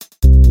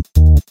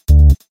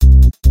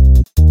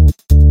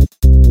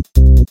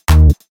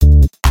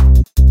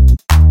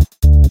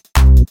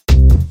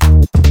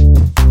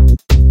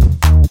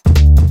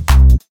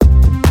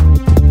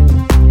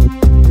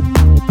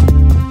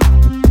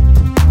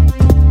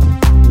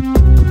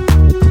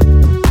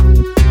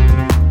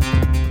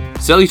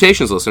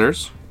Salutations,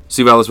 listeners.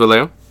 Sivalis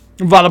Valeo.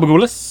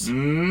 Valabagulis.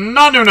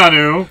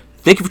 Nanu.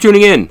 Thank you for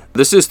tuning in.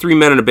 This is Three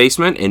Men in a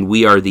Basement, and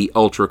we are the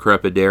Ultra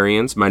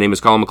Crepidarians. My name is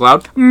Colin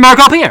McLeod.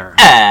 Marco Pierre.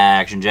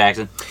 Action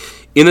Jackson.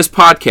 In this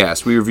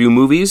podcast, we review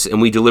movies,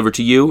 and we deliver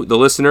to you, the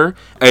listener,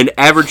 an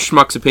average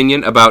schmuck's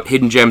opinion about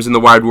hidden gems in the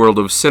wide world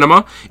of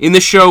cinema. In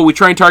this show, we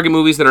try and target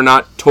movies that are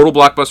not total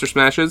blockbuster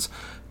smashes.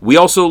 We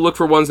also look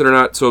for ones that are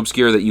not so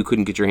obscure that you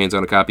couldn't get your hands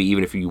on a copy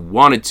even if you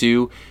wanted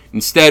to.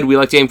 Instead, we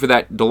like to aim for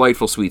that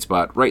delightful sweet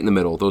spot right in the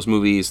middle. Those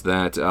movies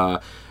that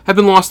have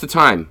been lost to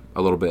time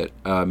a little bit.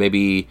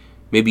 Maybe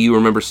you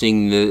remember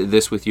seeing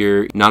this with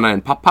your Nana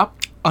and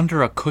Pop.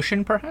 Under a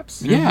cushion,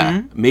 perhaps?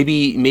 Yeah.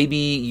 Mm-hmm. Maybe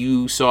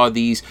you saw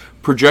these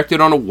projected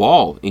on a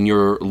wall in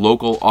your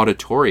local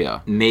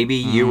auditoria. Maybe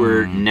you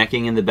were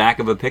necking in the back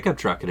of a pickup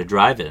truck at a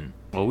drive-in.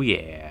 Oh,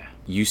 yeah.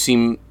 You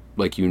seem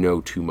like you know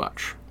too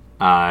much.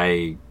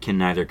 I can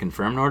neither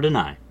confirm nor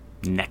deny.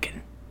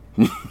 Neckin'.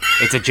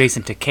 It's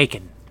adjacent to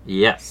cakin'.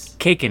 Yes.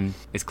 Cakin'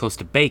 is close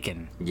to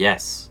bacon.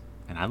 Yes.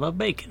 And I love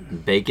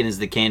bacon. Bacon is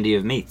the candy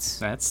of meats.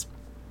 That's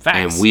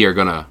facts. And we are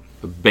gonna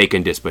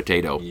bacon this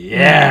potato.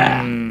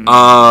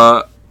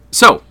 Yeah.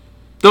 So,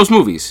 those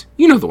movies,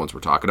 you know the ones we're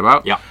talking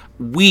about. Yeah.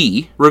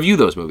 We review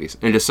those movies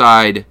and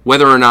decide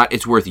whether or not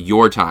it's worth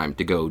your time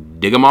to go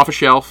dig them off a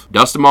shelf,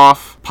 dust them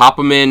off, pop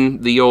them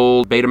in the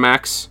old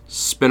Betamax,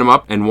 spin them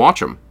up, and watch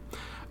them.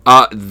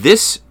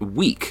 This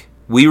week,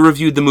 we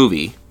reviewed the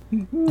movie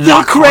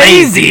The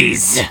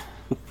Crazies!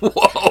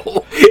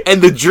 Whoa!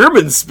 And the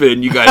German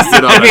spin you guys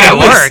did on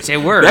it.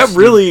 It worked. That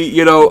really,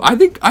 I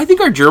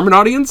think our German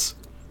audience...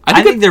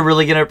 I think they're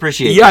really going to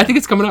appreciate it. Yeah, I think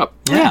it's coming up.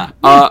 Yeah.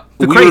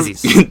 The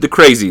Crazies. The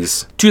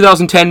Crazies.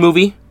 2010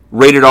 movie,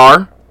 rated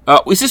R.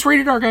 Is this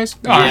rated R, guys?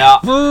 Yeah.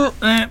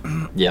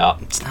 Yeah.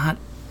 It's not.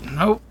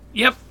 Nope.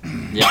 Yep.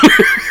 Yeah.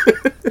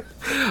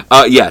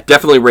 Yeah,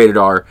 definitely rated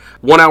R.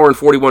 1 hour and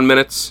 41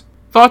 minutes.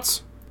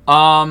 Thoughts?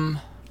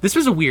 This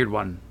was a weird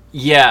one.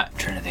 Yeah. I'm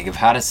trying to think of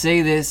how to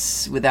say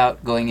this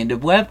without going into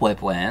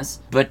webs.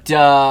 But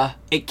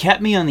it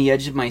kept me on the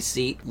edge of my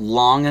seat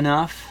long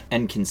enough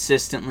and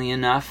consistently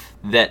enough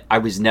that I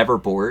was never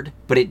bored,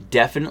 but it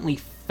definitely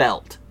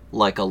felt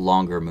like a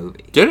longer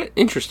movie. Did it?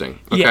 Interesting.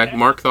 Okay, Yeah.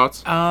 Mark,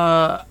 thoughts?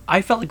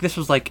 I felt like this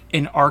was like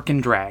an arc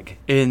and drag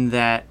in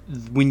that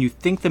when you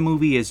think the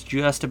movie is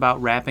just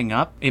about wrapping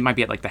up, it might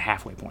be at like the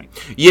halfway point.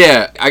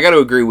 Yeah, I got to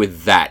agree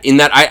with that. In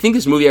that, I think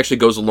this movie actually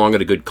goes along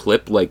at a good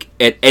clip. Like,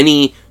 at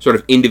any sort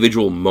of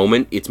individual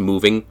moment, it's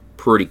moving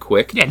pretty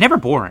quick. Yeah, never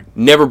boring.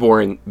 Never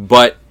boring,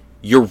 but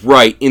you're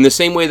right. In the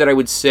same way that I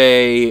would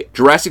say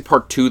Jurassic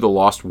Park 2, The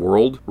Lost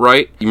World,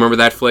 right? You remember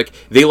that flick?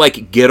 They,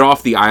 like, get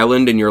off the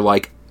island and you're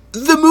like,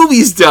 the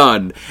movie's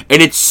done,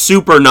 and it's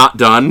super not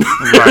done.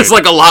 Right. There's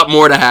like a lot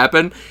more to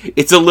happen.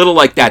 It's a little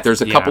like that.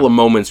 There's a couple of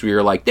moments where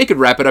you're like, they could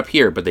wrap it up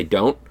here, but they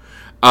don't.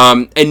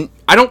 And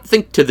I don't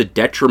think to the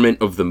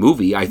detriment of the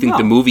movie. I think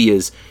the movie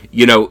is,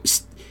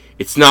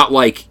 it's not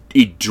like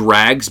it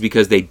drags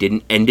because they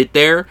didn't end it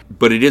there,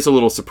 but it is a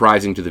little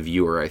surprising to the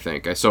viewer, I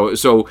think.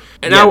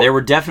 There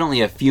were definitely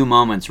a few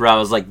moments where I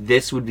was like,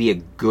 this would be a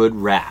good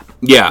wrap.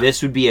 Yeah.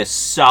 This would be a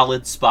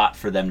solid spot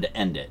for them to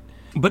end it.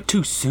 But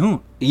too soon.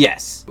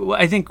 Yes.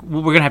 I think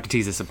we're going to have to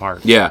tease this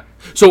apart. Yeah.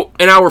 So,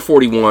 an hour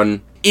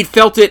 41, it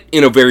felt it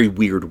in a very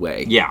weird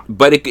way. Yeah.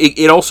 But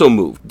it also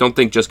moved. Don't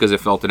think just because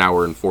it felt an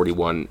hour and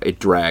 41, it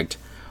dragged.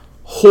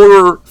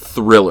 Horror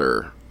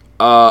thriller.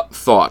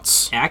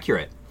 Thoughts?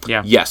 Accurate.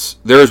 Yeah. Yes.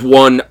 There's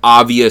one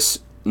obvious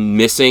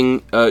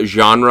missing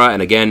genre, and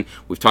again,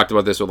 we've talked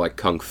about this with like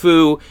Kung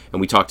Fu,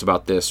 and we talked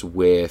about this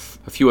with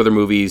a few other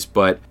movies,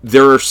 but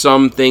there are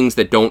some things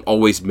that don't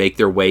always make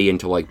their way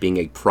into like being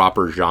a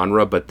proper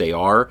genre, but they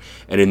are,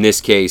 and in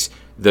this case,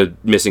 the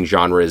missing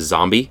genre is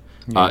zombie.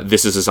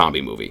 This is a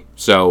zombie movie,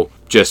 so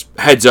just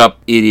heads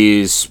up, it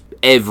is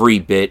every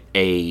bit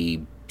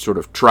a sort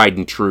of tried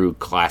and true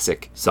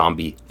classic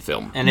zombie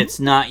film. And it's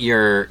not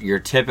your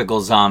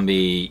typical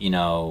zombie,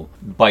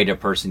 bite a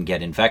person,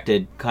 get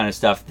infected kind of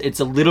stuff.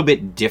 It's a little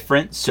bit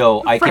different,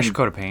 so Fresh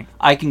coat of paint.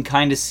 I can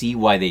kind of see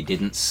why they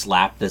didn't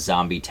slap the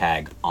zombie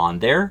tag on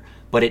there,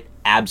 but it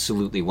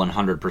absolutely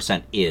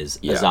 100% is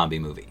a zombie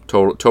movie.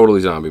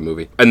 Totally zombie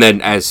movie. And then,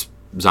 as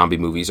zombie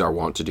movies are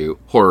wont to do,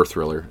 horror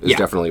thriller is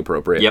definitely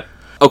appropriate. Yep.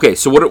 Okay,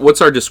 so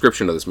what's our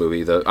description of this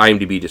movie, the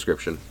IMDb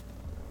description?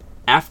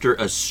 After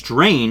a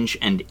strange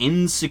and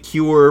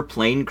insecure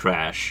plane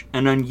crash,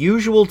 an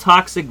unusual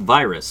toxic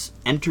virus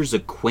enters a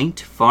quaint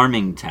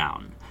farming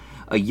town.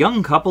 A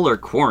young couple are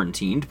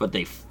quarantined, but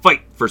they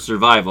fight for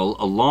survival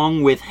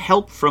along with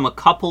help from a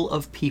couple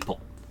of people.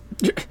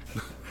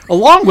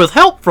 Along with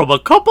help from a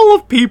couple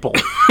of people.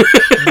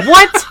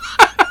 What?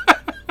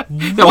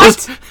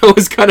 That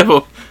was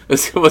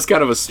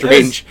kind of a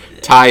strange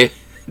tie.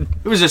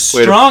 It was a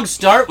strong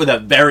start with a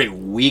very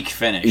weak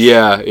finish.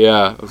 Yeah.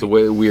 It was a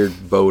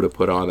weird bow to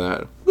put on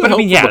that. But I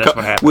mean, that's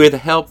what happened. With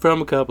help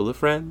from a couple of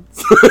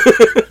friends.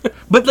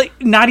 But like,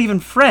 not even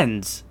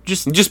friends,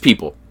 just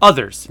people.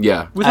 others.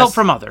 Yeah. With help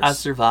from others. I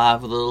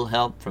survive with a little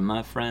help from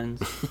my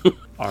friends.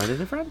 Are they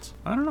the friends?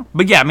 I don't know.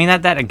 But yeah, I mean,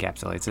 that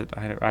encapsulates it.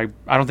 I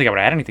don't think I would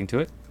add anything to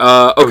it.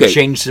 Okay. Or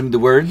change some of the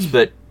words,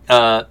 but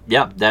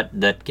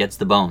that gets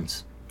the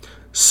bones.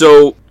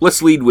 So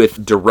let's lead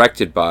with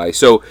directed by.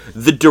 So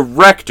the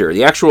director,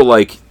 the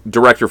actual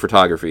director of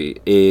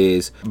photography,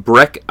 is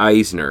Breck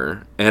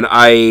Eisner, and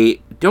I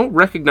don't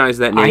recognize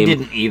that name. I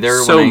didn't either.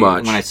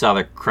 Much when I saw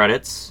the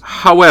credits.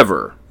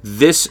 However,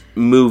 this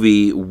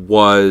movie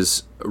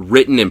was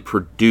written and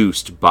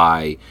produced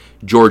by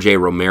George A.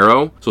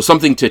 Romero. So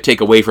something to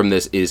take away from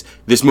this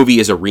movie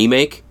is a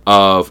remake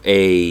of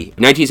a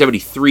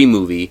 1973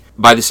 movie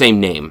by the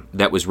same name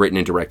that was written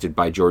and directed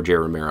by George A.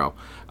 Romero.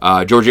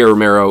 George A.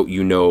 Romero,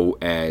 you know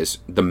as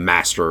the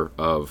master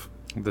of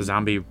The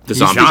zombie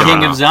genre.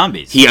 King of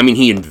zombies.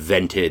 He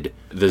invented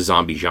the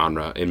zombie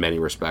genre in many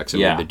respects. I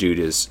mean, the dude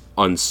is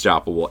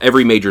unstoppable.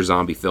 Every major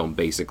zombie film,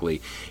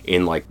 basically,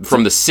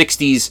 from the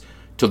 60s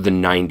to the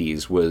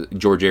 90s, was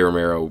George A.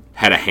 Romero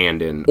had a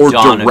hand in, or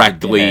Dawn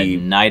directly, of the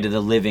Dead, Night of the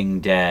Living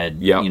Dead.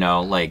 Yep.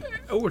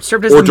 or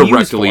served as or the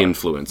muse directly for.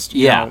 influenced.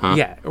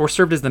 Yeah, or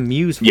served as the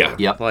muse for. Yeah.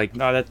 Yep.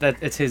 No, that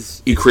it's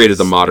his. He created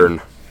the modern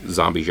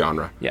zombie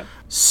genre. Yeah.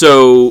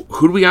 So,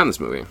 who do we got in this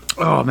movie?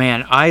 Oh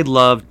man, I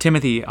love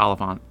Timothy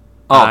Olyphant.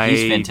 Oh,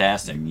 he's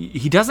fantastic.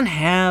 He doesn't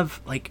have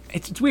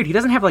it's weird. He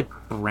doesn't have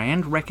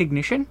brand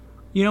recognition,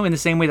 in the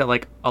same way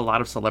that a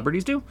lot of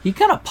celebrities do. He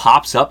kind of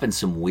pops up in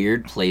some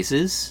weird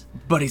places.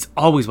 But he's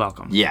always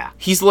welcome. Yeah.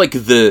 He's like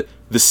the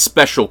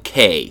special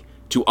K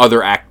to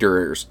other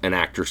actors and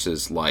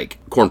actresses like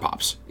Corn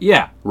Pops.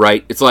 Yeah.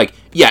 Right? It's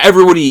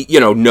everybody,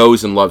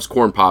 knows and loves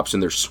Corn Pops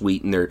and they're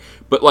sweet and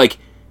but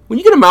when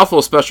you get a mouthful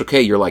of Special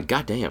K, you're like,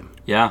 God damn.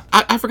 Yeah.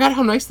 I forgot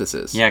how nice this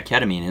is. Yeah,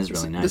 ketamine is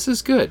really nice. This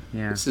is good.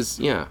 Yeah. This is,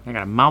 yeah. I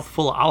got a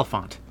mouthful of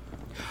Oliphant.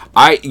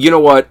 You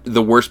know what?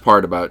 The worst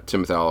part about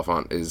Timothy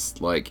Olyphant is,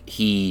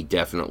 he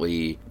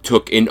definitely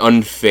took an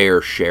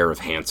unfair share of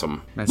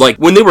Handsome.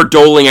 When they were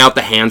doling out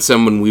the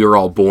Handsome when we were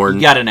all born.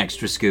 He got an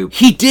extra scoop.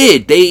 He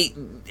did.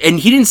 And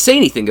he didn't say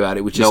anything about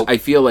it, which Nope. is, I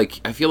feel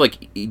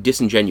like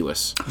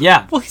disingenuous.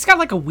 Yeah. Well, he's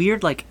got a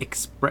weird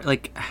it's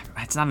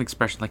not an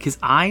expression. His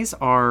eyes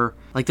are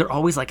they're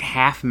always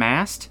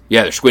half-mast.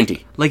 Yeah, they're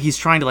squinty. He's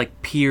trying to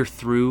peer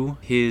through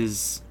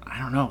his, I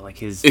don't know,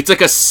 his. It's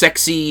like a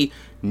sexy,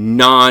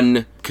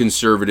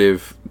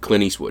 non-conservative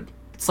Clint Eastwood.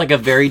 It's a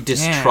very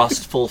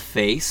distrustful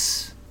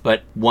face,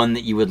 but one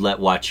that you would let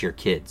watch your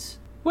kids.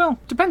 Well,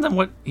 depends on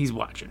what he's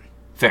watching.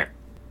 Fair.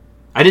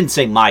 I didn't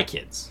say my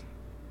kids.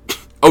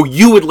 Oh,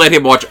 you would let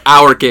him watch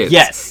our kids?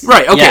 Yes.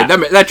 Right, okay, Yeah.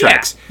 that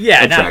tracks.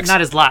 Yeah, that tracks.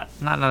 not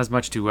as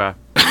much to.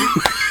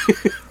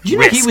 Did you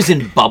know he was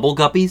in Bubble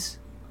Guppies?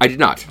 I did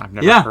not. I've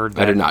never heard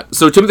that. I did not.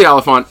 So Timothy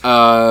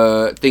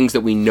Olyphant, things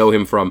that we know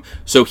him from.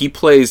 So he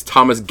plays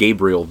Thomas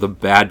Gabriel, the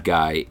bad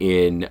guy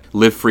in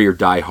Live Free or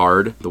Die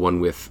Hard, the one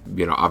with,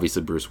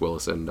 obviously Bruce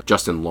Willis and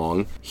Justin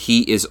Long.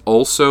 He is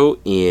also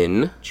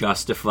in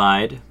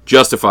Justified.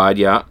 Justified,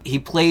 yeah. He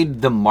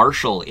played the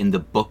Marshal in the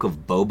Book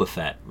of Boba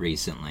Fett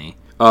recently.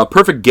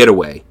 Perfect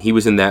Getaway. He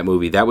was in that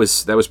movie. That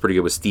was pretty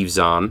good with Steve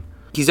Zahn.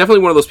 He's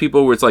definitely one of those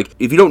people where it's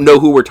if you don't know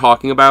who we're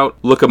talking about,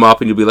 look him up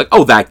and you'll be like,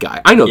 oh, that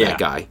guy. I know that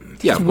guy.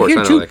 Yeah, of course,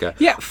 I know that guy.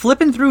 Yeah,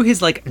 flipping through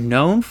his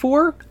known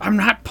for. I'm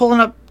not pulling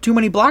up too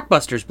many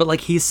blockbusters, but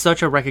he's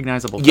such a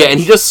recognizable face. Yeah, and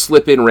he does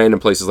slip in random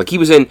places. He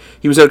was in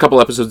a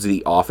couple episodes of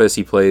The Office.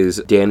 He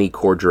plays Danny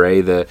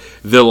Cordray, the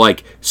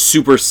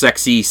super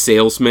sexy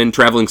salesman,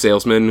 traveling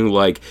salesman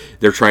who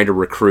they're trying to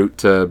recruit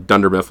to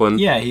Dunder Mifflin.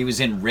 Yeah, he was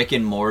in Rick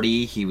and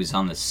Morty. He was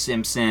on The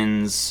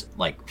Simpsons,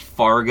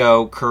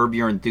 Fargo, Curb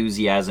Your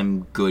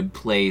Enthusiasm, Good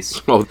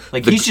Place. Oh,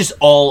 he's just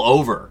all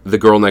over. The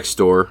Girl Next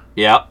Door.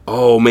 Yep.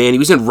 Oh man, he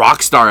was in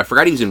Rockstar. I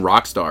forgot he was in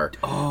Rockstar.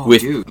 Oh,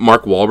 with dude.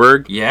 Mark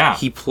Wahlberg. Yeah.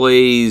 He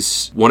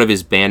plays one of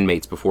his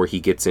bandmates before he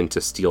gets into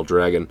Steel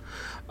Dragon.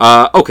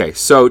 Okay,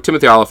 so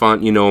Timothy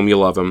Olyphant, you know him, you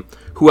love him.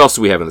 Who else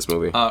do we have in this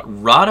movie?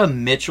 Radha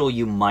Mitchell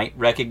you might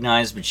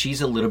recognize, but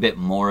she's a little bit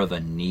more of a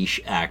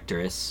niche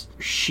actress.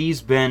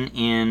 She's been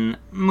in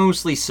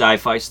mostly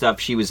sci-fi stuff.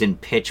 She was in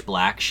Pitch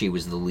Black. She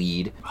was the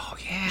lead. Oh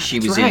yeah, She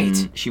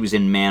was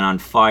in Man on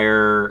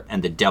Fire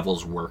and The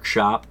Devil's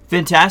Workshop.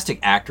 Fantastic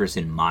actress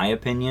in my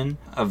opinion.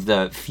 Of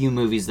the few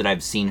movies that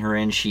I've seen her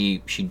in,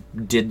 she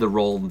did the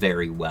role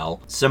very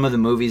well. Some of the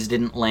movies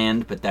didn't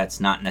land, but that's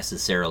not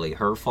necessarily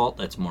her fault.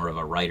 That's more of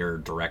a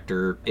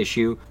writer-director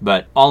issue.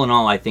 But all in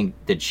all, I think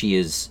that she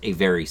is a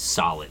very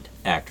solid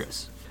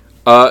actress.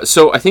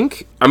 So I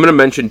think I'm going to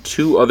mention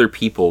two other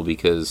people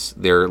because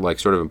they're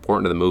sort of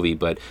important to the movie,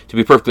 but to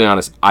be perfectly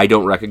honest, I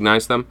don't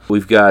recognize them.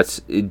 We've got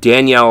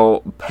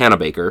Danielle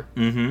Panabaker.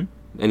 Mm-hmm.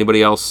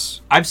 Anybody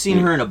else? I've seen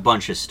her in a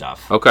bunch of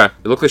stuff. Okay.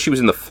 It looked like she was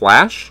in The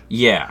Flash.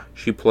 Yeah.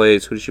 Who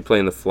did she play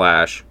in The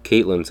Flash?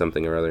 Caitlin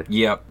something or other.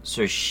 Yep.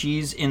 So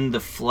she's in The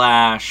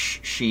Flash.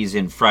 She's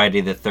in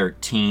Friday the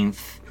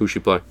 13th. Who's she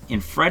play?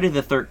 In Friday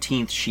the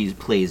 13th, she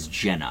plays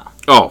Jenna.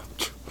 Oh.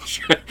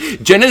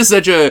 Jenna is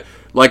such a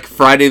like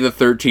Friday the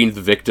 13th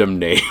victim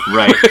name.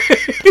 Right.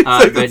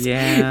 But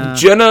Yeah.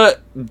 Jenna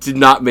did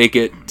not make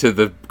it to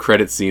the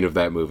credit scene of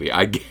that movie.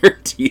 I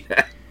guarantee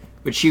that.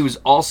 But she was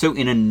also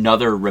in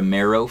another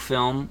Romero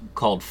film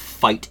called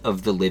Fight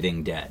of the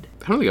Living Dead.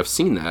 I don't think I've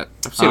seen that.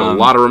 I've seen a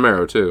lot of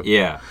Romero, too.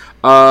 Yeah.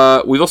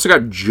 We've also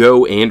got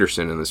Joe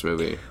Anderson in this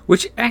movie.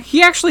 Which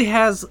he actually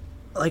has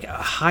like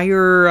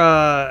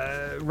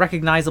higher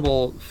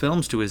recognizable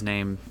films to his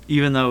name,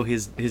 even though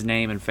his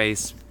name and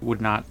face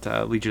would not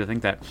lead you to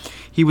think that.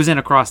 He was in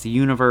Across the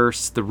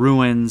Universe, The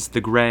Ruins,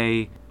 The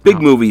Grey. Big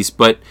movies,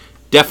 but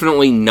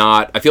definitely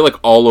not. I feel like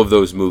all of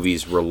those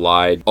movies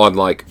relied on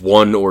like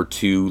one or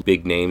two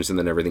big names, and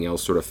then everything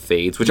else sort of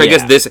fades, which I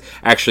guess this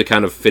actually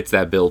kind of fits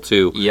that bill,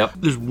 too. Yep.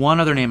 There's one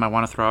other name I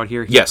want to throw out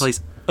here. He Yes.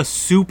 plays a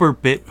super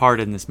bit part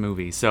in this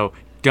movie, so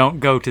don't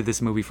go to this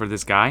movie for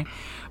this guy.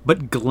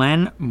 But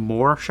Glenn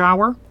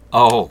Morshower,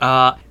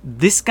 Oh.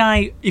 this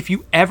guy, if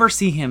you ever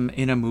see him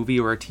in a movie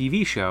or a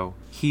TV show,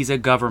 he's a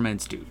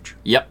government stooge.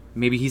 Yep.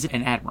 Maybe he's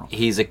an admiral.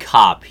 He's a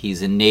cop.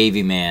 He's a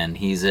Navy man.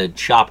 He's a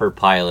chopper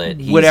pilot.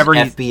 He's Whatever.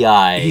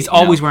 FBI. He's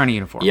always wearing a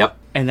uniform. Yep.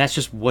 And that's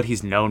just what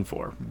he's known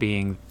for,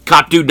 being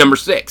Cop dude number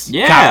 6.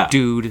 Yeah. cop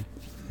dude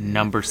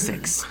number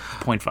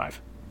 6.5.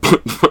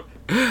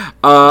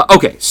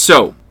 Okay,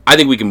 so I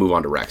think we can move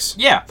on to Rex.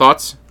 Yeah.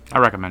 Thoughts? I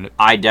recommend it.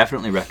 I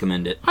definitely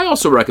recommend it. I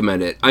also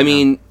recommend it. I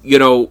mean,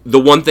 the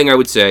one thing I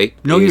would say...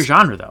 Know your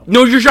genre, though.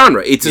 Know your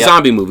genre. It's a Yep.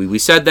 zombie movie. We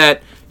said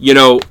that,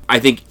 I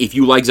think if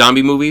you like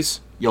zombie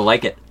movies, You'll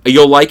like it.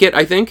 you'll like it,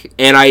 I think.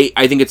 And I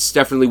think it's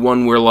definitely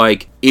one where,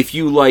 like, if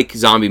you like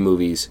zombie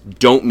movies,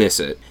 don't miss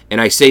it.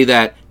 And I say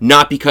that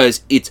not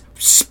because it's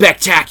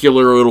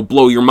spectacular or it'll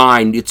blow your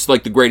mind. It's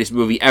like the greatest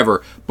movie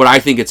ever. But I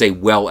think it's a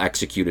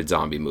well-executed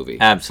zombie movie.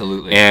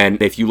 Absolutely. And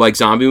if you like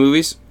zombie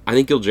movies, I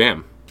think you'll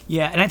jam.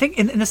 Yeah, and I think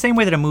in the same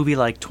way that a movie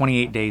like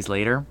 28 Days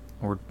Later,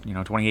 or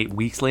 28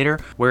 Weeks Later,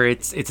 where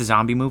it's a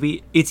zombie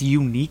movie, it's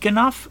unique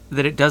enough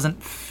that it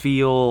doesn't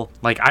feel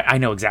like I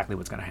know exactly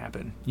what's going to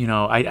happen.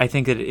 I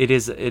think that it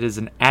is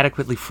an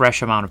adequately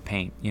fresh amount of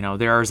paint.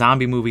 There are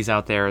zombie movies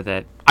out there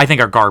that I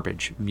think are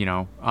garbage.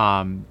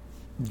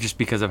 Just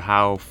because of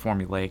how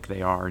formulaic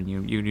they are, and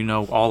you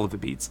know all of the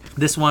beats.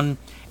 This one,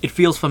 it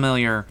feels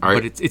familiar,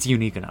 but it's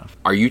unique enough.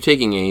 Are you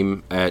taking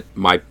aim at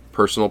my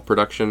personal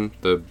production,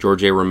 the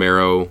George A.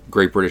 Romero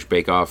Great British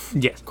Bake Off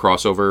Yes.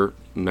 crossover,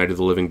 Night of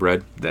the Living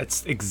Bread?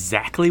 That's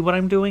exactly what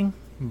I'm doing.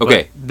 But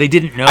Okay. they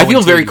didn't know. I feel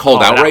until very you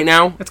called called out it right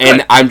now, That's and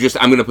good. I'm just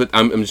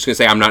gonna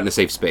say I'm not in a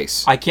safe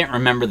space. I can't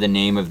remember the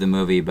name of the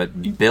movie,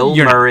 but Bill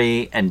You're not.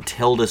 Murray and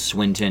Tilda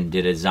Swinton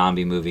did a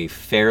zombie movie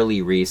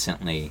fairly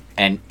recently,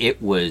 and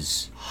it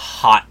was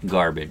hot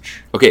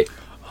garbage. Okay,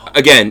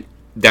 again,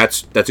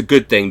 that's a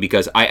good thing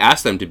because I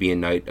asked them to be in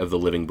Night of the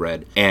Living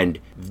Bread, and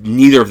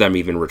neither of them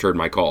even returned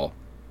my call.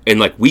 And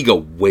like we go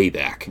way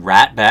back,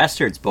 Rat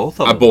bastards, both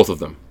of them.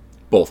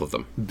 both of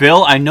them.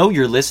 Bill, I know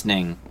you're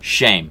listening.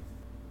 Shame.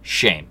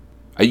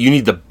 You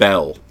need the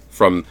bell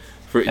to march him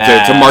through the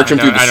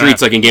I don't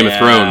streets have- like in Game of yeah.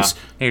 Thrones.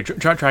 Here,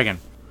 try again.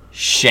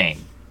 Shame.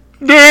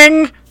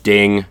 Ding,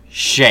 Ding,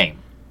 Shame.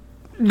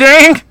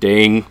 ding.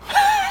 ding.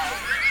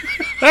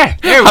 Hey,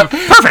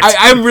 perfect.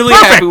 I'm really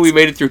happy we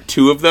made it through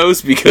 2 of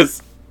those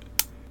because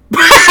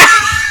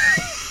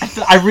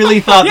I really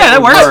thought Yeah,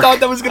 that would works. work. I thought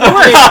that was going to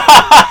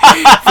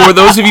work. For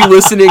those of you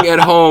listening at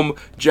home,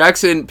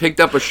 Jackson picked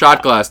up a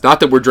shot glass. Not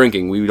that we're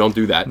drinking. We don't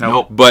do that.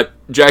 Nope. But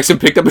Jackson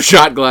picked up a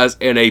shot glass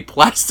and a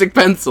plastic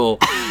pencil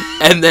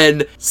and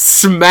then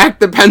smacked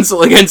the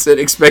pencil against it,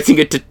 expecting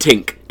it to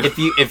tink.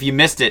 If you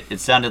missed it, it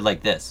sounded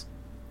like this.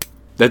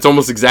 That's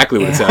almost exactly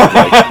what it sounded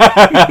like.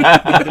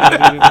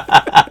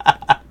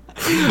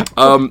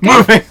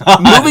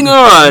 Moving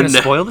on. Gonna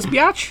spoil this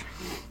biatch?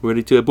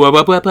 Ready to... Blah,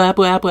 blah, blah, blah,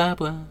 blah, blah,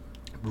 blah.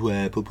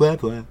 Bwah, bwah,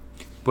 bwah,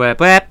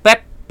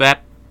 bwah.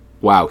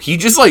 Wow. He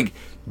just, like,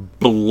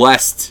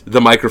 blessed the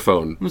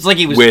microphone. It was like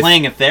he was With-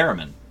 playing a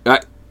theremin.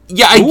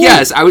 Yeah, I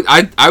guess.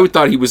 I would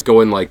thought he was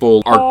going like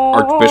full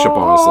Archbishop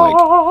on us,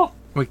 like.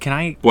 Wait, can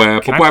I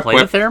Bwah, play bwah,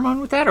 the bwah.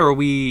 theremin with that, or are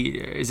we?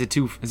 Has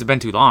it been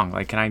too long?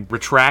 Like, can I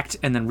retract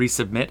and then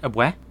resubmit a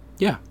bwah?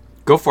 Yeah,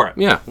 Go for it.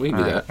 yeah, we can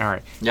do All that. right, all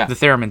right. Yeah. The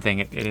theremin thing,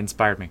 it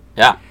inspired me.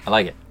 Yeah, I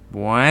like it.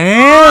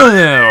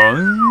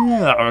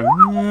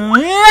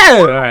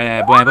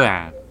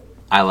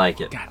 I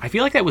like it. God, I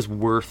feel like that was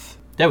worth.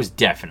 That was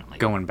definitely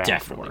Going back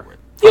definitely for. worth.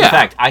 Fun Yeah.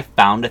 fact, I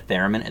found a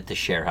theremin at the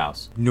share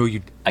house. No,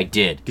 you I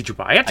did. did you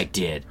buy it? I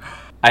did.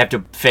 I have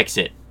to fix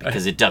it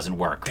because it doesn't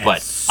work,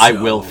 but I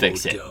will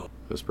fix it.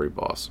 That's pretty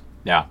boss.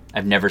 Yeah,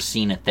 I've never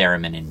seen a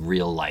theremin in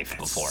real life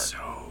before. So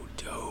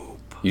dope.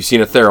 You've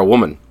seen a Thera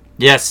woman,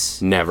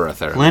 Yes, never a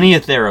Thera. plenty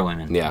of Thera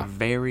women. Yeah,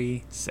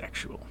 Very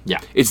sexual. Yeah,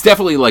 it's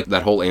definitely like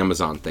that whole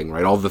Amazon thing,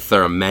 right? All the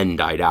Thera men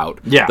died out.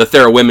 Yeah. the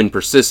Thera women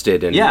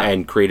persisted and Yeah.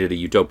 and created a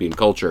utopian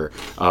culture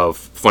of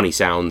funny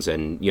sounds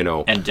and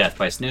and Death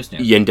by Snoo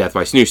Snoo. and death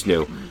by snoo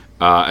snoo,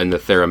 and the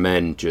Thera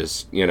men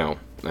just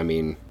I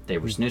mean They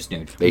were snoo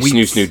snooed. they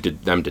snoo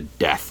snooed them to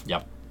death.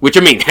 Yep. Which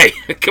I mean, hey,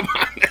 come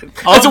on,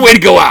 that's a way to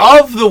go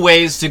out. Of the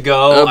ways to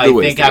go, Of the I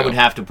ways think to I go. would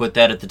have to put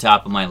that at the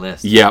top of my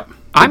list. Yep.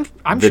 I'm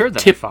the sure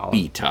that I tippy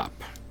follow.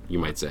 top, you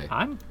might say.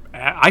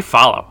 I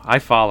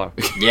follow.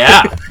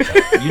 Yeah.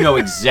 You know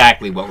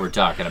exactly what we're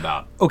talking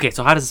about. Okay,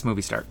 so how does this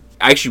movie start?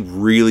 I actually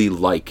really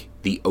like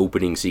the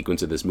opening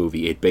sequence of this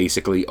movie. It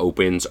basically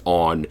opens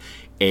on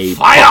a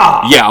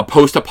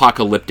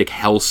post-apocalyptic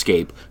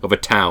hellscape of a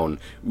town.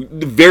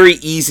 Very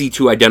easy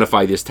to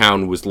identify this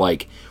town was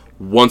like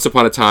once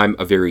upon a time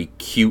a very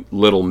cute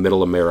little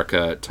middle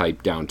America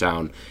type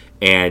downtown,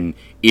 and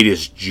it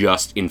is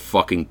just in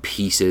fucking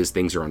pieces.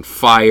 Things are on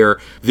fire.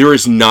 There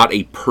is not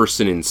a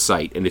person in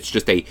sight, and it's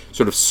just a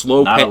sort of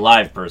slow Not a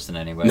live person,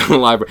 anyway. Not a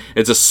live.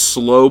 It's a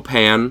slow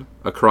pan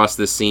across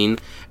this scene,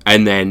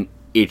 and then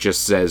it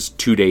just says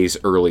 2 days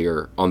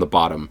earlier on the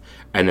bottom,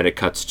 and then it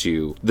cuts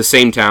to the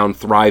same town,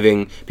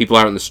 thriving, people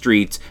out in the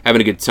streets, having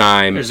a good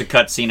time. There's a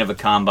cut scene of a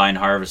combine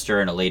harvester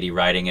and a lady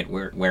riding it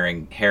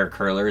wearing hair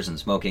curlers and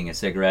smoking a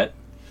cigarette.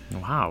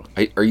 Wow.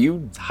 Are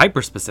you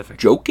Hyper specific.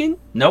 joking?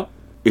 Nope.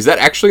 Is that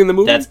actually in the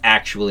movie? That's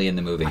actually in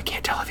the movie. I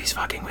can't tell if he's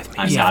fucking with me.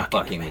 I'm not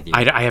fucking with you.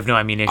 I have no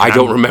ammunition. I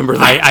don't remember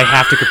that. I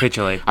have to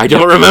capitulate. I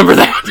don't remember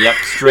that. Yep,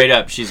 straight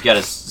up. She's got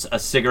a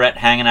cigarette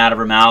hanging out of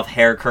her mouth,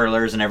 hair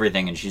curlers and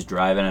everything, and she's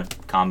driving a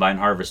combine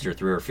harvester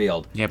through her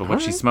field. Yeah, but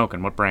what's she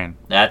smoking? What brand?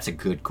 That's a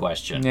good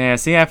question. Yeah,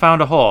 see, I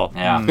found a hole.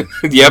 Yeah.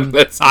 Yep,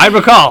 that's. I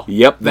recall.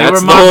 Yep, They that's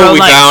were the hole Marlboro we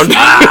Lights. found.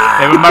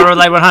 They were Marlboro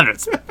Light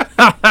 100s.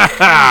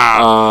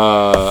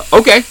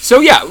 Okay, so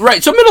yeah,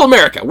 right. So Middle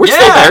America, we're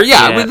still Yeah. there.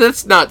 Yeah, Yeah. but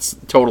that's not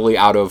totally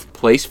out of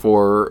place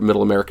for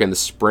Middle America in the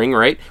spring,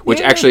 right? Which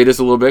actually it is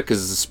a little bit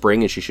because it's the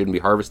spring and she shouldn't be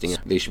harvesting it.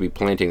 They should be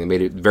planting. They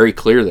made it very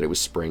clear that it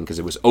was spring because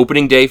it was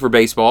opening day for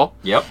baseball.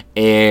 Yep.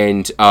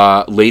 And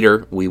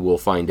later we will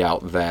find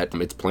out that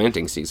it's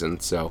planting season.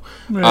 So,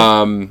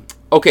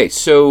 okay,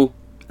 so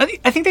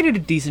I think they did a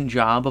decent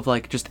job of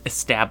like just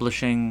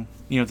establishing,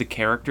 the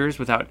characters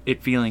without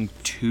it feeling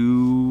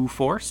too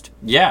forced.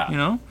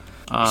 Yeah.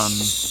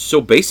 So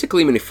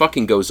basically, when it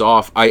fucking goes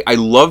off, I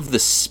love the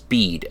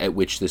speed at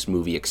which this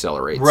movie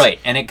accelerates. Right,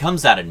 and it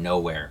comes out of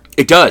nowhere.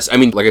 It does. I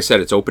mean, like I said,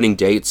 it's opening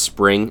day. It's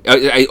spring.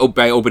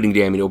 By opening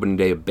day, I mean opening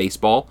day of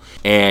baseball.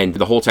 And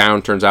the whole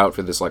town turns out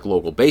for this like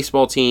local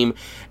baseball team.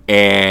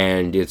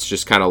 And it's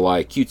just kind of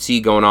like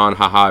cutesy going on.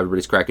 Haha,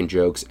 everybody's cracking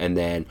jokes. And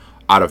then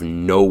out of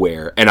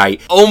nowhere, and I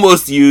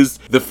almost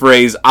used the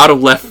phrase out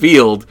of left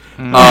field,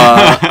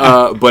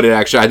 but it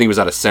actually, I think it was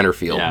out of center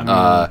field.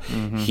 Yeah.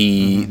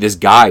 This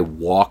guy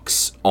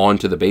walks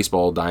onto the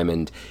baseball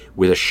diamond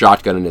with a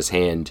shotgun in his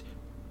hand.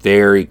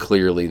 Very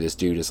clearly, this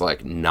dude is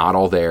like not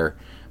all there.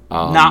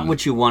 Not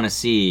what you want to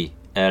see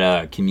at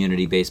a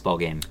community baseball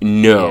game.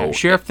 No. Yeah,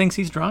 sheriff thinks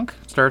he's drunk,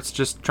 starts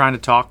just trying to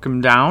talk him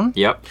down.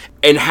 Yep.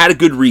 And had a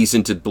good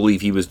reason to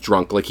believe he was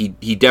drunk. Like, he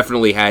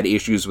definitely had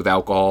issues with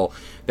alcohol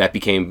that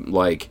became,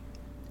 like,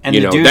 And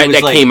the dude that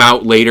was like, came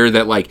out later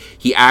that, like,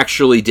 he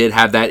actually did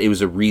have that. It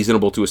was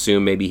reasonable to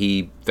assume maybe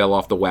he fell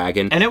off the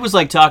wagon. and it was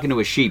like talking to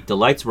a sheep. The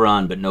lights were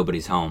on, but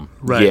nobody's home.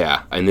 Right.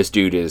 Yeah, and this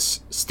dude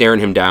is staring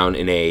him down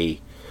in a,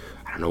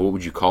 I don't know, what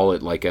would you call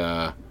it? Like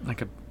a...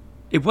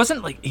 It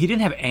wasn't like he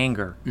didn't have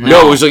anger.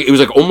 No, it was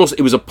like almost,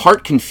 it was a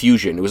part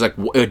confusion. It was like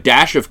a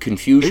dash of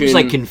confusion. It was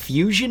like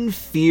confusion,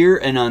 fear,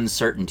 and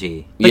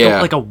uncertainty.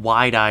 Like a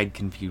wide-eyed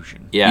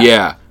confusion. Yeah.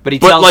 Yeah. But he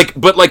tells...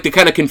 but the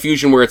kind of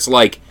confusion where it's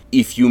like,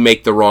 if you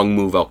make the wrong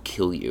move, I'll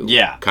kill you.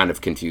 Yeah. Kind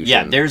of confusion.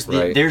 Yeah, there's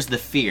right? the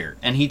fear.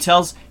 And he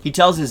tells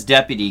his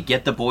deputy,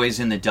 get the boys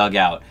in the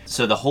dugout.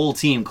 So the whole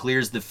team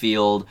clears the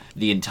field.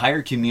 The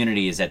entire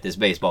community is at this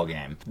baseball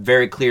game.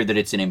 Very clear that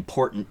it's an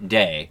important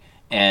day.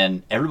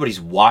 And everybody's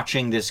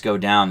watching this go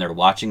down. They're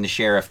watching the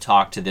sheriff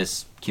talk to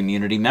this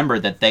community member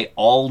that they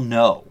all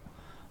know.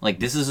 Like,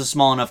 this is a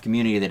small enough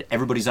community that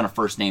everybody's on a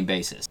first-name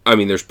basis. I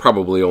mean, there's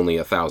probably only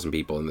 1,000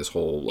 people in this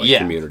whole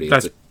community.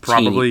 That's it's a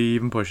probably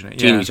even pushing it.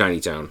 teeny tiny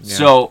town. Yeah.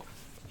 So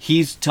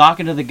he's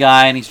talking to the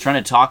guy, and he's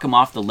trying to talk him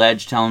off the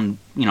ledge, tell him,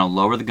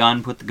 lower the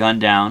gun, put the gun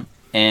down.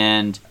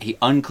 And he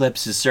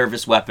unclips his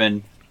service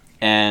weapon,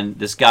 and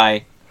this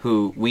guy,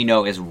 who we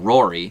know as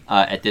Rory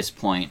at this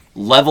point,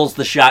 levels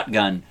the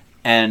shotgun.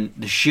 And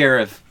the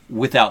sheriff,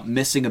 without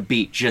missing a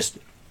beat, just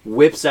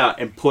whips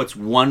out and puts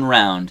one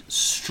round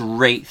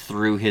straight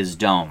through his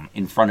dome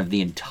in front of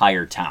the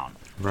entire town.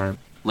 Right.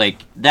 Like,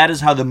 that is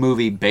how the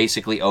movie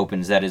basically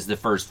opens. That is the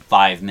first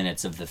 5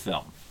 minutes of the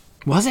film.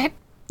 Was it?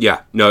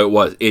 Yeah, no, it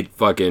was.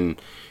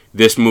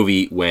 This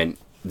movie went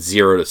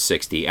 0 to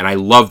 60, and I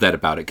love that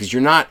about it, because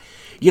you're not,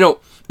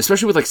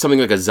 especially with like something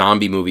like a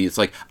zombie movie, it's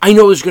like, I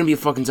know there's going to be a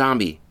fucking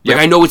zombie. Like,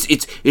 I know it's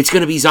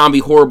going to be zombie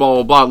horror, blah,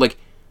 blah, blah. Like,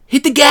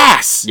 hit the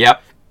gas!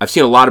 Yep. I've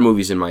seen a lot of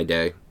movies in my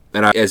day,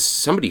 and as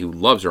somebody who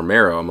loves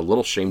Romero, I'm a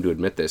little ashamed to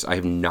admit this. I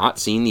have not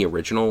seen the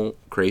original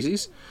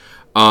Crazies.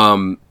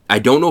 I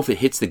don't know if it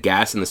hits the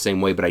gas in the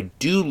same way, but I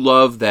do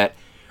love that.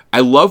 I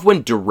love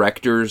when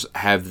directors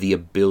have the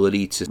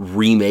ability to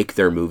remake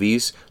their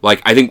movies. Like,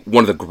 I think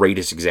one of the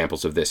greatest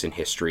examples of this in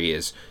history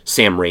is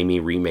Sam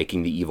Raimi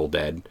remaking The Evil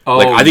Dead. Oh,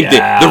 I think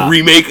the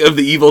remake of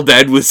The Evil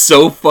Dead was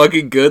so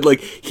fucking good.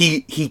 Like,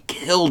 he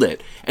killed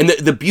it. And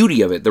the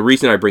beauty of it, the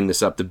reason I bring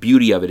this up, the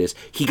beauty of it is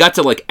he got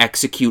to like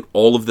execute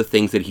all of the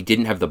things that he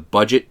didn't have the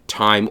budget,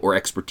 time, or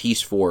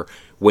expertise for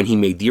when he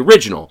made the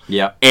original.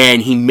 Yeah.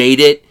 And he made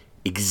it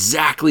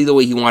exactly the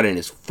way he wanted, and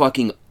it's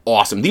fucking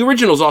awesome. The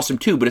original's awesome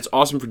too, but it's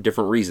awesome for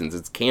different reasons.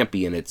 It's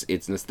campy and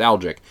it's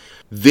nostalgic.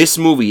 This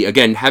movie,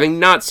 again, having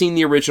not seen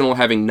the original,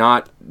 having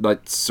not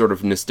that sort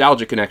of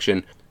nostalgia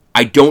connection,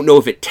 I don't know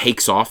if it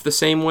takes off the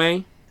same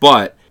way,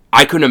 but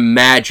I can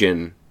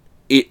imagine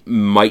it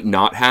might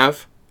not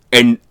have.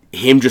 And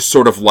him just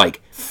sort of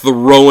like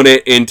throwing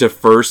it into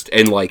first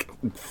and like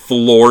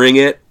flooring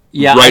it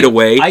right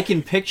away. I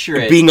can picture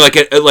it being like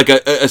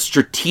a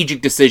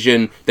strategic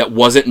decision that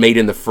wasn't made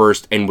in the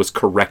first and was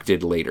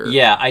corrected later.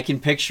 Yeah, I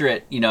can picture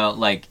it,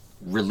 like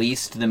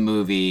released the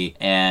movie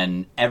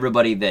and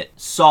everybody that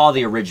saw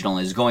the original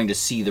is going to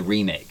see the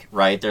remake,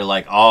 right? They're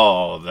like,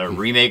 oh, they're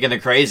remaking the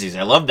Crazies.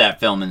 I love that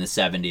film in the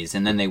 70s.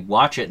 And then they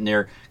watch it and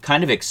they're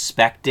kind of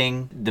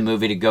expecting the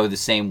movie to go the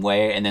same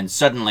way. And then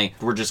suddenly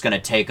we're just going to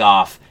take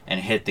off and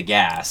hit the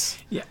gas.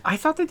 Yeah, I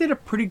thought they did a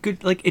pretty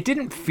good, like, it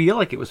didn't feel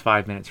like it was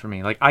 5 minutes for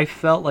me. Like, I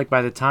felt like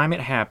by the time it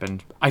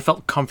happened, I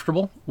felt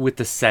comfortable with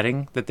the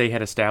setting that they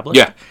had established.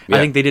 Yeah. I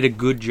think they did a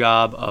good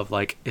job of,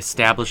 like,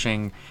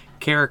 establishing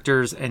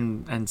characters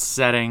and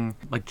setting,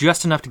 like,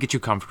 just enough to get you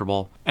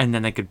comfortable, and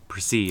then they could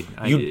proceed.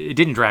 It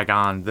didn't drag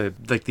on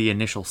the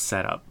initial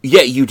setup.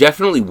 Yeah, you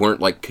definitely weren't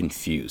like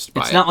confused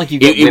by it. It's not like you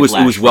get it was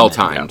whiplash well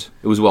from it. timed.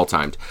 It was well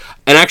timed.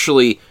 And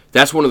actually,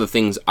 that's one of the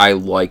things I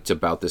liked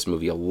about this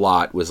movie a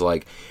lot was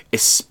like,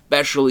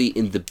 especially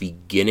in the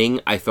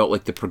beginning, I felt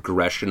like the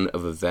progression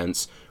of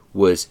events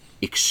was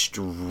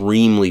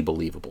extremely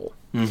believable.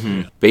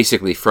 Mm-hmm.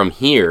 Basically, from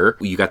here,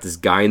 you got this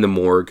guy in the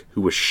morgue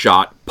who was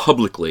shot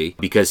publicly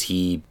because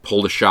he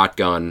pulled a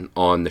shotgun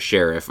on the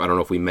sheriff. I don't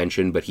know if we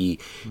mentioned, but he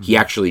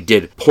actually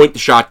did point the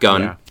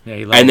shotgun,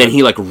 and then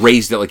he like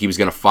raised it like he was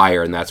going to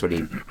fire, and that's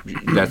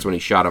when he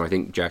shot him. I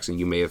think, Jackson,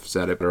 you may have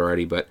said it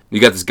already, but you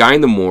got this guy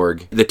in the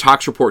morgue. The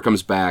tox report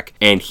comes back,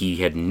 and he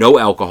had no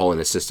alcohol in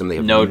his system. They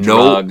have no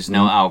drugs,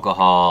 no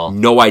alcohol,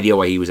 no idea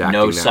why he was acting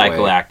no that way.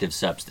 psychoactive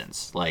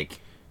substance, like.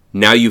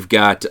 Now you've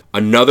got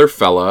another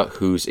fella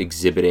who's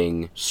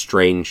exhibiting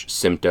strange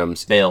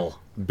symptoms.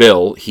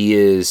 Bill, he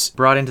is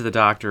brought into the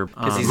doctor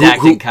because he's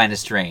acting kind of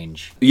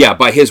strange. Yeah,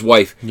 by his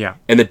wife. Yeah,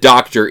 and the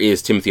doctor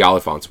is Timothy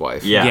Olyphant's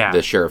wife. Yeah,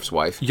 the sheriff's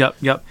wife.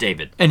 Yep.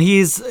 David, and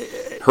he's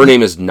her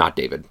name is not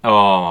David.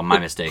 Oh, my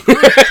mistake.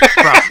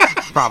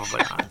 Probably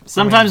not.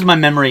 Sometimes my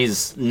memory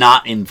is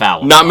not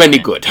infallible. Not many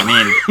good.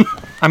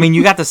 I mean,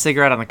 you got the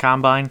cigarette on the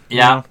combine.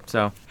 Yeah.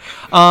 So,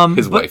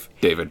 his wife,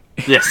 David.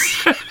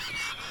 Yes.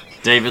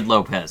 David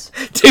Lopez.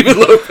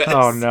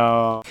 Oh,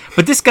 no.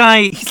 But this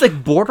guy, he's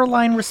like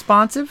borderline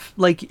responsive.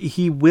 Like,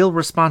 he will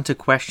respond to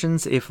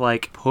questions if,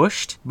 like,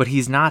 pushed, but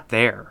he's not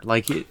there.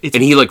 Like, it's...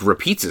 And he, like,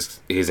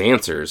 repeats his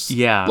answers.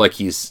 Yeah. Like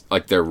he's,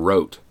 like, they're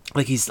rote.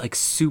 Like, he's, like,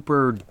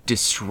 super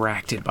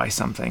distracted by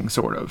something,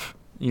 sort of.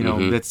 You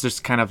know, that's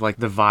just kind of, like,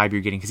 the vibe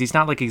you're getting. Because he's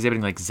not, like,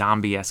 exhibiting, like,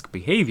 zombie-esque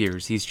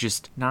behaviors. He's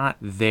just not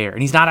there.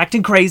 And he's not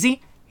acting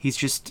crazy. He's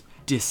just...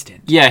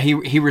 distant. Yeah,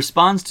 he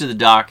responds to the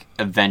doc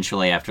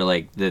eventually after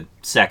like the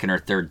second or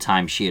third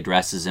time she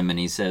addresses him, and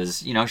he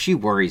says, she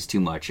worries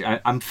too much.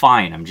 I'm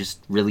fine. I'm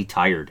just really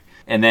tired.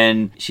 And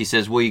then she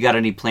says, well, you got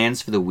any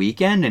plans for the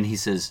weekend? And he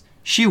says,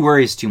 she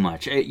worries too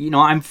much.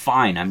 I'm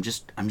fine. I'm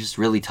just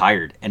really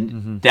tired.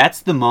 And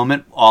that's the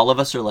moment all of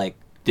us are like,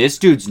 this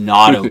dude's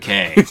not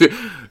okay.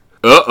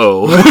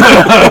 Uh-oh.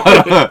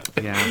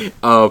 Yeah.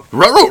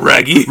 Ruh-roh,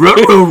 Raggy.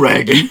 Ruh-roh,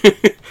 Raggy.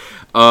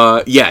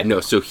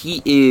 So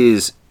he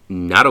is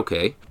not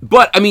okay.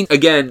 But, I mean,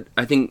 again,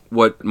 I think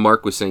what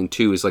Mark was saying,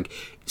 too, is, like,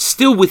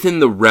 still within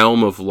the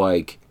realm of,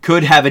 like...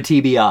 Could have a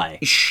TBI.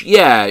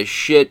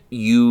 Shit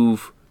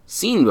you've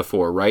seen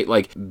before, right?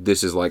 Like,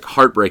 this is, like,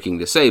 heartbreaking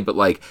to say, but,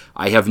 like,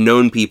 I have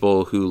known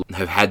people who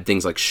have had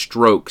things like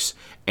strokes,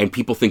 and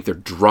people think they're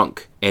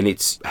drunk, and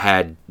it's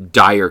had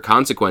dire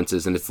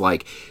consequences, and it's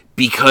like...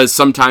 Because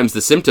sometimes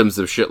the symptoms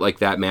of shit like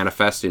that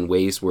manifest in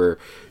ways where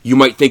you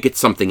might think it's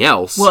something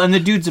else. Well, and the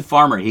dude's a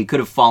farmer. He could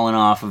have fallen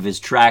off of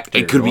his tractor.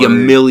 It could be a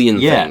million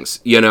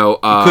things, It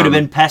could have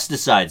been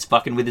pesticides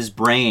fucking with his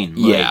brain.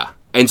 Yeah.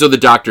 And so the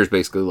doctor's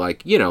basically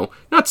like,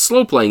 not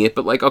slow playing it,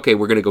 but like, okay,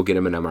 we're going to go get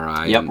him an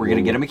MRI. Yep, we're going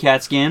to get him a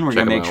CAT scan. We're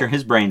going to make sure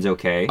his brain's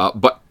okay.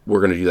 But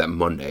we're going to do that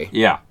Monday.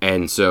 Yeah.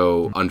 And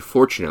so,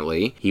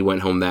 unfortunately, he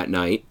went home that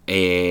night,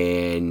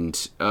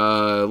 and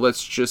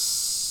let's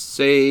just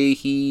say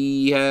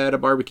he had a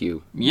barbecue.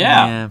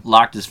 Yeah.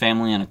 Locked his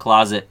family in a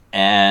closet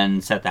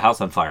and set the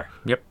house on fire.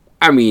 Yep.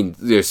 I mean,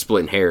 they're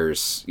splitting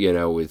hairs, he had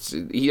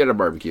a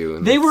barbecue.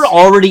 And they were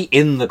already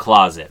in the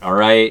closet, all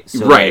right?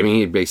 So right, I mean,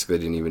 he basically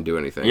didn't even do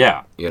anything.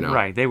 Yeah.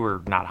 Right, they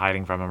were not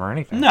hiding from him or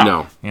anything.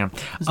 No. Yeah.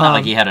 It's not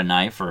like he had a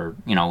knife or,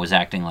 was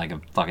acting like a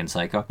fucking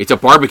psycho. It's a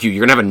barbecue.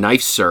 You're going to have a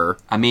knife, sir.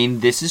 I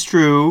mean, this is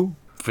true.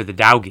 For the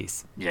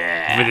doggies.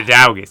 Yeah. For the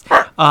doggies.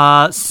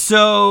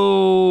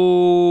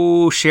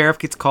 So sheriff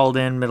gets called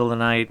in middle of the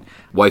night.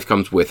 Wife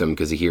comes with him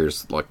because he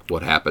hears like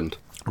what happened.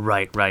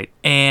 Right.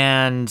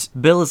 And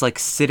Bill is like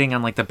sitting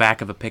on like the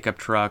back of a pickup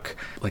truck,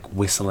 like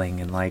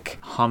whistling and like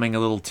humming a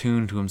little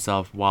tune to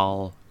himself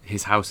while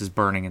his house is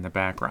burning in the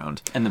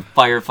background. And the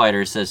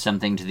firefighter says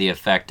something to the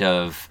effect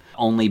of,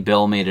 only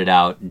Bill made it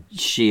out.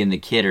 She and the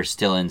kid are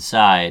still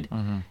inside.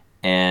 Mm-hmm.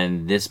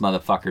 And this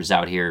motherfucker's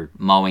out here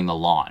mowing the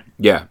lawn.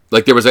 Yeah,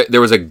 like there was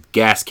a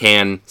gas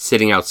can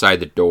sitting outside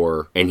the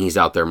door, and he's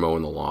out there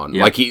mowing the lawn.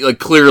 Yep. Like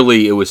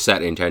clearly it was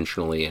set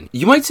intentionally, and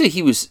you might say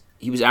he was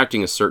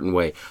acting a certain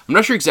way. I'm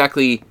not sure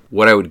exactly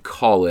what I would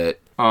call it.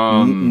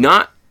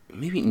 Not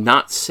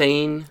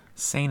sane.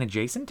 Sane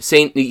adjacent.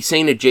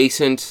 Sane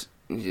adjacent.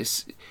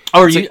 Just,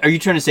 are you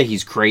trying to say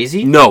he's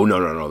crazy?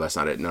 No, that's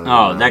not it.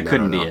 No, that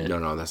couldn't be it.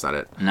 No, that's not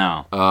it.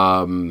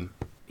 No.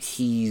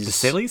 He's the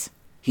sillies.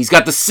 He's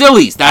got the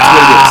sillies. That's what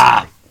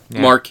it is.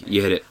 Yeah. Mark,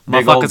 you hit it.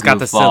 Motherfucker's got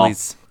the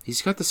sillies.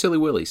 He's got the silly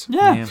willies.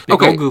 Yeah.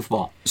 Big old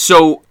goofball.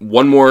 So,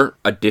 one more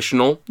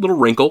additional little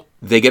wrinkle.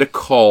 They get a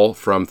call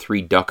from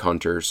 3 duck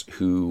hunters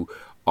who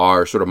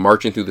are sort of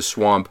marching through the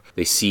swamp.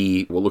 They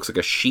see what looks like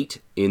a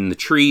sheet in the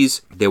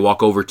trees. They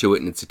walk over to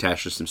it, and it's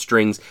attached to some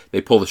strings.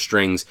 They pull the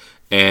strings,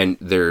 and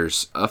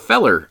there's a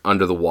feller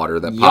under the water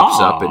that pops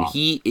up, and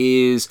he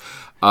is...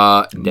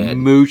 dead.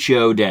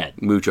 Mucho dead.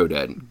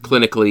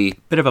 Clinically...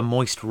 Bit of a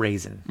moist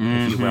raisin,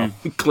 if you will.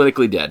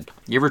 Clinically dead.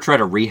 You ever try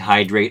to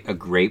rehydrate a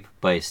grape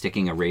by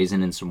sticking a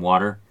raisin in some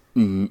water?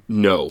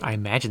 No. I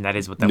imagine that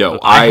is what that would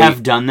look like. I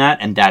have done that,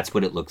 and that's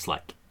what it looks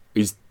like.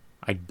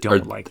 I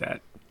don't like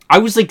that. I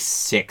was like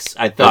 6.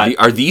 I thought...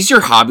 Are these your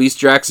hobbies,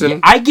 Jackson? Yeah,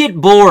 I get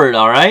bored,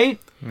 all right?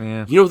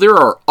 Yeah. You know, there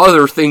are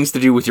other things to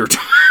do with your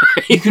time.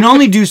 You can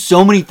only do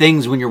so many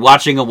things when you're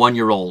watching a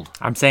 1-year-old.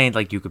 I'm saying,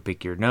 like, you could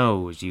pick your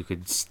nose. You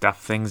could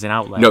stuff things in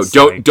outlets.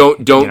 No,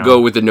 don't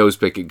go with the nose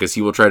picking, because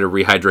he will try to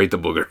rehydrate the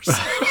boogers.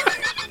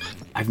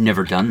 I've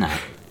never done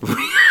that.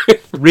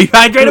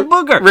 Rehydrate a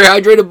booger.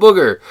 Rehydrate a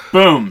booger.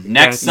 Boom.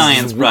 Next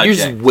science project. You're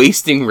just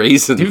wasting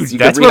raisins. Dude, you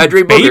that's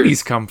where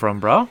babies come from,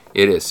 bro.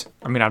 It is.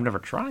 I mean, I've never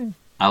tried.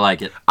 I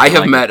like it. I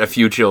have met a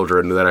few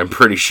children that I'm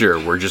pretty sure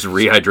were just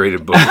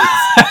rehydrated boogers.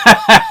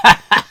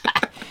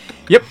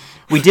 Yep.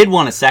 We did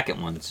want a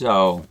second one,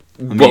 so...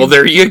 well,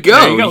 there you go.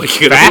 There you go. It's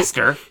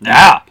faster.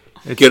 Yeah.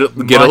 Get a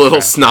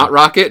little snot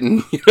rocket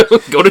and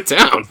go to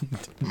town.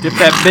 Dip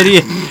that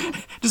bitty...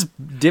 Just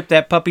dip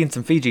that puppy in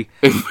some Fiji.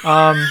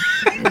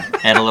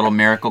 Add a little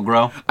Miracle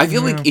Grow. I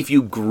feel like if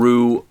you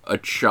grew a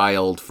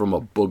child from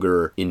a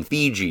booger in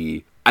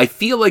Fiji, I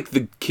feel like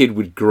the kid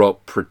would grow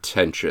up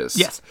pretentious.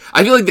 Yes.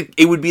 I feel like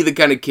it would be the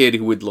kind of kid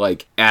who would,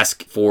 like,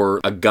 ask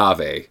for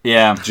agave.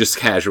 Yeah. Just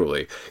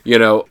casually. You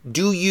know?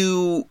 Do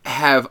you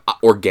have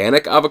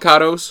organic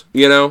avocados?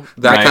 You know?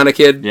 That kind of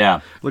kid?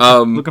 Yeah.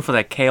 Looking for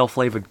that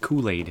kale-flavored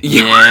Kool-Aid.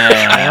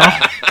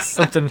 Yeah.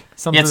 Something.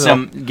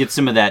 Get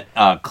some of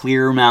that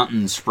Clear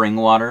Mountain spring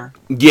water.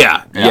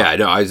 Yeah.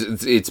 No,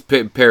 it's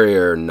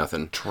Perrier or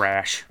nothing.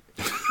 Trash.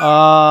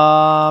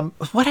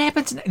 What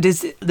happens?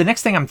 The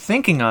next thing I'm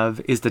thinking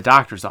of is the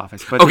doctor's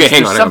office. But okay,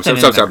 hang on. I'm sorry.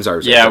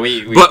 Yeah,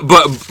 But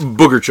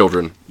Booger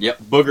Children.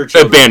 Yep, Booger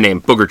Children. Band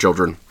name, Booger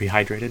Children.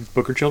 Rehydrated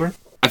Booger Children?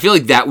 I feel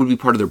like that would be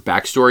part of their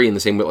backstory in the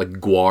same way like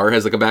Guar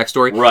has like a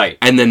backstory. Right.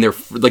 And then their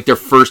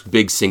first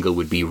big single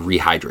would be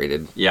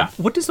Rehydrated. Yeah.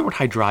 What does the word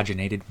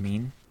hydrogenated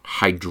mean?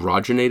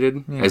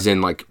 Hydrogenated? Yeah. As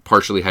in like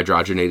partially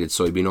hydrogenated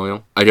soybean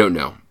oil? I don't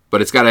know.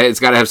 But it's gotta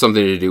have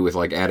something to do with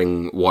like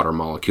adding water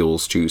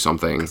molecules to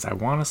something. Because I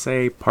want to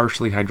say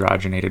partially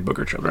hydrogenated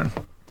Booger Children.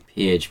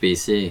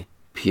 PHBC.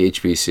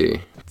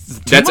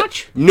 Too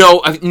much?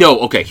 No.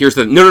 Okay. Here's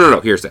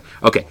the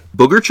okay.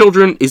 Booger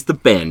Children is the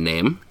band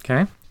name.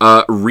 Okay.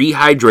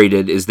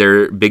 Rehydrated is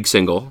their big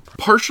single.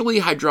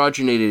 Partially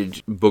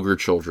hydrogenated Booger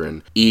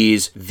Children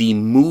is the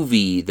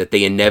movie that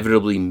they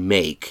inevitably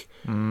make.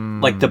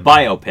 Like the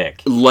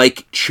biopic.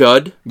 Like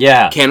Chud.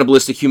 Yeah.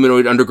 Cannibalistic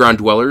Humanoid Underground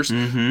Dwellers.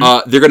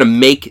 Mm-hmm. They're going to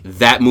make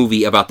that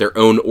movie about their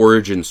own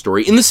origin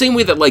story. In the same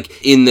way that,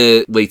 like, in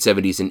the late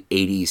 70s and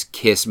 80s,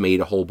 Kiss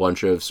made a whole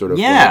bunch of sort of,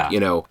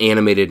 like,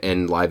 animated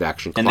and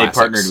live-action classics. And they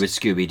partnered with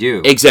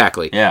Scooby-Doo.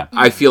 Exactly. Yeah.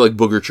 I feel like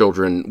Booger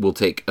Children will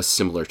take a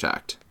similar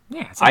tact.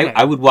 Yeah, it's okay.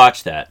 I would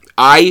watch that.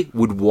 I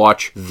would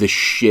watch the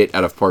shit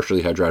out of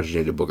partially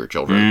hydrogenated Booger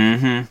Children.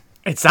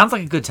 Mm-hmm. It sounds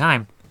like a good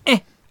time.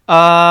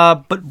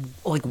 But,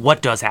 like,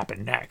 what does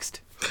happen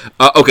next?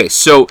 Okay,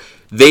 so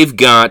they've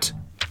got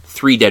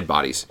 3 dead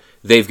bodies.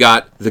 They've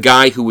got the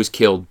guy who was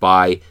killed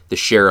by the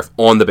sheriff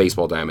on the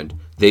baseball diamond.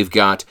 They've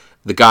got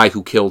the guy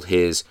who killed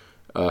his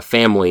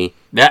family.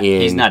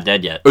 He's not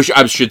dead yet.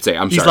 I should say,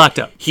 He's locked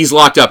up. He's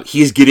locked up.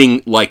 He's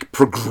getting, like,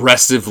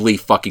 progressively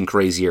fucking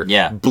crazier.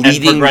 Yeah,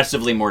 bleeding, and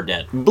progressively more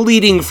dead.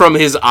 Bleeding from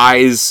his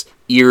eyes,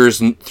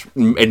 ears,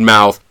 and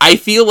mouth. I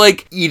feel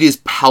like it is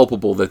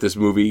palpable that this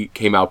movie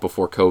came out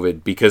before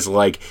COVID because,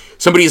 like,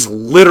 somebody is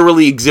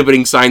literally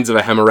exhibiting signs of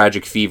a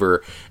hemorrhagic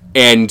fever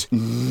and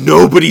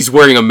nobody's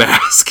wearing a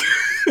mask.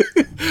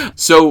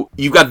 So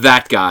you've got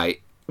that guy.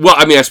 Well,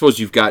 I mean, I suppose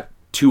you've got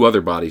two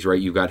other bodies, right?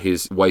 You've got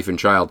his wife and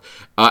child.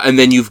 And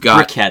then you've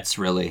got... Briquettes,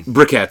 really.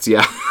 Briquettes,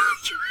 yeah.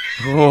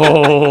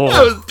 Oh.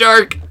 That was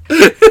dark.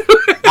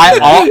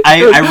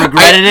 I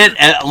regretted it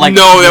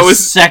the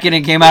second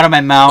it came out of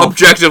my mouth.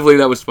 Objectively,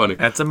 that was funny.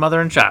 That's a mother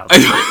and child.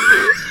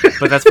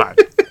 But that's fine.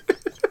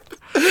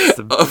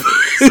 Some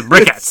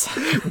briquettes.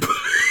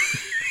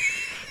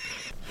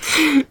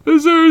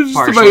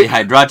 Partially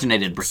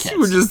hydrogenated briquettes.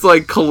 We're just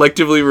like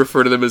collectively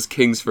refer to them as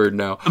Kingsford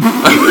now.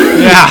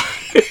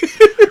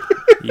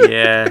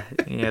 Yeah,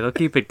 they'll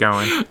keep it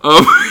going.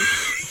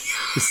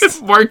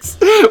 Mark's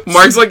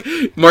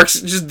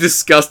just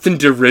disgust and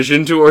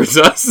derision towards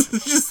us.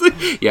 It's just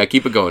like, yeah,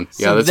 keep it going.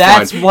 Yeah, so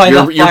that's fine. Why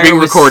you're being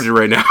recorded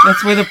right now.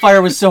 That's why the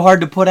fire was so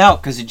hard to put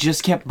out, because it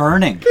just kept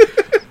burning.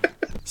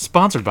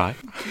 Sponsored by.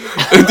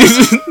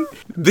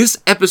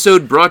 This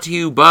episode brought to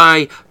you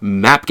by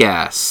Map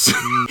Gas.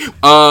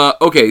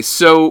 Okay,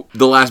 so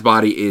the last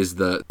body is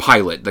the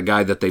pilot, the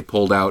guy that they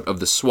pulled out of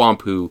the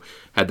swamp who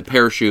had the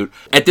parachute.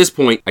 At this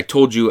point, I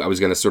told you I was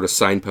going to sort of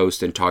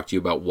signpost and talk to you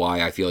about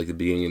why I feel like the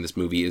beginning of this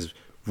movie is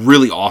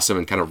really awesome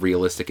and kind of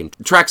realistic and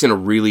tracks in a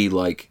really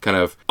like kind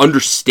of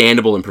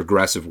understandable and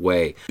progressive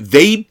way.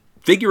 They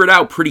figure it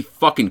out pretty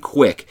fucking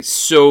quick.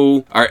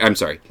 So, I'm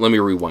sorry, let me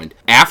rewind.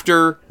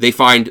 After they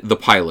find the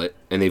pilot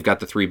and they've got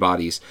the three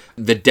bodies,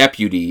 the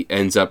deputy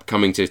ends up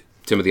coming to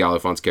Timothy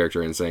Olyphant's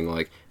character and saying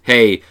like,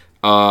 hey,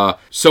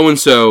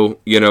 so-and-so,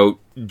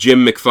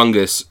 Jim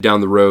McFungus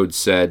down the road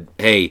said,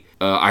 hey,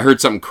 I heard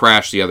something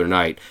crash the other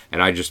night,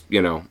 and I just,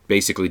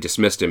 basically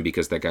dismissed him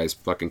because that guy's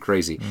fucking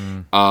crazy.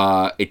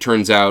 It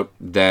turns out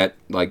that,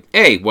 like,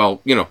 hey,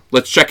 well,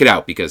 let's check it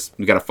out because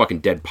we got a fucking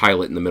dead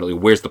pilot in the middle.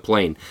 Where's the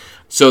plane?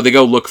 So they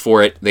go look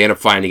for it. They end up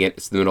finding it.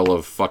 It's in the middle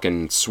of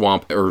fucking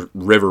swamp, or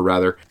river,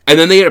 rather. And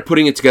then they end up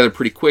putting it together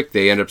pretty quick.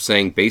 They end up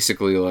saying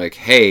basically like,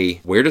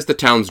 hey, where does the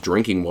town's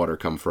drinking water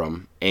come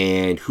from?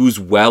 And whose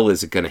well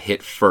is it going to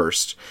hit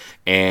first?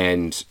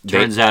 And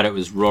turns out it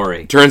was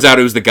Rory. Turns out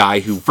it was the guy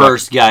who...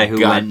 First guy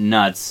who went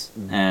nuts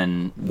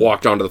and...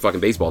 walked onto the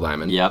fucking baseball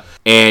diamond. Yep.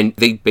 And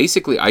they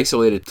basically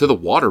isolated to the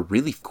water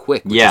really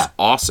quick, which is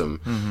awesome.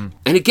 Mm-hmm.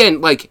 And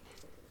again, like...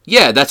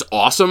 yeah, that's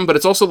awesome, but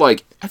it's also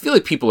like, I feel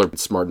like people are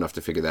smart enough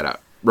to figure that out,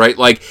 right?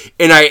 Like,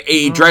 and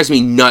it drives me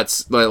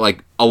nuts,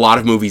 like, a lot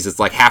of movies, it's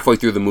like halfway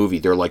through the movie,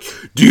 they're like,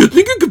 do you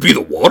think it could be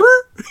the water?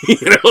 Do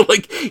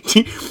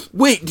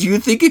you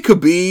think it could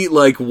be,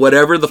 like,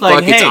 whatever the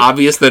fuck it's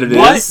obvious that it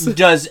is? What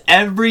does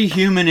every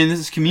human in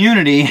this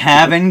community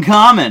have in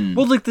common?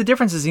 Well, like, the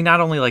difference is he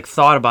not only, like,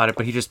 thought about it,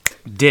 but he just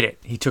did it.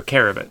 He took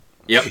care of it.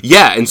 Yep.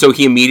 Yeah, and so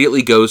he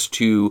immediately goes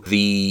to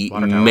the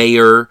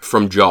mayor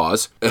from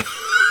Jaws.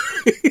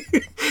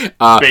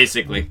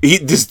 Basically.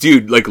 This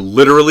dude, like,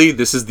 literally,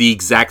 this is the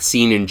exact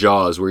scene in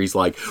Jaws where he's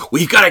like,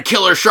 we've got a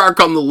killer shark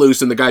on the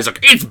loose, and the guy's like,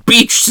 it's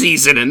beach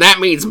season, and that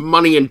means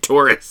money and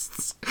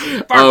tourists.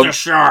 Fuck the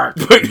shark!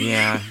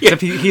 Yeah.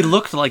 Except he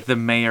looked like the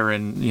mayor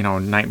in,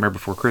 Nightmare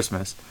Before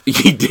Christmas.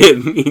 He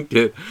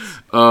did.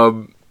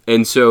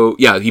 And so,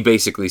 yeah, he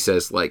basically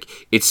says, like,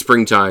 it's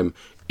springtime,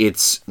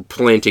 it's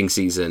planting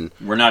season.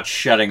 We're not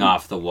shutting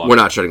off the water. We're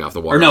not shutting off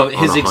the water. Or no,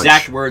 his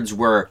exact words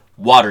were,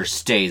 water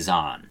stays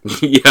on.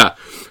 Yeah.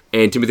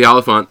 And Timothy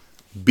Olyphant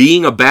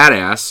being a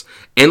badass.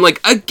 And,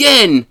 like,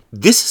 again,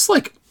 this is,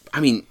 like,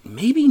 I mean,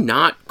 maybe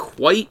not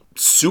quite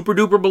super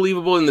duper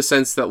believable in the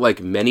sense that,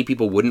 like, many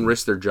people wouldn't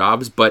risk their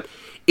jobs, but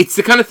it's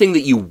the kind of thing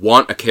that you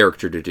want a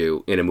character to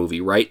do in a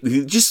movie, right?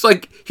 Just,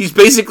 like, he's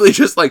basically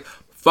just like,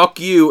 fuck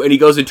you, and he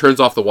goes and turns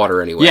off the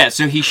water anyway. Yeah,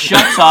 so he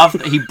shuts off,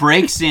 he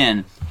breaks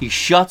in, he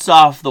shuts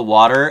off the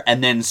water,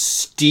 and then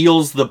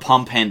steals the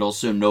pump handle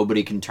so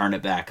nobody can turn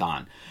it back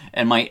on.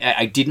 And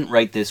I didn't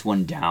write this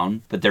one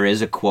down, but there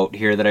is a quote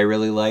here that I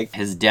really like.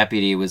 His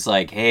deputy was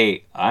like,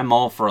 hey, I'm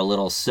all for a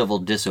little civil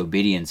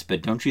disobedience,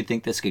 but don't you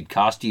think this could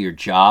cost you your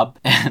job?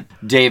 And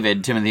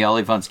David, Timothy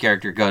Olyphant's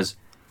character, goes,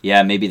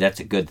 yeah, maybe that's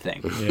a good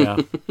thing. Yeah.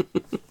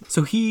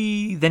 So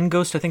he then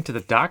goes, I think, to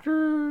the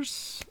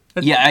doctors?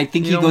 Yeah, I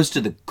think he goes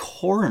to the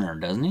coroner,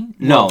 doesn't he?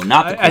 No,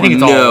 not the coroner. I think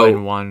it's all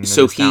in one.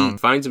 So he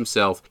finds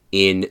himself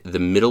in the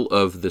middle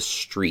of the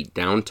street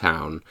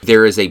downtown.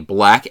 There is a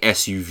black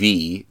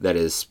SUV that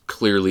is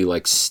clearly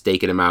like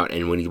staking him out,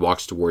 and when he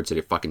walks towards it,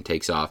 it fucking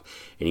takes off.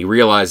 And he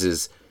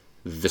realizes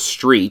the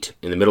street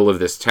in the middle of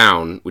this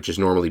town, which is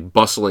normally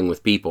bustling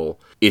with people,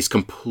 is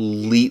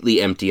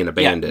completely empty and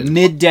abandoned. Yeah,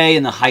 midday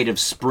in the height of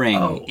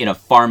spring in a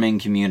farming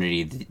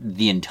community,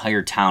 the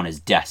entire town is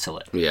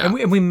desolate. Yeah.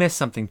 And we missed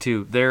something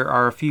too. There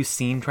are a few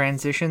scene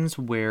transitions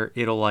where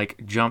it'll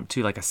like jump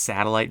to like a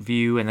satellite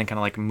view and then kind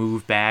of like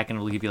move back, and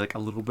it'll give you like a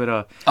little bit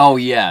of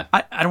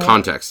I don't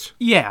context.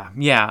 Yeah.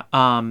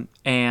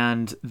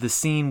 And the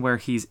scene where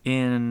he's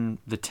in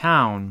the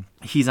town,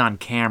 he's on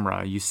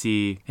camera. You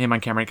see him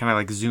on camera. It kind of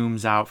like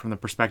zooms out from the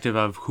perspective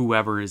of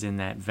whoever is in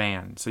that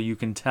van. So you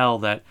can tell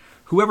that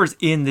whoever's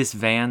in this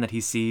van that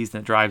he sees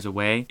that drives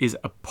away is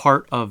a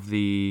part of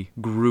the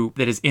group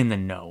that is in the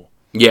know.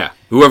 Yeah,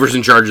 whoever's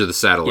in charge of the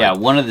satellite. Yeah,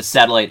 one of the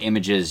satellite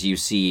images, you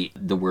see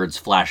the words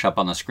flash up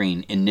on the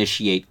screen,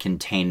 initiate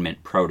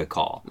containment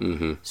protocol.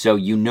 Mm-hmm. So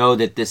you know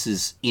that this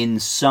is in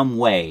some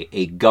way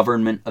a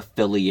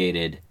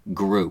government-affiliated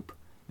group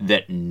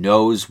that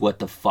knows what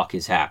the fuck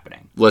is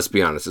happening. Let's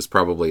be honest, it's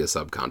probably a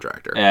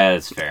subcontractor.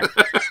 That's fair.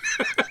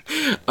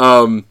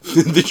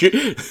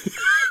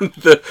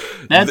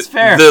 That's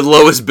fair. The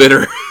lowest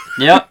bidder.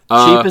 Yep,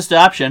 cheapest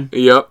option.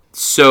 Yep.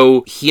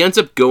 So he ends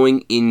up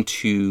going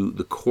into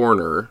the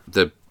corner,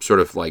 the sort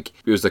of like,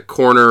 it was the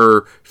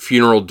corner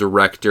funeral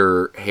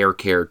director, hair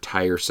care,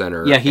 tire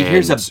center. Yeah, he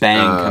hears a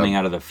bang coming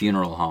out of the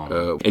funeral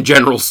home. And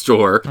general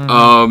store.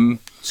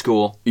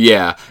 School.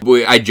 Yeah.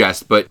 I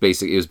jest, but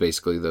it was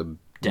basically the...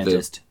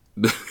 Dentist.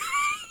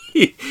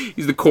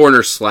 He's the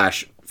corner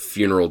 /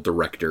 funeral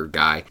director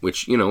guy,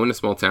 which, in a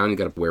small town, you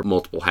got to wear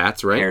multiple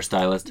hats, right?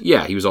 Hairstylist.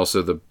 Yeah, he was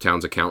also the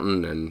town's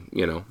accountant and,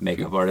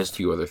 makeup artist. A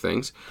few other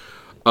things.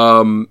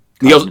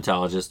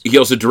 Cosmetologist. He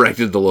also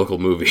directed the local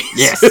movie.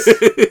 Yes.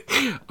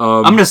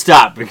 I'm going to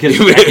stop because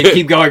I can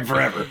keep going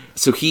forever.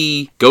 So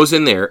he goes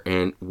in there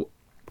and,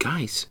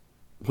 guys,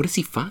 what does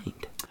he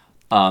find?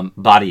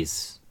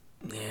 Bodies.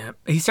 Yeah,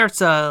 he starts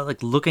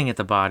looking at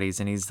the bodies,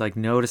 and he's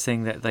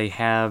noticing that they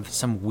have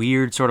some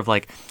weird sort of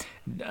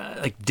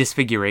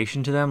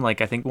disfiguration to them. I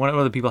think one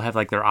of the people have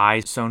their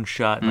eyes sewn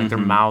shut, and their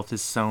mouth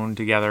is sewn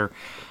together.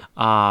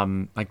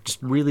 Just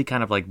really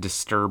kind of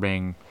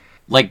disturbing,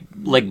 like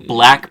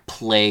Black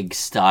Plague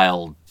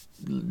style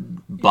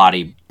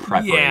body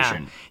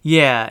preparation.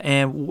 Yeah,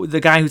 and the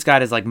guy who's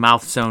got his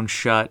mouth sewn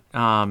shut.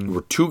 There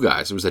were two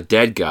guys. There was a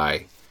dead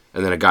guy,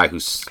 and then a guy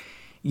who's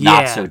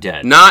not so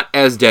dead. Not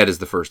as dead as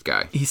the first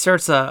guy. He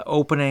starts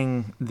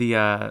opening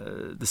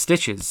the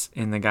stitches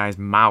in the guy's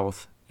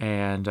mouth,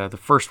 and the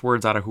first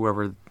words out of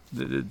whoever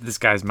this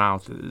guy's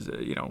mouth is,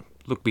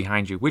 look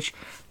behind you. Which,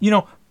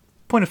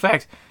 point of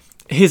fact,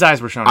 his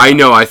eyes were shown. I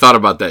know. I thought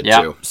about that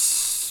too.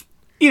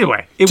 Either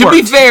way, to worked.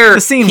 be fair,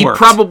 the scene he worked.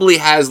 probably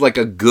has a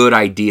good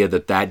idea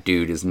that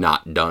dude is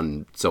not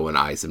done sewing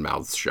eyes and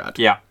mouths shut.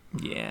 Yeah.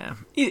 Yeah.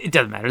 It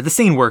doesn't matter. The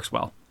scene works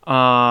well.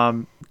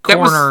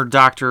 Coroner,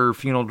 doctor,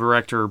 funeral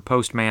director,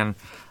 postman,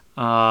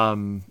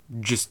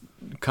 just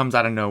comes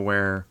out of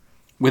nowhere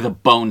with a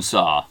bone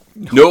saw.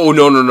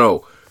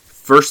 No.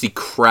 First, he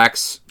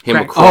cracks him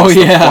across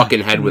the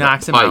fucking head with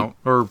knocks a pipe. him out,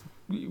 or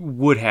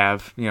would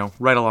have,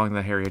 right along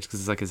the hairy edge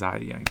because it's his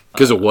eye.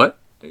 Because of what?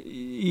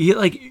 He's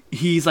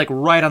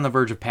right on the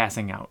verge of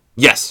passing out.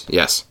 Yes.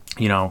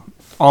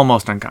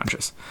 Almost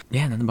unconscious.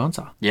 Yeah, and then the bone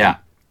saw. Yeah.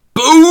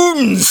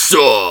 Bone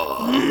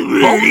saw!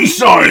 Bone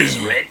saw is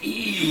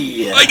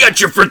ready! I got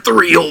you for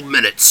 3 whole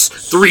minutes.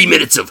 3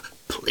 minutes of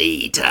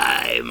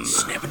playtime.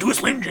 Snap into a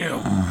Slim Jim.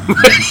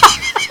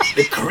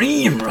 The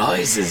cream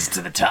rises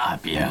to the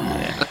top,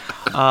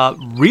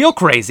 Real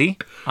crazy.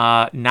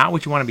 Not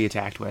what you want to be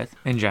attacked with,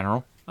 in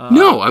general.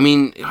 No, I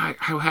mean,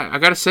 I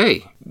gotta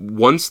say,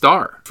 1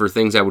 star for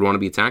things I would want to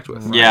be attacked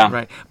with. Yeah.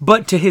 Right.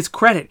 But to his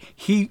credit,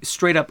 he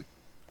straight up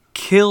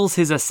kills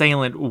his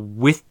assailant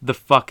with the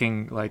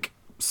fucking,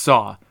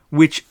 saw,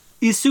 which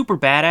is super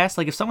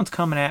badass. If someone's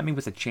coming at me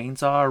with a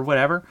chainsaw or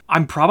whatever,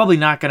 I'm probably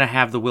not going to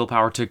have the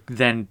willpower to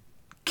then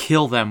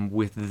kill them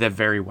with the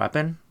very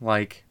weapon.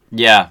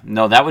 Yeah,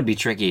 no, that would be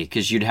tricky,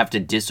 because you'd have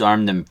to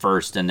disarm them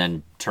first and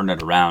then turn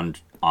it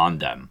around on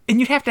them. And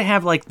you'd have to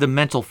have, the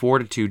mental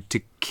fortitude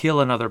to kill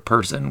another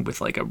person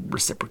with, a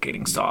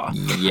reciprocating saw.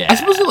 Yeah. I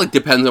suppose it,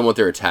 depends on what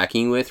they're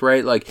attacking with,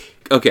 right?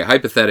 Okay,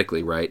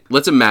 hypothetically, right?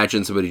 Let's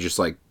imagine somebody just,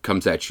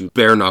 comes at you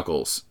bare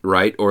knuckles,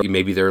 right? Or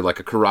maybe they're, a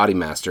karate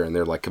master and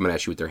they're, coming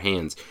at you with their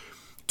hands.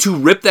 To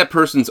rip that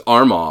person's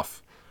arm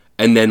off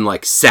and then,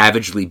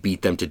 savagely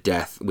beat them to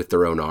death with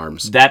their own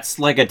arms. That's,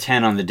 a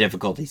 10 on the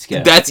difficulty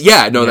scale.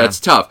 That's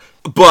tough.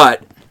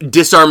 But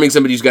disarming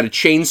somebody who's got a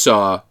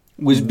chainsaw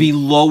would be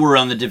lower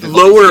on the difficulty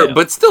scale.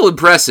 But still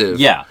impressive.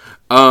 Yeah.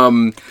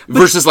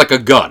 Versus a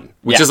gun,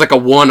 which is a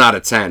 1 out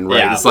of 10, right?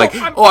 Yeah. It's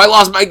I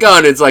lost my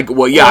gun. It's I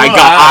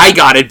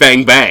got it,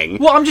 bang bang.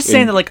 Well, I'm just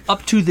saying that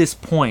up to this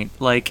point,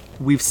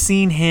 we've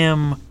seen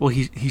him. Well,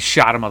 he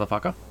shot a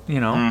motherfucker,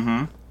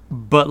 Mm-hmm.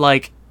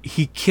 But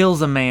he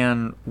kills a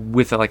man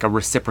with a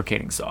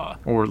reciprocating saw,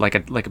 or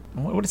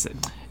what is it?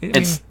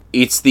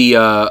 It's the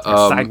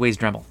sideways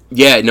Dremel.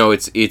 Yeah, no,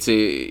 it's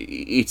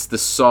the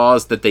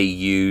saws that they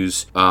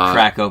use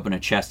crack open a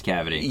chest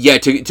cavity. Yeah,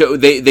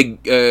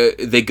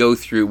 they go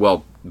through.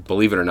 Well,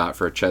 believe it or not,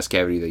 for a chest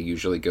cavity, they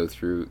usually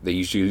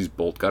use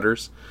bolt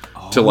cutters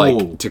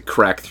to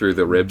crack through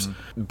the ribs.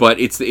 Mm-hmm.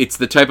 But it's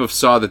the type of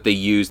saw that they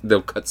use.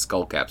 They'll cut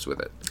skull caps with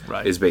it.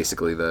 Right. Is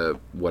basically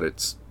what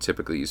it's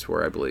typically used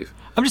for, I believe.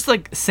 I'm just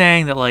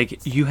saying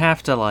that you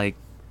have to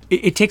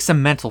it takes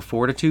some mental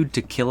fortitude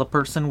to kill a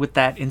person with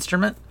that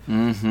instrument.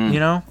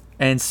 Mm-hmm.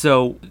 And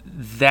so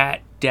that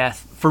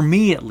death, for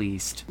me at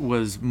least,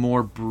 was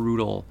more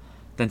brutal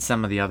than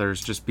some of the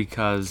others, just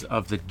because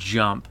of the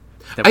jump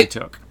that we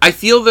took. I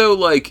feel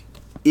though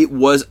it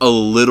was a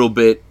little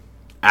bit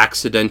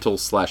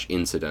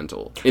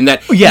accidental/incidental in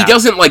that Yeah, he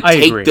doesn't like I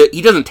agree.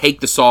 he doesn't take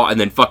the saw and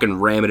then fucking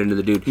ram it into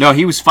the dude. No,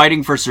 he was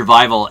fighting for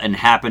survival and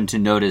happened to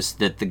notice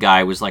that the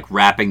guy was like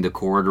wrapping the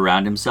cord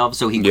around himself.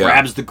 So he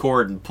grabs the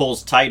cord and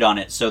pulls tight on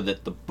it so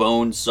that the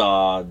bone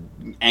saw,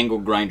 angle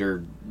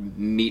grinder,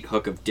 meat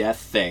hook of death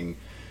thing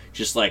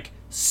just like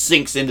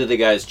sinks into the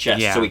guy's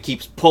chest. Yeah. So he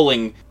keeps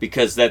pulling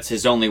because that's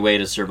his only way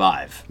to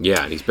survive.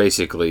 Yeah, and he's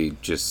basically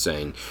just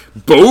saying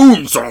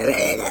bones. So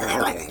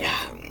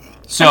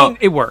I mean,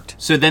 it worked.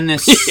 So then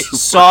this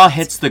saw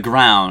hits the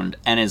ground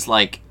and is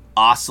like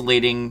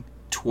oscillating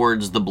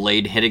towards the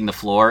blade hitting the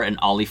floor, and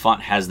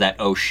Olyphant has that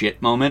oh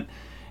shit moment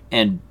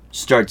and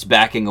starts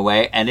backing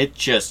away, and it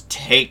just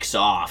takes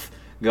off,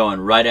 going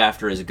right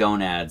after his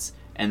gonads,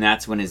 and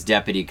that's when his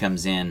deputy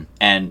comes in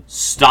and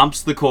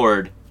stomps the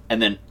cord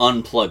and then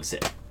unplugs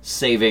it,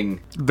 saving,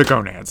 The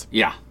gonads.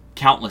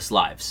 countless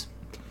lives.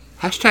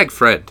 Hashtag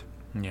friend.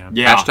 Yeah.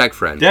 Hashtag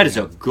friend. That is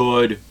a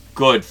good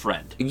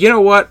friend. You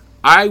know what?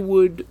 I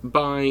would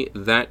buy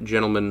that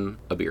gentleman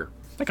a beer.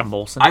 Like a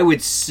Molson. I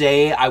would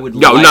say I would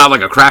No, not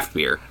like a craft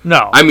beer.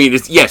 No. I mean,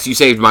 it's yes, you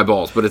saved my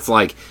balls, but it's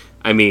like,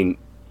 I mean,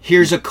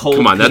 Here's a cold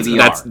come on,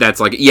 PBR. that's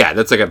like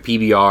that's like a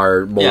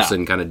PBR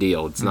Molson kind of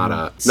deal. It's not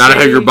a Say- not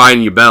how you're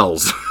buying your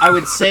bells. I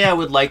would say I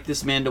would like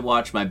this man to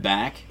watch my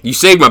back, You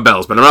saved my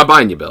bells, but I'm not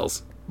buying you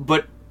bells.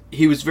 but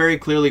he was very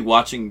clearly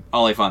watching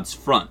Olyphant's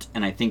front,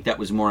 and I think that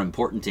was more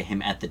important to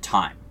him at the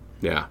time.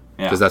 Yeah,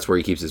 Yeah. because that's where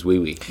he keeps his wee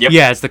wee. Yep.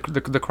 Yeah, it's the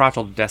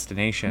crotchal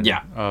destination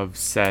Yeah. of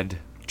said,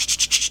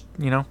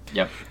 you know?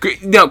 Yep.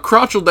 Now,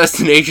 Crotchal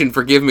Destination,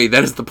 forgive me,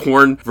 that is the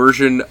porn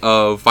version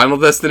of Final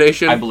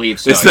Destination? I believe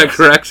so, Is that yes.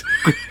 correct?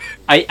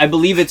 I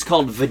believe it's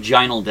called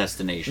Vaginal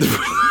Destination.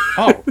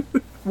 Oh.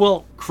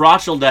 Well,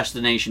 Crotchal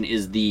Destination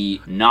is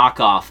the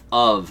knockoff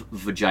of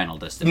Vaginal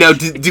Destination. Now,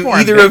 do more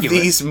either ambiguous.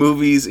 of these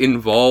movies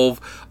involve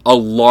a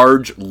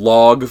large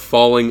log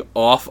falling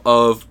off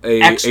of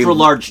Extra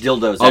large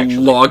dildos, a actually.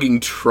 logging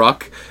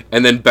truck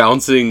and then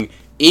bouncing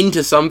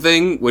into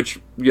something, which,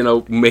 you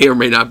know, may or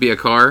may not be a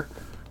car?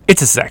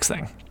 it's a sex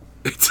thing.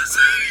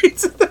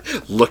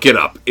 Look it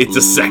up. It's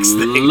a sex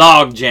thing.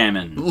 Log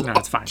jamming, No,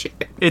 it's fine.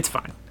 It's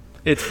fine.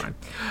 It's fine.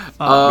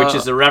 which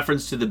is a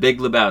reference to the Big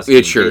Lebowski. It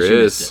in sure case you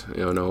is. missed it.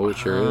 You know, it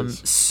sure is.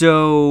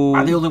 So,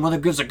 I'm the only one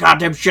that gives a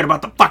goddamn shit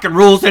about the fucking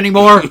rules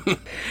anymore.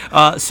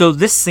 so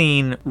this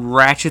scene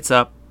ratchets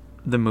up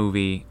the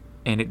movie,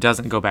 and it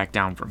doesn't go back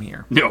down from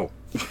here. No.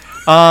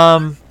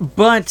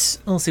 But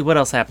let's see what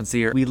else happens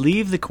here. We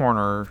leave the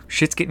corner.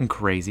 Shit's getting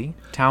crazy.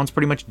 Town's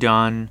pretty much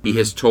done. He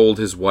has told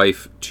his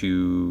wife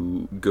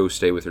to go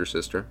stay with her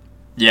sister.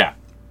 Yeah.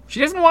 She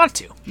doesn't want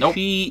to. Nope.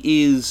 She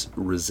is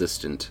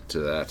resistant to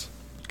that.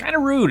 Kind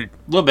of rude, A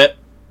little bit.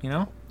 you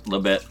know. A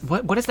little bit.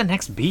 What is the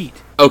next beat?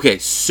 Okay,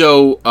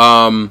 so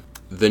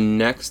the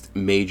next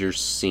major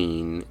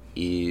scene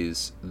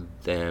is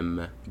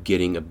them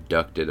getting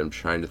abducted. I'm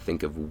trying to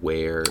think of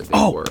where they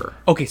were.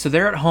 Okay, so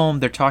they're at home.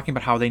 They're talking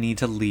about how they need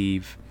to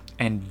leave.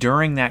 And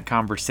during that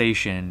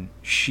conversation,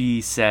 she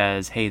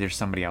says, hey, there's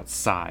somebody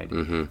outside.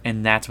 Mm-hmm.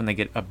 And that's when they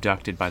get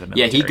abducted by the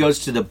Yeah, military. he goes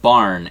to the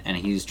barn and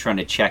he's trying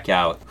to check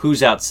out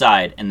who's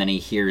outside, and then he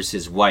hears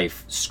his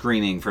wife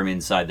screaming from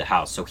inside the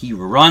house. So he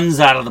runs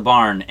out of the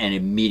barn and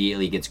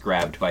immediately gets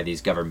grabbed by these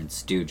government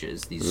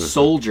stooges, these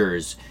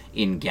soldiers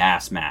in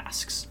gas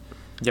masks.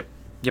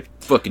 Yep.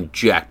 Fucking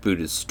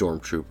jackbooted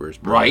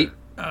stormtroopers, bro. Right?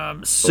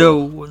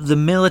 So the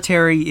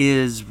military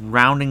is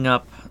rounding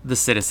up the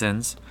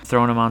citizens,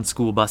 throwing them on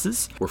school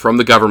buses. We're from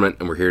the government,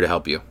 and we're here to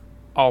help you.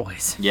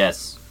 Always.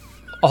 Yes.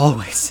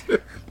 Always.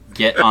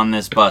 Get on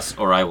this bus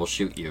or I will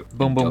shoot you.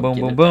 Boom, boom, Don't boom,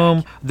 give boom, it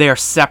boom. back. They are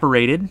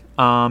separated.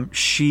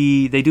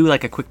 They do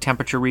like a quick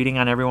temperature reading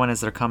on everyone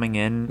as they're coming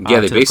in. Yeah,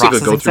 they to the basically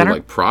go processing through center.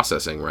 like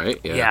processing, right?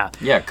 Yeah.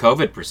 Yeah,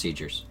 COVID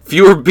procedures.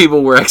 Fewer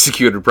people were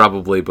executed,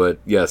 probably, but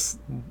yes,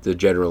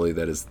 generally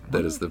that is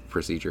the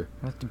procedure.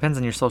 It depends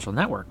on your social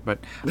network, but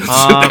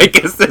I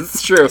guess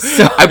that's true.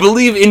 I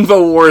believe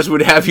InfoWars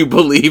would have you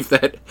believe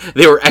that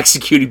they were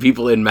executing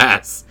people in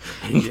mass,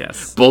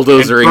 yes,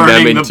 bulldozering And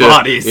them burning the into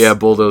bodies.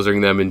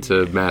 bulldozering them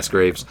into mass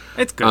graves.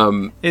 it's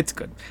good. It's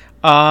good.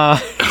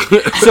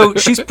 So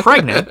she's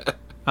pregnant.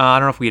 I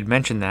don't know if we had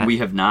mentioned that. We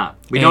have not.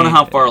 We don't know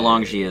how far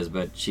along she is,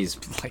 but she's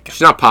like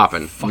She's not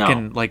popping.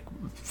 fucking like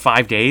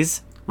 5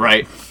 days.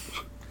 right.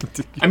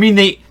 I mean,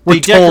 they We're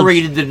told-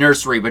 decorated the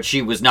nursery, but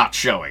she was not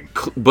showing.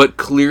 But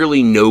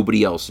clearly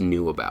nobody else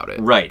knew about it.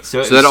 Right.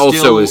 So So that also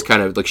still- is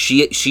kind of like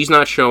she's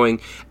not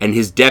showing, and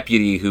his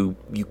deputy, who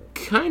you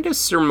kind of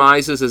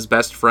surmise is his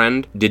best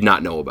friend, did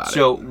not know about it.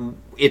 So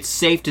it's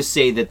safe to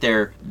say that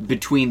they're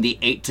between the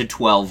 8 to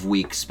 12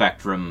 week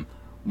spectrum,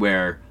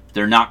 where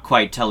they're not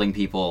quite telling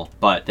people,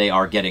 but they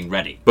are getting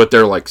ready. But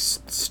they're like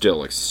still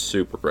like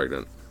super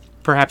pregnant.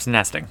 Perhaps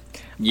nesting.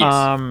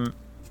 Yes.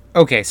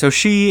 Okay, so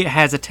she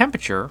has a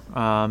temperature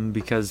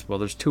because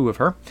there's 2 of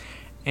her,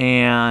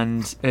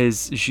 and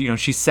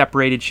she's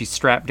separated. She's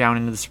strapped down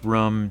into this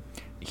room.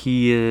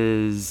 he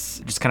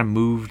is just kind of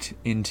moved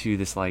into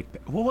this, like,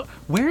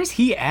 where is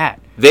he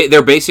at?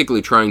 They're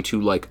basically trying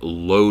to, like,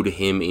 load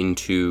him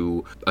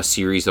into a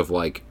series of,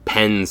 like,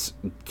 pens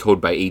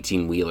towed by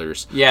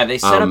 18-wheelers. Yeah, they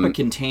set up a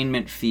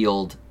containment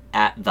field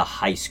at the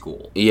high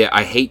school. Yeah,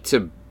 I hate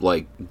to,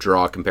 like,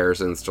 draw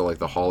comparisons to, like,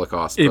 the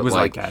Holocaust. It but, was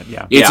like that,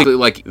 yeah. It's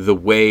like the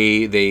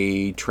way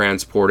they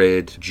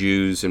transported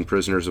Jews and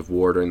prisoners of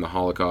war during the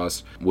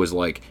Holocaust was,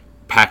 like,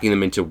 packing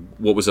them into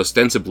what was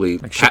ostensibly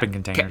like shipping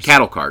containers.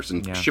 Cattle cars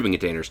and shipping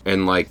containers,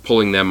 and like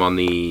pulling them on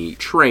the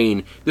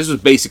train. This was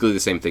basically the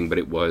same thing, but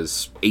it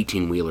was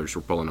 18-wheelers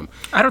were pulling them.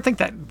 I don't think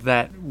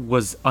that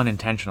was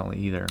unintentional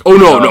either. Oh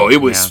no,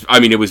 it was. Yeah.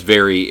 I mean, it was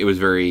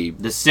very.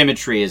 The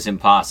symmetry is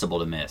impossible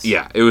to miss.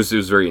 Yeah, it was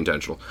very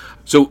intentional.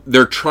 So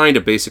they're trying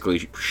to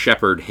basically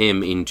shepherd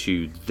him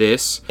into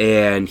this,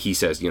 and he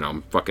says,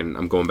 I'm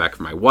going back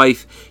for my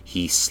wife.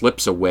 He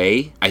slips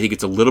away. I think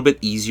it's a little bit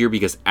easier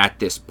because at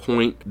this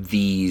point,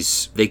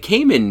 they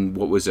came in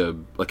what was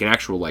an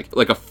actual like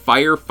a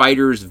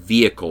firefighter's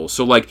vehicle.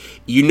 So like,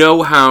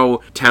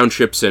 how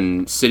townships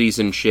and cities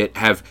and shit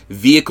have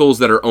vehicles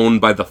that are owned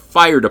by the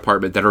fire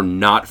department that are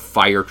not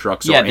fire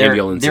trucks or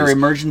ambulances. They're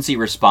emergency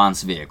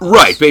response vehicles.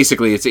 Right,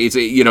 basically it's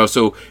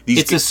so these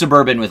it's a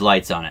Suburban with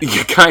lights on it.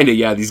 Yeah, kind of.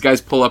 Yeah, these guys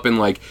pull up in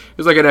like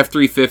it's like an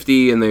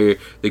F-350, and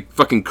they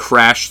fucking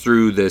crash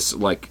through this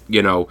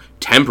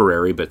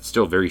temporary but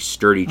still very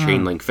sturdy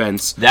chain link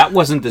fence. That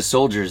wasn't the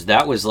soldiers.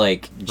 That was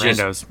like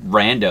just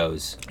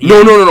randos.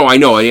 No. I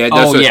know. Yeah,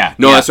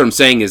 that's what I'm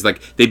saying is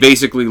like they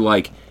basically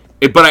like.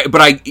 But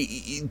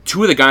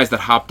two of the guys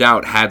that hopped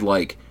out had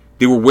like.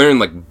 They were wearing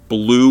like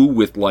blue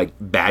with like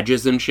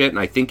badges and shit, and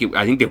I think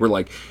they were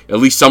like at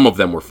least some of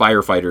them were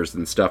firefighters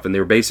and stuff, and they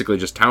were basically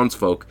just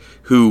townsfolk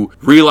who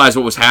realized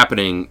what was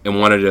happening and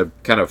wanted to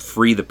kind of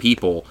free the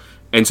people,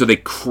 and so they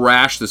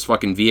crashed this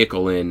fucking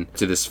vehicle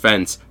into this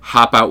fence,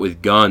 hop out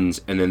with guns,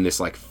 and then this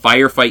like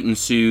firefight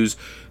ensues,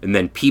 and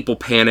then people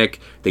panic.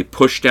 They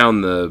push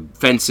down the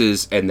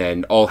fences, and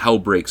then all hell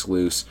breaks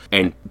loose,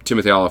 and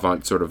Timothy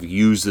Olyphant sort of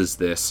uses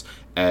this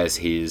as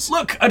his...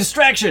 Look, a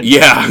distraction!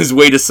 Yeah, his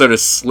way to sort of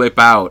slip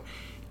out.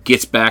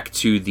 Gets back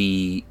to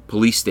the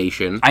police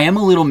station. I am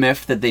a little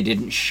miffed that they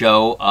didn't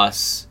show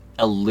us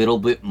a little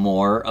bit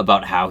more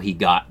about how he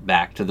got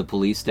back to the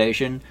police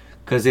station,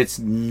 because it's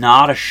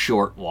not a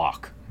short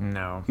walk.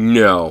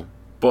 No,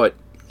 but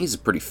he's a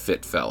pretty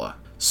fit fella.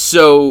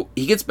 So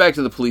he gets back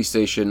to the police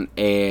station,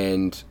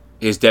 and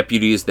his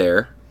deputy is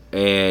there,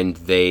 and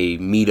they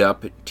meet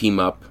up,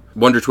 team up.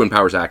 Wonder Twin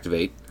powers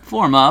activate.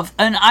 Form of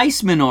an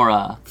ice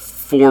menorah.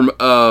 Form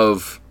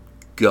of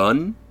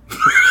gun?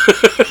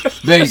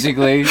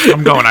 Basically.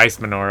 I'm going ice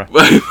menorah.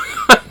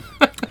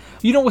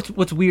 You know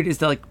what's weird is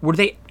that, like, were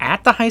they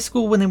at the high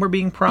school when they were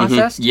being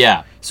processed? Mm-hmm.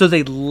 Yeah. So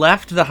they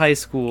left the high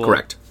school.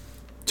 Correct.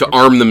 To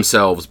arm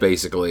themselves,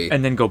 basically.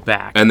 And then go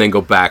back.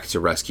 To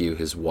rescue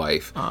his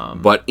wife.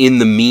 But in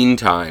the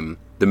meantime,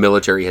 the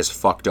military has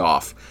fucked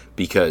off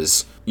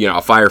because,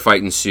 a firefight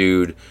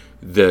ensued,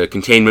 the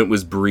containment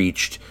was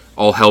breached,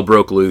 all hell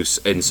broke loose,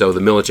 and so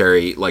the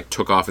military, like,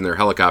 took off in their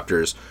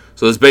helicopters.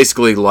 So it's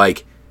basically,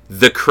 like,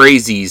 the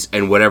Crazies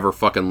and whatever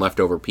fucking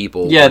leftover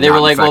people. Yeah, they were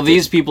like, infected. Well,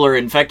 these people are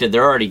infected.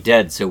 They're already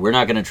dead, so we're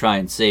not going to try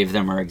and save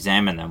them or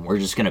examine them. We're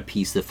just going to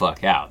piece the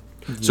fuck out.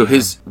 So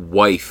his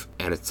wife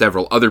and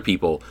several other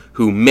people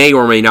who may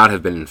or may not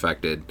have been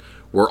infected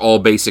were all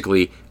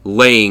basically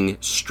laying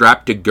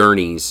strapped to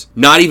gurneys,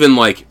 not even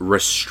like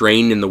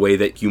restrained in the way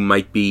that you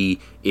might be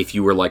if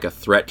you were like a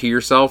threat to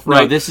yourself,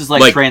 right? No, this is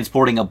like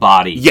transporting a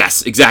body.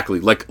 Yes, exactly.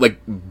 Like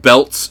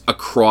belts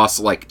across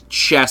like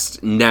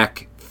chest,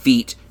 neck,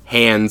 feet,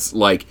 hands,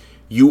 like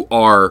you're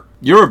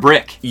a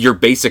brick. You're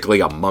basically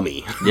a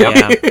mummy.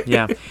 Yep.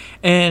 Yeah.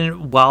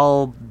 And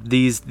while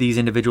these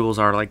individuals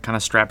are like kind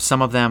of strapped,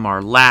 some of them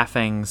are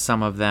laughing,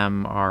 some of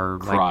them are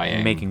crying,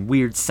 like making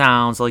weird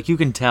sounds. Like you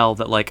can tell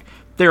that like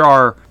there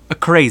are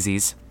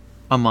crazies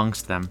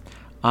amongst them.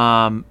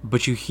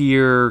 But you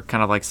hear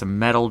kind of like some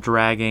metal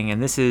dragging,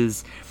 and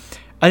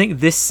I think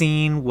this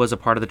scene was a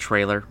part of the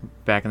trailer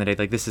back in the day.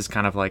 Like this is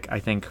kind of like, I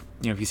think,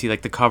 if you see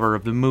like the cover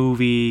of the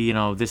movie,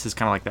 this is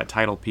kind of like that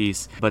title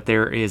piece. But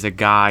there is a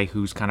guy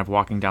who's kind of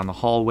walking down the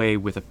hallway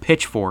with a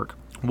pitchfork,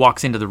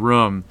 walks into the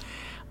room,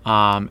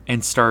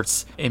 and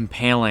starts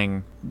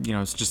impaling,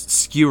 just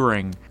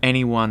skewering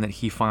anyone that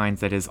he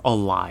finds that is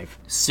alive.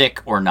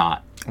 Sick or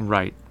not.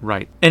 Right.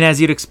 And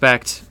as you'd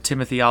expect,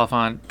 Timothy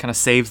Olyphant kind of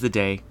saves the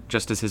day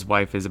just as his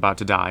wife is about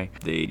to die.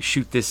 They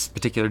shoot this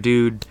particular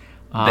dude.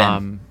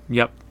 Ben.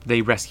 Yep.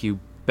 They rescue,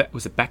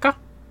 was it Becca?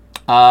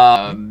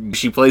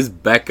 She plays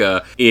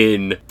Becca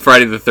in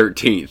Friday the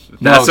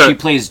 13th. She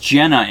plays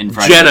Jenna in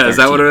Friday the 13th. Jenna, is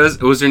that what it was?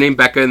 Was her name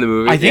Becca in the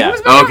movie? I think it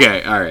was Becca.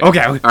 Okay, all right.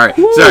 Okay. All right,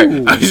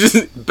 sorry. I was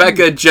just,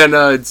 Becca,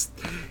 Jenna, it's,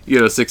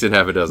 6 and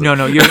half a dozen.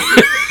 No,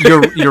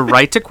 you're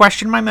right to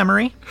question my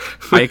memory.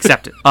 I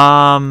accept it.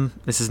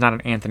 This is not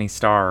an Anthony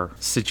Starr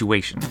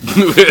situation.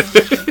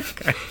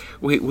 Okay.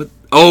 Wait, what?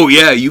 Oh,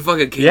 yeah, you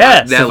fucking came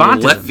out that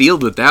Savantism. left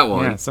field with that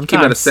one. Yeah, Came out of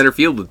sometimes- center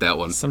field with that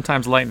one.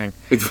 Sometimes lightning.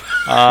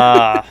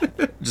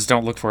 Just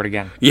don't look for it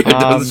again. Yeah, it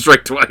doesn't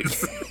strike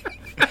twice.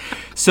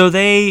 So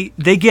they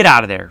get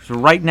out of there. So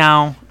right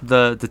now,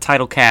 the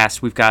title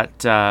cast, we've got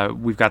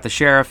the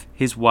sheriff,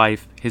 his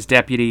wife, his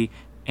deputy,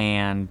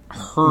 and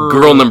her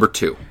Girl number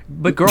 2.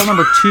 But girl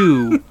number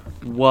 2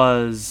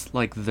 was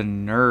like the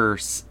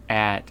nurse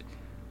at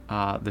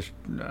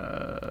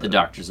The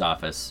doctor's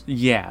office.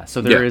 Yeah,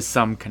 so there Yeah. is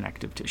some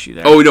connective tissue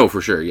there. Oh, no,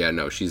 for sure. Yeah,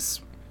 no, she's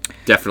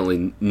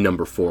definitely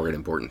number 4 in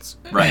importance.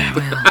 Right.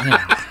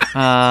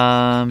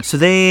 So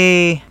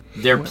they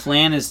Their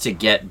plan is to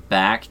get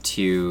back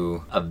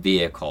to a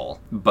vehicle,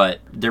 but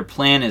their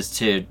plan is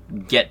to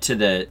get to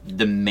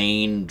the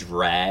main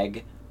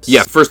drag.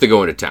 Yeah, first they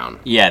go into town.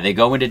 Yeah, they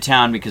go into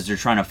town because they're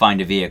trying to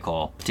find a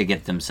vehicle to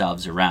get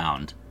themselves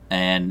around.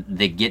 And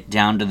they get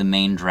down to the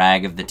main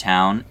drag of the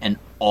town, and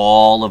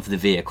all of the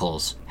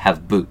vehicles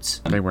have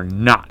boots. They were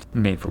not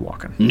made for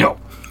walking. No.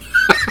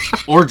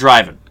 Or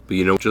driving. But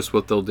you know just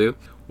what they'll do?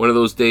 One of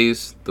those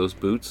days, those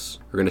boots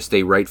are going to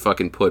stay right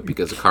fucking put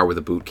because a car with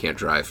a boot can't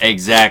drive.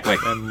 Exactly.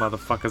 Them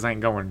motherfuckers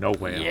ain't going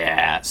nowhere.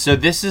 Yeah. So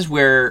this is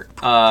where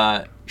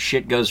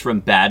shit goes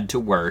from bad to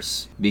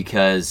worse,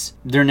 because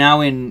they're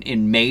now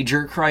in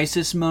major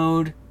crisis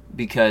mode,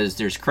 because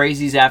there's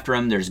crazies after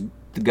them, there's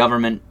the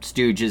government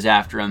stooges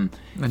after them.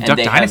 And Duck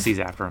Dynasty's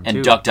after him, and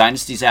too. Duck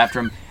Dynasty's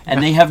after them.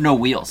 And they have no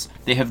wheels.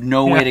 They have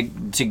no way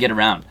to get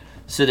around.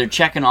 So they're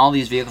checking all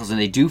these vehicles, and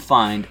they do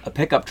find a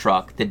pickup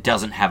truck that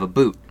doesn't have a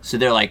boot. So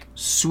they're like,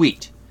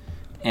 sweet.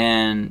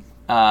 And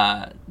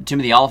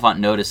Timothy Olyphant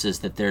notices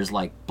that there's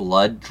like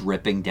blood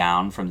dripping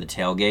down from the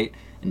tailgate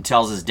and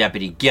tells his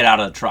deputy, get out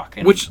of the truck.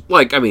 And Which,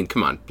 like, I mean,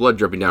 come on. Blood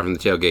dripping down from the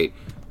tailgate.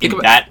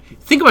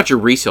 Think about your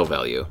resale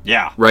value.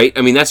 Yeah. Right?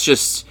 I mean, that's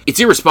just... It's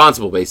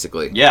irresponsible,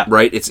 basically. Yeah.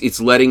 Right? It's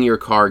letting your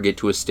car get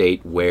to a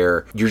state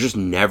where you're just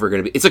never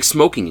going to be... It's like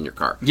smoking in your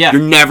car. Yeah.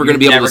 You're never going to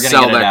be able never to gonna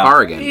sell get it that out.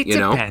 car again, It you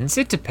know? depends.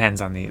 It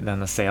depends on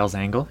the sales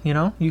angle, you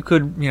know? You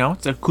could,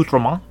 it's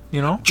accoutrement,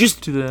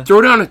 Just to the...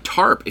 throw down a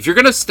tarp. If you're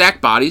going to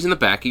stack bodies in the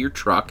back of your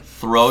truck,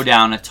 throw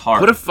down a tarp.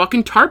 put a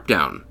fucking tarp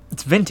down.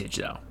 It's vintage,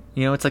 though.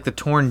 It's like the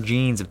torn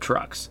jeans of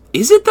trucks.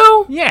 Is it,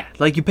 though? Yeah,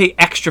 like you pay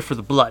extra for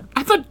the blood.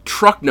 I thought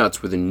truck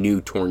nuts were the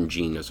new torn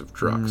genius of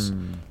trucks.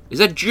 Is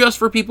that just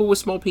for people with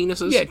small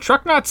penises? Yeah,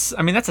 truck nuts,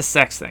 I mean, that's a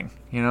sex thing,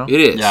 It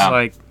is. Yeah.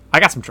 Like, I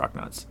got some truck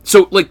nuts.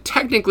 So, like,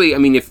 technically, I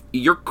mean, if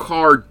your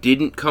car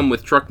didn't come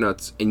with truck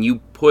nuts and you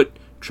put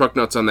truck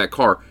nuts on that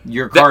car,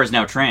 Your car is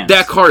now trans.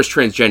 that car is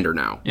transgender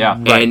now. Yeah.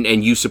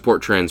 And you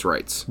support trans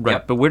rights. Right,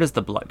 Yep. but where does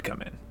the blood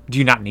come in? Do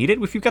you not need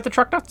it if you've got the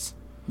truck nuts?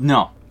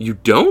 No. You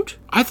don't?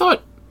 I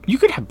thought... You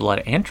could have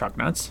blood and truck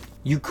nuts.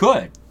 You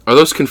could. Are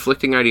those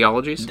conflicting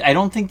ideologies? I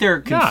don't think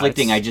they're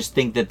conflicting. it's- I just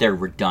think that they're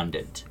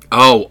redundant.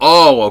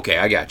 Oh, okay,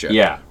 I gotcha.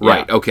 Yeah,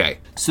 Right, yeah. okay.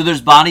 So there's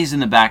bodies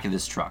in the back of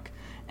this truck.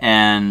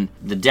 And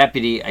the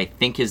deputy, I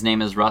think his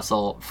name is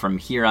Russell. From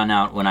here on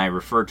out, when I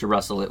refer to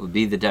Russell, it would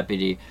be the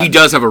deputy. He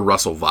does have a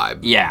Russell vibe.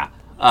 Yeah.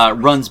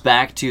 Runs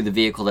back to the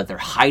vehicle that they're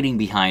hiding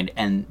behind,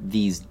 and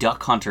these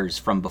duck hunters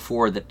from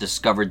before that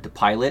discovered the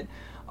pilot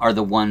are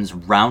the ones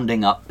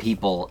rounding up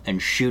people and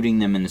shooting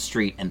them in the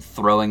street and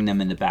throwing them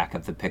in the back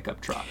of the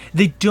pickup truck.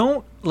 They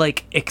don't,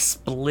 like,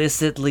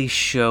 explicitly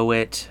show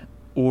it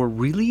or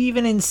really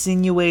even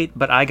insinuate,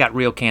 but I got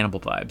real cannibal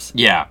vibes.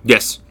 Yeah.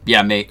 Yes.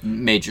 Yeah,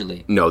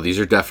 majorly. No, these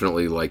are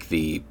definitely like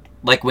the...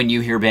 Like when you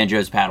hear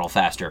banjos paddle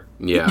faster.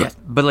 Yeah.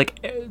 But,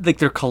 like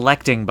they're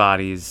collecting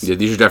bodies. Yeah,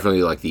 these are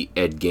definitely like the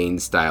Ed Gein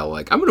style,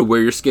 like, I'm going to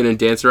wear your skin and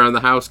dance around the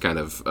house kind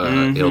of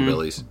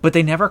hillbillies. But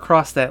they never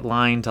cross that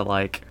line to,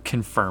 like,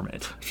 confirm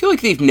it. I feel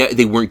like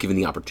they weren't given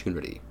the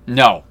opportunity.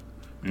 No.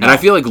 And I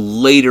feel like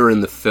later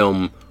in the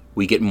film,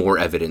 we get more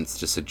evidence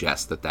to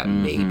suggest that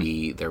may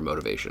be their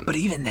motivation. But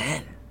even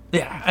then,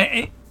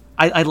 yeah,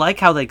 I like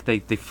how like they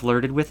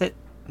flirted with it.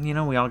 We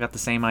all got the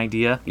same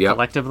idea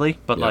collectively.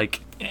 But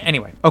like,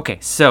 anyway, okay.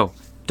 So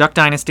Duck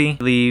Dynasty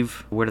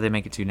leave. Where do they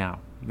make it to now?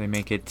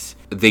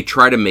 They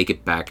try to make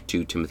it back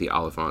to Timothy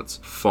Olyphant's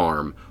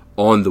farm.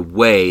 On the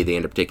way, they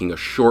end up taking a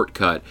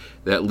shortcut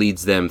that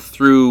leads them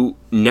through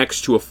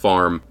next to a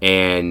farm.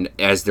 And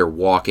as they're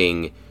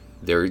walking,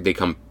 they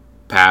come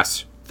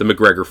past the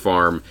McGregor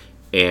farm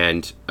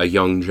and a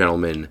young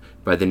gentleman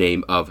by the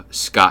name of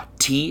Scott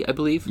T, I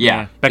believe.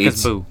 Yeah.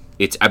 Becca's Boo.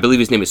 I believe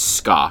his name is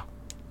Ska.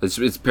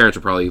 His parents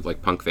are probably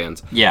like punk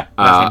fans. Yeah.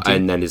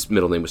 And then his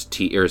middle name was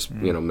T, or his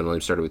middle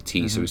name started with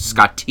T, so it was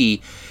Scott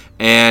T.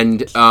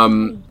 And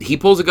he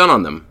pulls a gun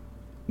on them,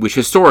 which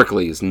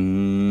historically is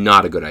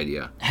not a good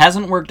idea.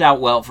 Hasn't worked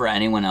out well for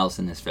anyone else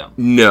in this film.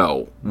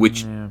 No,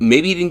 which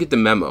maybe he didn't get the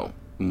memo.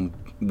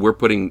 We're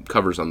putting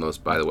covers on those,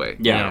 by the way.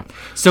 Yeah.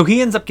 So he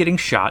ends up getting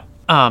shot.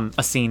 A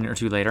scene or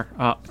two later,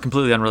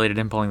 completely unrelated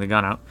to him pulling the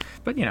gun out,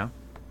 but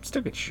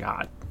still gets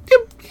shot.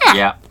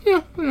 Yeah.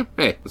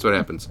 Hey, that's what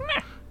happens.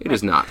 It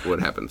is not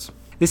what happens.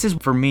 This is,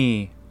 for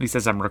me, at least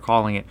as I'm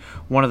recalling it,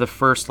 one of the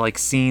first like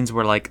scenes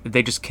where like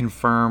they just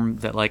confirm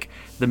that like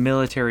the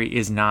military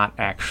is not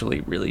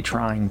actually really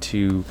trying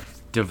to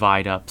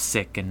divide up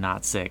sick and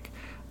not sick.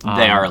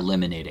 They are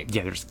eliminating.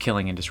 Yeah, they're just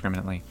killing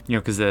indiscriminately. You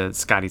know, because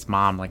Scotty's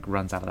mom like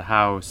runs out of the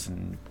house,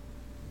 and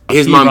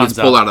his mom gets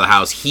pulled out of the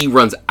house. He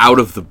runs out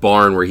of the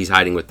barn where he's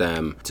hiding with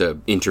them to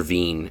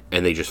intervene,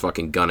 and they just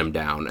fucking gun him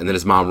down. And then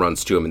his mom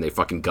runs to him, and they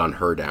fucking gun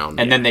her down.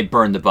 And then they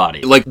burn the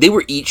body. Like, they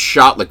were each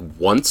shot, like,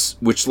 once,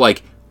 which,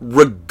 like,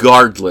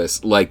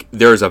 regardless, like,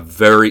 there's a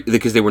very...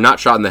 Because they were not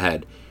shot in the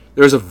head.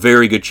 There's a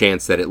very good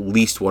chance that at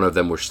least one of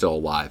them were still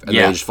alive. And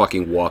they just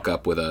fucking walk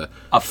up with a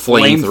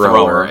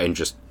flamethrower and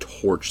just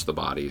torch the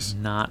bodies.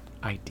 Not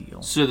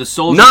ideal. So the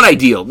soldiers... Not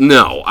ideal,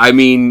 no. I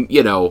mean,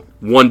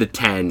 1 to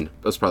 10,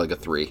 that's probably like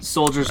a 3.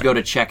 Soldiers go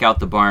to check out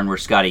the barn where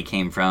Scotty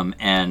came from,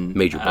 and...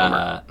 Major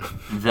bummer.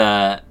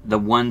 The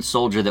one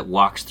soldier that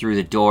walks through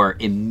the door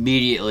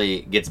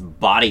immediately gets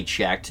body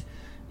checked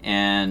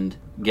and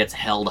gets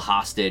held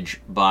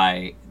hostage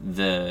by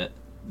the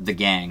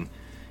gang.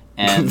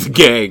 And the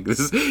gang. This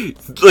is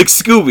like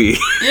Scooby.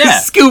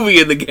 Yeah.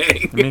 Scooby and the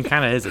gang. I mean, it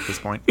kind of is at this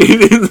point.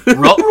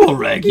 Roll,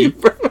 Raggy.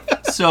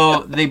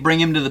 So they bring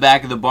him to the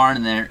back of the barn,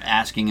 and they're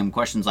asking him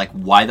questions like,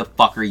 why the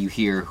fuck are you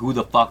here? Who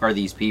the fuck are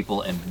these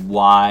people? And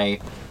why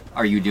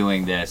are you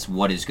doing this?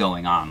 What is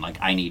going on? Like,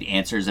 I need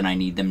answers, and I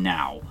need them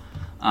now.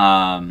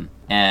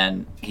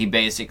 And he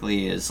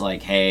basically is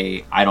like,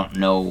 hey, I don't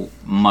know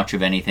much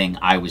of anything.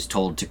 I was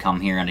told to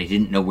come here, and I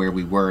didn't know where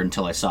we were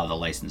until I saw the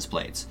license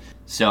plates.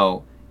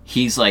 So...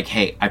 he's like,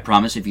 hey, I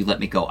promise if you let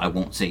me go, I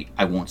won't say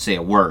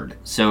a word.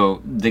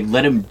 So they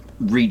let him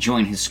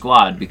rejoin his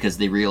squad because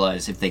they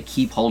realize if they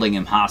keep holding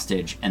him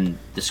hostage and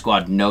the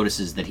squad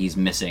notices that he's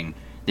missing,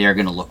 they are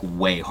going to look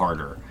way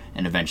harder,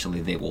 and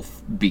eventually they will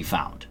be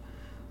found.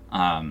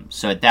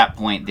 So at that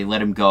point, they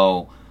let him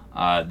go,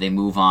 they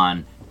move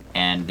on,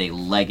 and they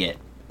leg it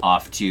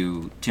off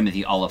to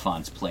Timothy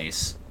Olyphant's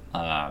place,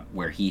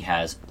 where he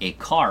has a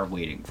car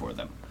waiting for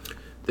them.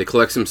 They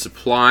collect some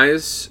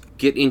supplies,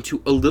 get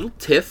into a little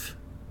tiff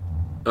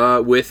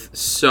with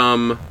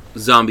some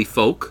zombie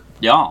folk.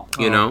 Yeah.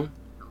 You know?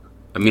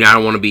 I mean, I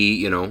don't want to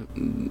be,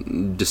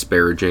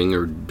 disparaging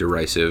or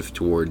derisive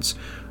towards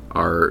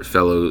our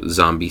fellow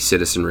zombie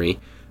citizenry,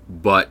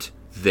 but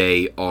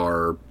they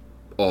are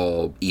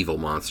all evil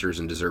monsters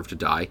and deserve to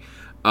die.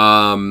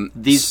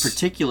 These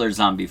particular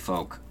zombie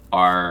folk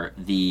are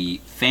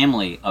the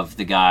family of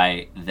the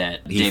guy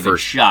that David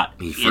shot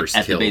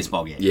at the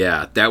baseball game.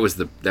 Yeah, that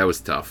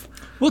was tough.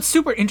 Well, it's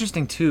super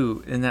interesting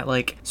too in that,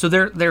 like, so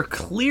they're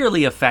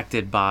clearly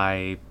affected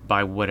by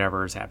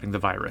whatever is happening, the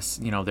virus.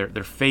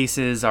 Their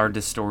faces are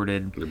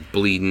distorted, they're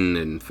bleeding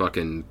and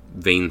fucking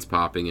veins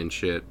popping and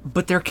shit.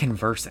 But they're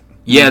conversing.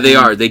 Yeah, they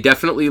are. They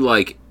definitely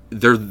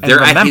they're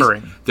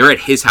remembering. They're at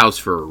his house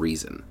for a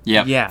reason.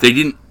 Yep. Yeah. They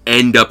didn't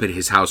end up at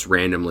his house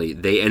randomly.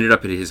 They ended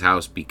up at his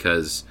house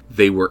because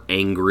they were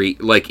angry.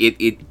 Like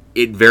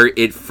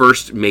it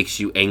first makes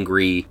you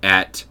angry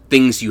at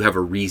things you have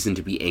a reason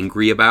to be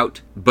angry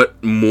about,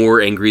 but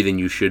more angry than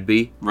you should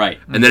be. Right.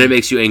 And then it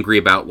makes you angry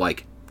about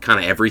kind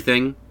of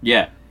everything.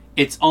 Yeah.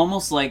 It's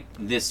almost like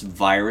this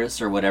virus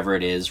or whatever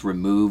it is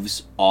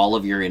removes all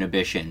of your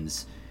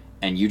inhibitions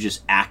and you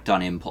just act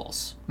on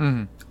impulse.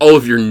 Mm-hmm. All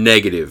of your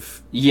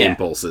negative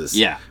impulses.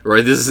 Yeah.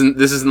 Right? This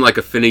isn't like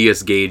a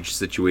Phineas Gage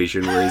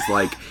situation where he's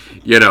like,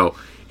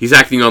 he's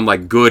acting on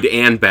good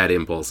and bad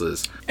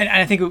impulses. And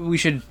I think we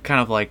should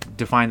kind of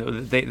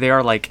define they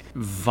are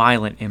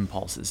violent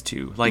impulses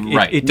too.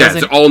 Right. It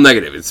doesn't, it's all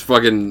negative.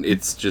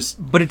 It's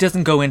just. But it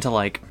doesn't go into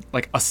like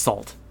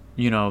assault.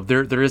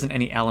 There isn't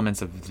any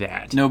elements of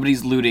that.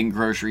 Nobody's looting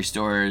grocery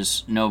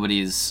stores.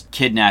 Nobody's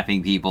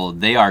kidnapping people.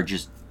 They are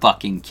just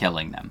fucking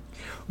killing them.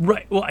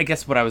 Right. Well, I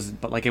guess but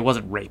it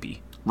wasn't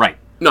rapey. Right.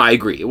 No, I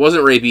agree. It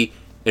wasn't rapey,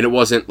 and it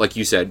wasn't, like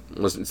you said,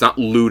 it's not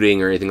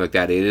looting or anything like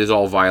that. It is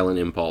all violent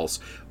impulse.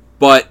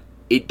 But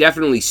it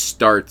definitely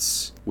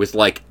starts with,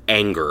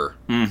 anger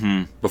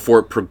before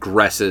it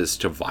progresses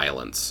to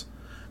violence.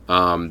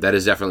 That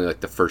is definitely,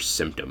 the first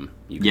symptom,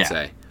 you could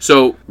say.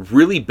 So,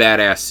 really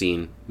badass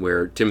scene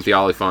where Timothy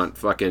Olyphant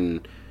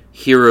fucking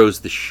heroes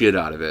the shit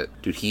out of it.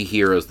 Dude, he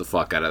heroes the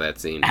fuck out of that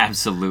scene.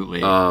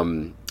 Absolutely.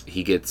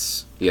 He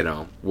gets,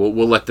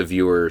 we'll let the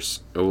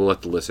viewers, or we'll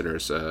let the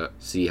listeners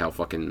see how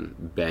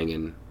fucking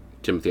banging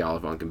Timothy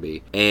Olyphant can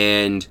be.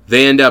 And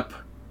they end up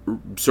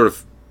sort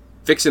of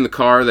fixing the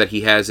car that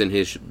he has in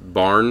his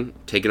barn,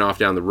 taking off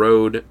down the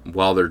road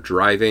while they're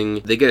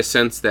driving. They get a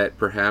sense that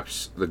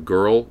perhaps the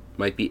girl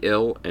might be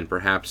ill, and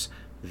perhaps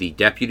the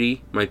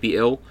deputy might be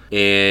ill.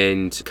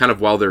 And kind of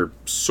while they're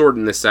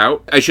sorting this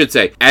out, I should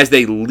say, as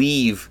they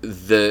leave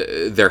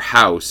their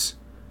house,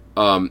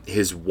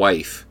 his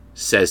wife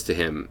says to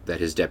him that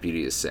his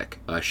deputy is sick.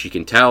 She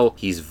can tell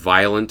he's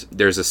violent.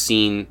 There's a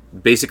scene,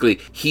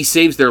 basically, he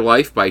saves their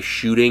life by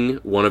shooting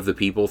one of the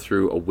people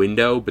through a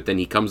window, but then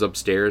he comes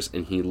upstairs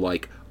and he,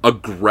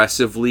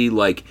 aggressively,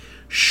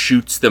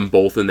 shoots them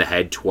both in the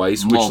head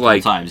twice.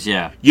 Multiple times,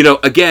 yeah.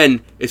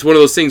 Again, it's one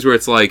of those things where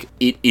it's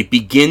it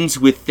begins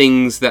with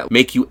things that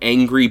make you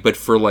angry, but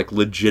for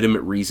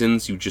legitimate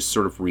reasons, you just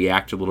sort of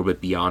react a little bit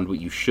beyond what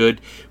you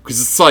should. Because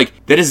it's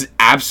that is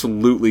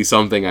absolutely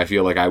something I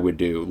feel like I would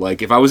do.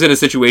 If I was in a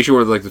situation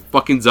where the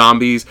fucking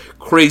zombies,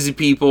 crazy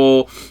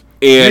people,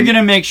 And you're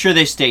gonna make sure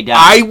they stay down.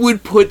 I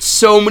would put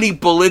so many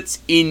bullets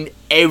in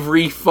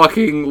every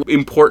fucking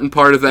important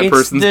part of that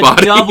person's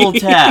body. Double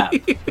tap.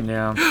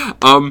 Yeah.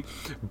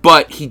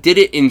 But he did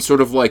it in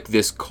sort of like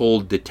this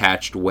cold,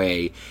 detached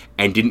way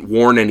and didn't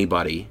warn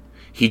anybody.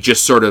 He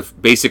just sort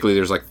of, basically,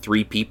 there's like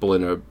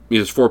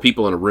there's 4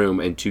 people in a room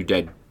and 2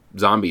 dead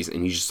zombies,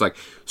 and he just like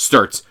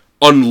starts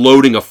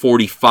unloading a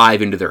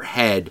 45 into their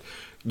head,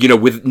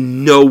 with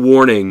no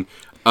warning.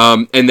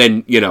 And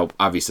then,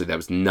 obviously that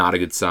was not a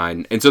good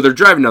sign. And so they're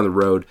driving down the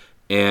road,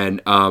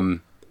 and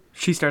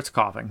she starts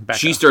coughing. Becca.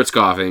 She starts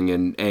coughing,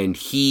 and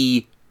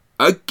he,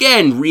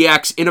 again,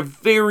 reacts in a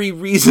very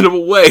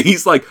reasonable way.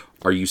 He's like,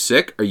 are you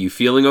sick? Are you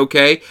feeling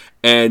okay?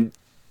 And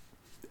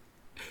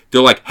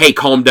they're like, hey,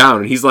 calm down.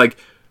 And he's like,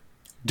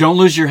 don't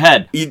lose your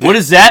head. What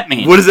does that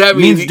mean? What does that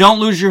mean? It means don't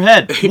lose your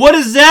head. What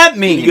does that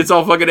mean? He gets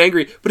all fucking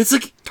angry. But it's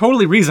like...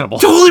 Totally reasonable.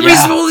 Totally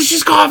reasonable.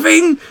 She's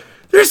coughing.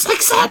 There's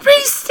like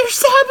zombies. There's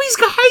zombies,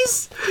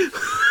 guys.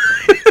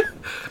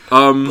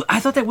 I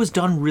thought that was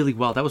done really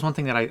well. That was one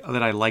thing that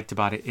I liked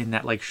about it in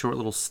that like short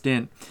little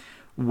stint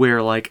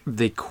where like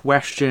they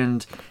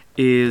questioned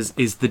is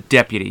the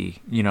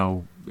deputy,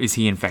 is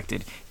he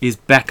infected? Is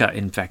Becca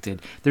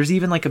infected? There's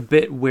even like a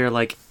bit where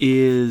like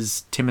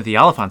is Timothy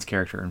Olyphant's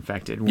character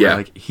infected? Where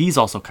like he's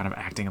also kind of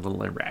acting a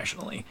little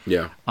irrationally.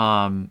 Yeah.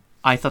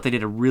 I thought they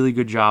did a really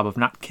good job of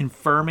not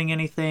confirming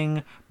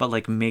anything, but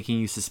like making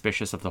you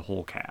suspicious of the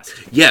whole cast.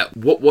 Yeah,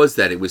 what was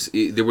that?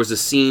 There was a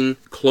scene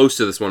close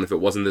to this one, if it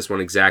wasn't this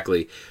one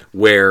exactly,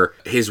 where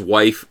his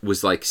wife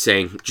was like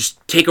saying,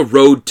 just take a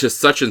road to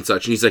such and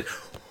such, and he's like,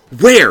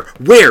 where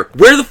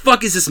the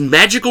fuck is this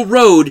magical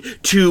road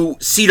to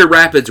Cedar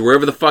Rapids,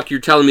 wherever the fuck you're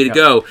telling me to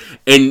go?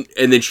 And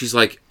then she's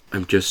like,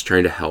 I'm just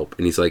trying to help.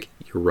 And he's like,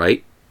 you're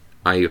right,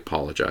 I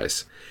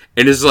apologize.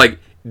 And it's like,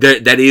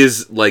 that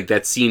is like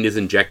that scene is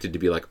injected to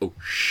be like, oh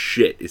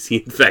shit, is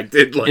he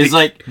infected?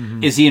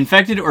 Is he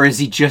infected, or is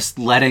he just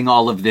letting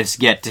all of this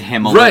get to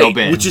him a little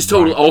bit? Which is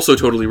also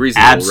totally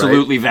reasonable.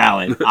 Absolutely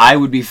valid. I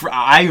would be.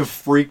 I have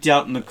freaked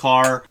out in the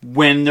car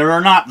when there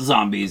are not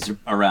zombies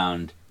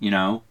around.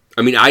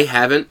 I mean, I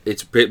haven't.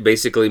 It's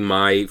basically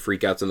my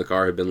freakouts in the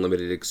car have been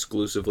limited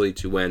exclusively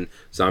to when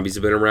zombies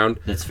have been around.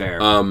 That's fair.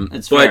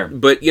 Fair.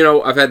 But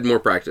I've had more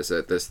practice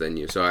at this than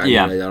you, so I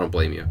don't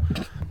blame you.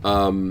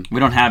 We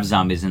don't have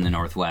zombies in the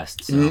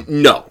Northwest. So.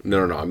 No.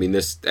 I mean,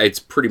 it's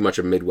pretty much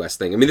a Midwest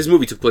thing. I mean, this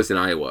movie took place in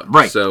Iowa,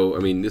 right? So I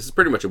mean, this is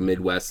pretty much a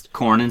Midwest.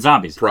 Corn and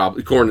zombies.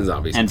 Probably corn and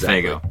zombies and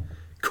exactly.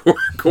 Faygo.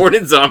 Corn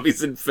and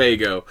zombies and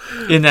Faygo.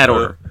 In that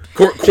order.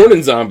 Corn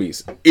and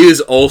zombies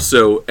is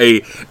also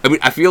I mean,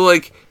 I feel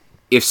like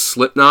if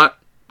Slipknot,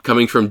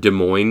 coming from Des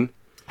Moines,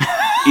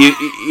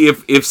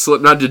 if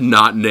Slipknot did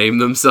not name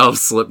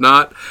themselves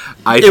Slipknot,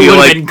 I feel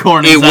like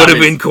it would have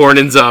been Corn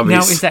and Zombies.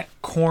 Now, is that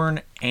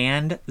Corn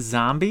and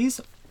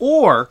Zombies?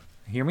 Or,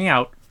 hear me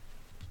out,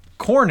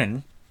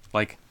 Cornin,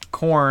 like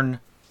Corn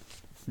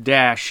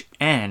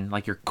 -N,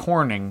 like you're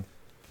corning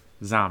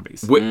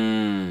zombies.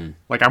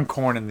 Like I'm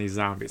corning these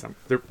zombies.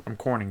 I'm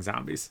corning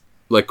zombies.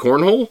 Like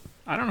cornhole?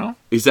 I don't know.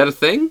 Is that a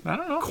thing? I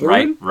don't know.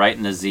 Right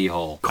in the Z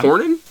hole.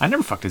 Cornin? I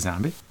never fucked a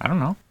zombie. I don't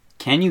know.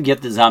 Can you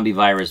get the zombie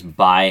virus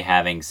by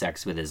having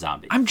sex with a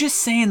zombie? I'm just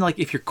saying, like,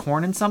 if you're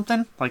corning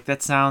something, like,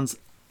 that sounds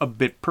a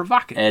bit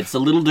provocative. It's a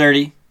little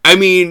dirty. I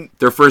mean,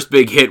 their first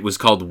big hit was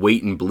called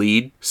Wait and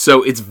Bleed,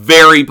 so it's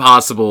very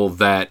possible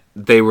that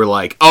they were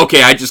like,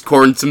 okay, I just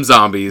corned some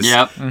zombies,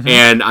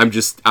 and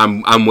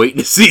I'm waiting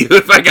to see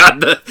if I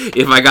got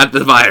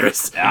the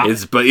virus. Yeah.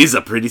 But it's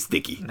a pretty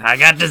sticky. I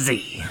got the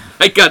Z.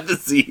 I got the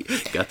Z.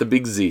 Got the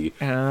big Z.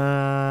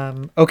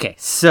 Okay,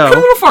 so a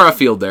little far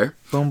afield there,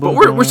 boom, but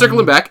we're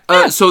circling back.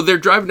 So they're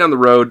driving down the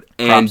road,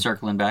 and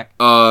circling back.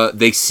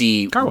 They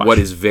see what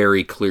is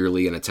very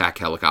clearly an attack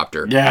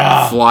helicopter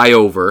fly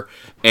over,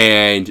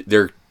 and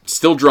they're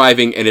still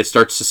driving, and it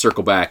starts to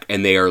circle back,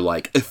 and they are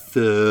like,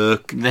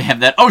 fuck. They have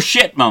that, oh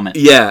shit moment.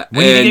 Yeah. We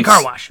need a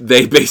car wash.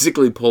 They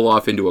basically pull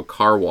off into a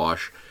car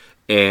wash,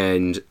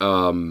 and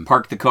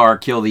park the car,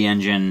 kill the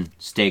engine,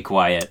 stay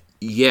quiet.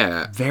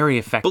 Yeah. Very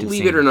effective.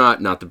 Believe it or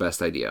not the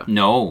best idea.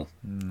 No.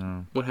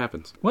 What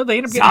happens? Well, they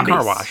end up getting a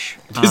car wash.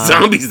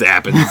 Zombies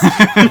happens.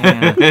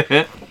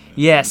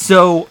 Yeah,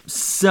 so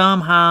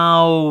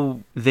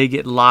somehow they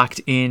get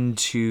locked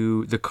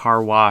into the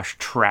car wash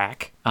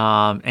track,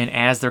 and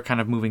as they're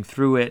kind of moving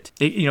through it,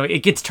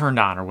 it gets turned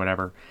on or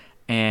whatever,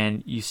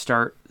 and you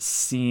start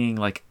seeing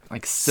like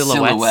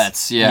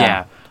silhouettes.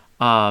 Yeah.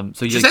 So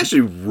it's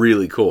actually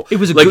really cool. It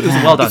was a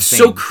well done. It's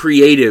so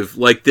creative.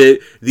 Like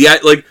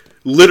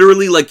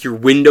literally, like your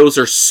windows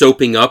are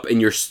soaping up,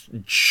 and you're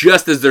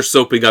just as they're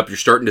soaping up, you're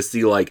starting to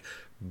see like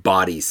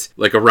bodies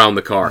like around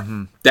the car.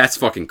 That's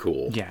fucking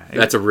cool. Yeah,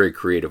 that's a very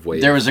creative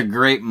way. There was a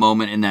great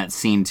moment in that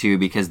scene too,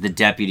 because the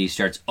deputy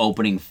starts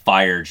opening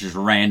fire just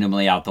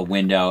randomly out the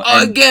window.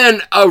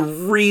 Again, a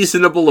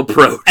reasonable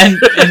approach. And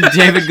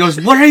David goes,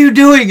 "What are you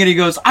doing?" And he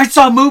goes, "I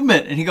saw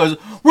movement." And he goes,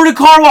 "We're in a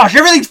car wash.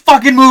 Everything's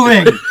fucking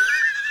moving."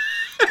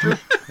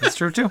 That's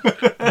true too.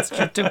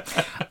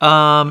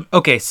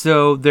 Okay,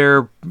 so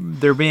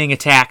they're being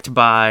attacked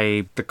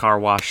by the car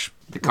wash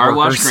The car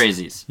wash workers.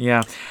 crazies.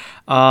 Yeah.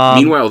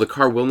 Meanwhile, the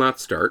car will not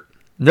start.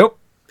 Nope.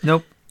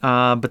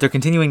 But they're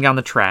continuing down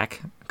the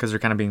track because they're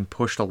kind of being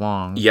pushed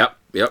along. Yep.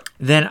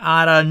 Then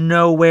out of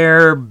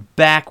nowhere,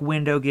 back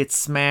window gets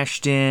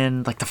smashed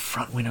in. Like the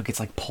front window gets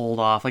like pulled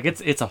off. Like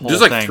it's a whole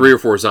There's thing. like 3 or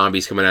 4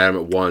 zombies coming at him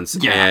at once,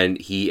 and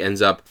he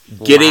ends up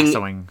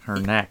lassoing her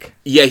neck.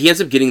 Yeah, he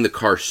ends up getting the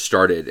car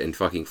started and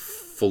fucking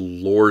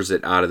floors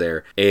it out of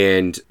there.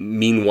 And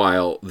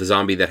meanwhile, the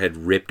zombie that had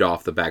ripped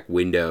off the back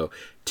window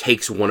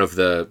takes one of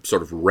the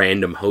sort of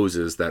random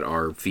hoses that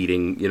are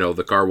feeding,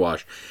 the car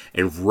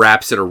and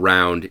wraps it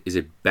around. Is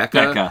it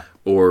Becca.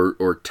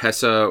 Or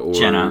Tessa or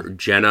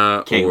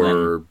Jenna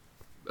Caitlin.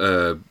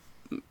 Or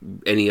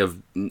any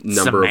of number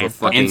Samantha. of a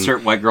fucking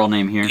Insert white girl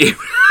name here.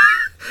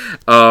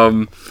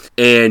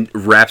 and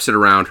wraps it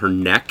around her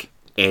neck,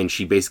 and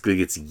she basically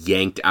gets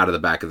yanked out of the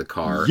back of the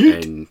car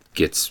and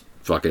gets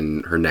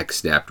fucking her neck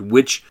snapped,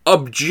 which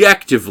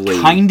objectively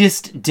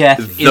Kindest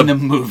death in the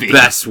movie.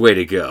 Best way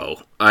to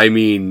go. I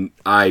mean,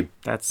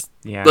 That's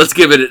let's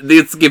give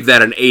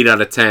that an 8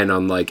 out of 10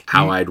 on like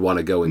how I'd want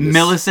to go in this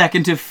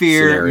millisecond of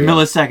fear, scenario.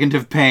 Millisecond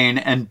of pain,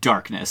 and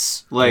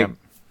darkness. Like,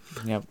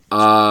 Yep.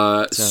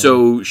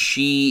 So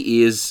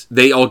she is.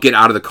 They all get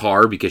out of the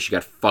car because she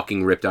got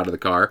fucking ripped out of the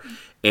car,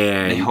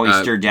 and they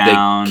hoist her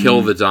down. They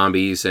kill the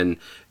zombies, and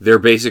they're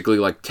basically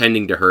like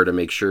tending to her to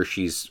make sure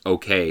she's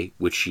okay,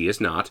 which she is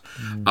not.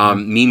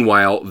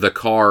 Meanwhile, the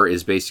car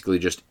is basically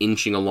just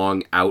inching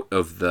along out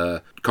of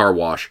the car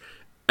wash,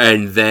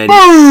 and then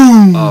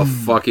a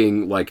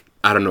fucking like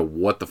I don't know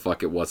what the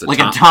fuck it was, a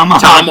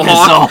tomahawk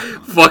missile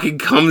fucking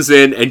comes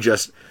in and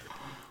just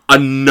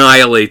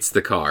annihilates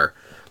the car.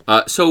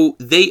 So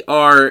they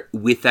are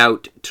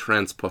without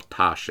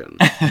transportation.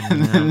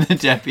 And then the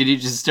deputy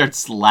just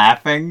starts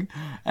laughing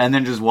and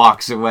then just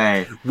walks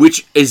away.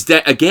 Which is,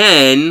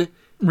 again,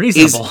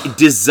 reasonable. Is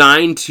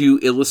designed to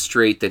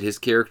illustrate that his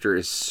character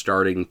is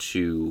starting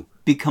to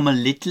become a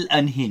little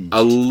unhinged.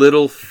 A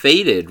little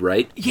faded,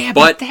 right? Yeah,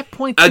 but at that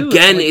point, too,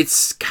 again,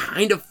 it's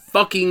kind of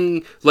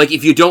fucking... Like,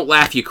 if you don't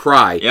laugh, you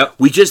cry. Yep.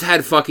 We just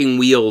had fucking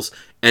wheels,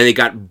 and they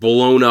got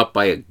blown up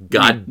by a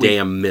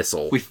goddamn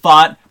missile. We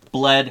fought,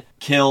 bled,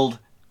 killed,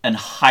 and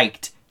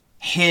hiked,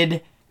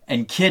 hid,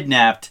 and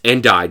kidnapped,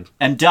 and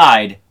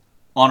died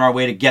on our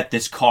way to get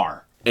this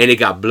car. And it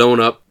got blown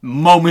up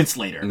moments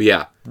later.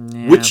 Yeah.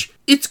 Which,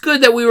 it's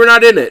good that we were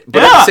not in it,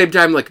 but at the same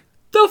time, like,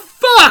 the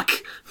fuck?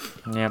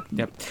 Yep.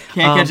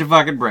 Can't catch a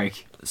fucking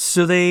break.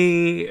 So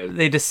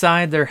they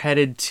decide they're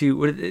headed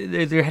to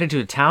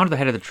the town, or they're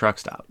headed to the truck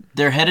stop.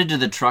 They're headed to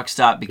the truck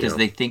stop because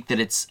they think that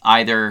it's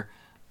either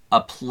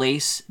a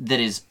place that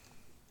is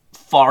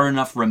far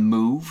enough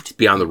removed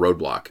beyond the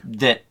roadblock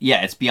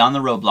it's beyond the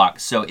roadblock,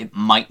 so it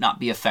might not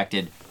be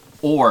affected,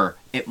 or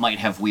it might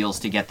have wheels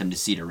to get them to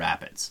Cedar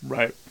Rapids.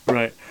 Right.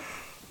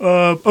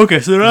 Okay,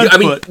 so they're on foot. I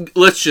mean,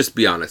 let's just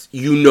be honest.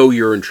 You know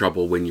you're in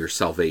trouble when your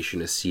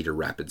salvation is Cedar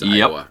Rapids,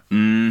 Iowa.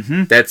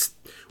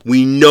 Mm-hmm.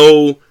 We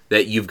know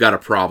that you've got a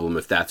problem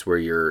if that's where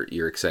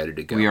you're excited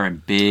to go. We are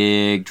in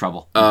big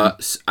trouble.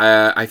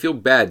 I feel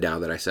bad now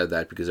that I said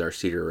that because our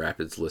Cedar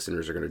Rapids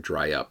listeners are going to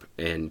dry up,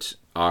 and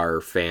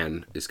our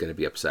fan is going to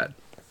be upset.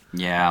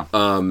 Yeah.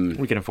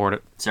 We can afford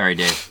it. Sorry,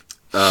 Dave.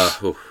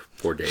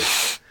 Poor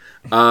Dave.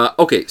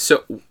 Okay,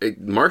 so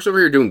Mark's over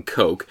here doing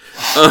coke.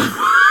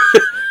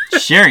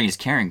 Sharing is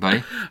caring,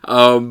 buddy.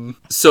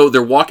 So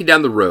they're walking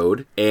down the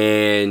road,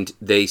 and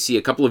they see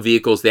a couple of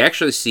vehicles. They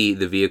actually see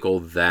the vehicle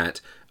that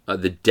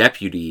the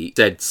deputy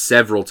said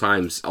several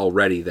times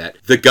already that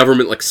the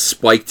government like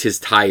spiked his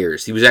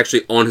tires. He was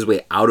actually on his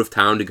way out of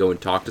town to go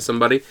and talk to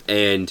somebody,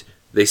 and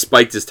they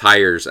spiked his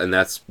tires, and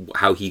that's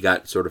how he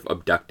got sort of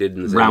abducted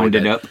and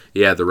rounded up.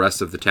 Yeah, the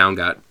rest of the town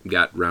got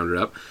rounded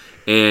up.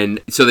 And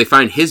so they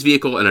find his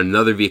vehicle and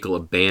another vehicle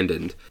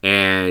abandoned,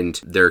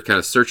 and they're kind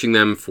of searching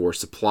them for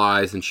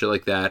supplies and shit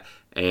like that.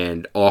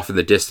 And off in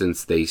the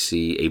distance, they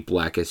see a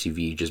black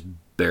SUV just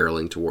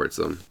barreling towards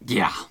them.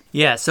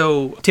 Yeah,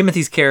 so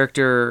Timothy's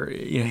character,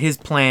 his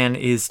plan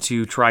is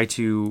to try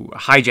to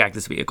hijack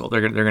this vehicle.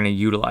 They're going to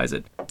utilize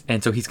it.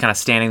 And so he's kind of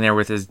standing there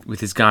with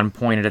his gun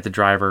pointed at the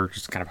driver,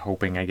 just kind of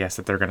hoping, I guess,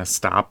 that they're going to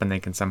stop and they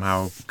can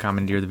somehow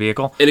commandeer the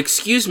vehicle. And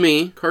excuse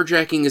me,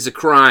 carjacking is a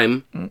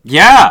crime.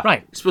 Yeah.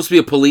 Right. You're supposed to be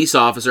a police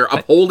officer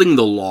upholding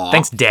the law.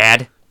 Thanks,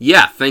 Dad.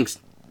 Yeah, thanks,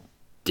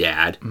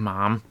 Dad.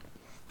 Mom.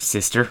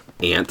 Sister.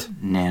 Aunt.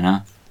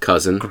 Nana.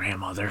 Cousin.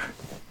 Grandmother.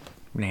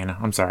 Nana.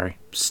 I'm sorry.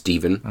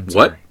 Steven. I'm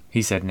what? Sorry.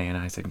 He said Nana.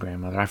 I said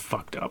grandmother. I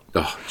fucked up.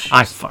 Oh, geez.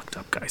 I fucked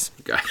up, guys.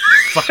 I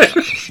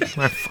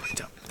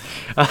fucked up.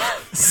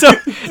 So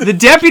the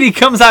deputy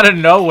comes out of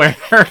nowhere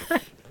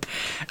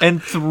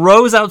and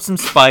throws out some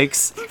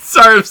spikes.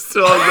 Sorry, I'm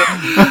still on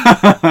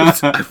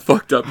the... I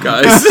fucked up,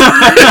 guys.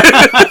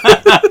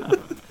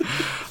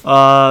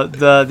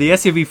 The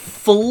SUV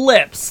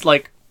flips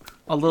like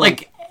a little...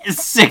 Like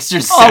 6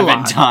 or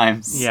 7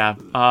 times. Yeah.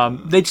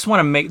 They just want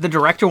to make... The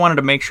director wanted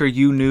to make sure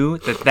you knew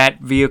that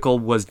vehicle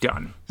was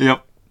done.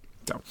 Yep.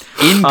 So,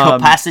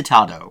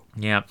 incapacitado.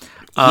 Yeah.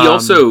 He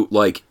also,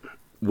 like,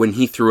 when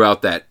he threw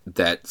out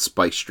that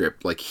spike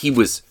strip, like, he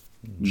was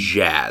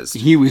jazzed.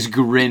 He was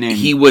grinning.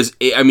 He was,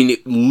 I mean,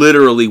 it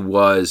literally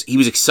was, he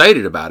was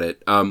excited about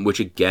it, which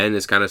again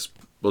is kind of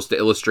supposed to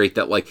illustrate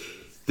that, like,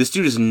 this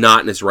dude is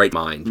not in his right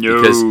mind. No.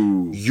 Because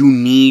you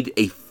need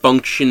a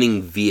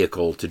functioning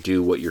vehicle to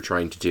do what you're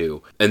trying to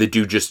do. And the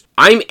dude just,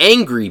 I'm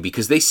angry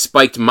because they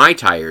spiked my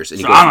tires. And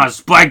he so I'm gonna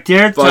spike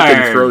their tires.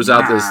 Fucking throws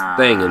out this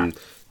thing, and,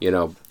 you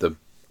know, the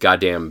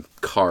goddamn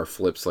car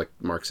flips, like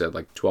Mark said,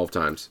 like 12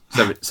 times.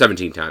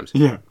 17 times.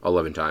 Yeah.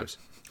 11 times.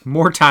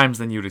 More times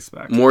than you'd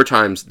expect. More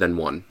times than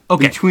one.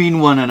 Okay. Between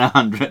 1 and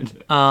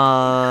 100.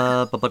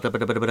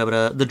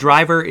 The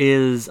driver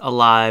is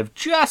alive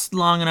just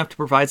long enough to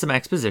provide some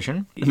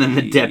exposition. And then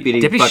the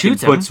deputy fucking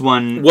shoots puts him.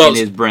 one in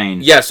his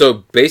brain. Yeah,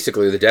 so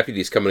basically the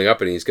deputy's coming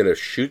up and he's going to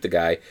shoot the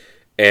guy.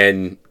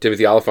 And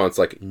Timothy Olyphant's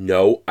like,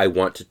 no, I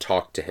want to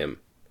talk to him.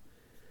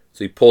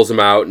 So he pulls him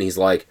out and he's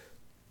like,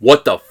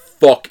 what the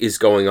fuck is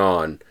going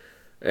on?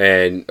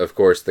 And, of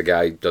course, the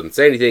guy doesn't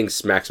say anything,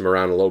 smacks him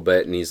around a little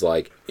bit, and he's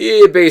like,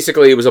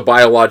 basically, it was a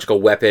biological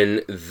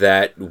weapon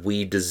that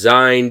we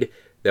designed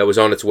that was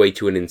on its way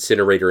to an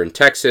incinerator in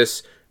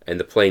Texas, and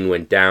the plane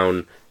went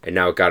down, and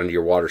now it got into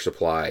your water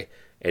supply,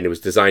 and it was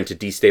designed to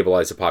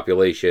destabilize the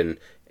population,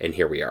 and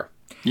here we are.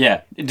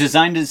 Yeah,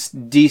 designed to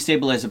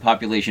destabilize the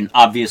population,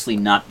 obviously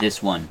not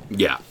this one.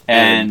 Yeah.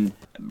 And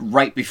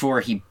right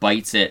before he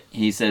bites it,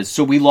 he says,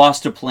 so we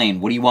lost a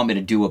plane, what do you want me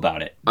to do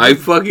about it?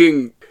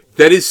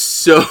 That is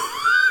so...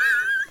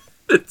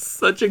 It's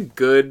such a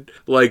good,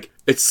 like,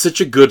 it's such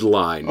a good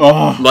line.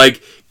 Oh.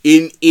 Like,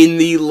 in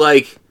the,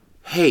 like,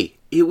 hey,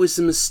 it was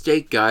a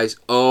mistake, guys.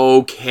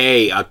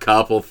 Okay, a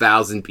couple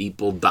thousand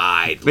people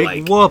died.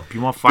 Big whoop. You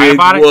want to fight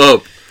about it?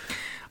 Whoop.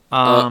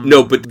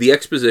 No, but the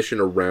exposition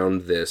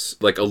around this,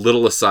 like a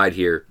little aside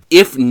here,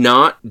 if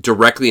not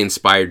directly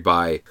inspired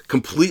by,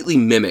 completely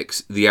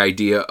mimics the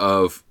idea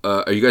of,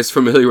 are you guys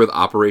familiar with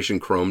Operation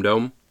Chrome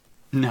Dome?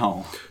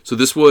 No. So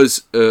this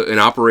was an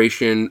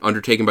operation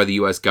undertaken by the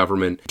U.S.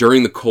 government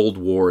during the Cold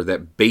War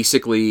that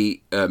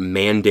basically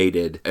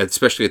mandated,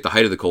 especially at the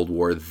height of the Cold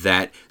War,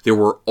 that there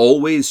were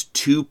always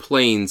 2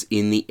 planes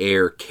in the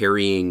air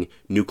carrying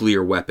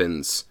nuclear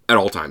weapons at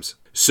all times.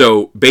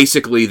 So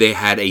basically they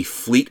had a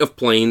fleet of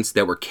planes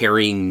that were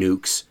carrying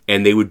nukes,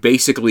 and they would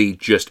basically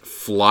just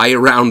fly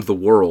around the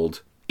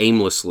world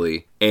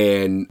aimlessly,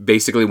 and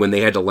basically when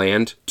they had to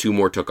land, 2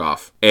 more took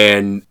off.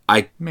 And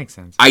makes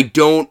sense. I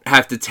don't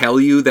have to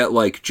tell you that,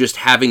 like, just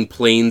having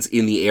planes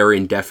in the air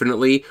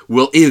indefinitely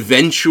will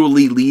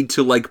eventually lead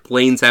to, like,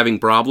 planes having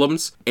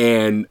problems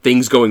and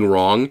things going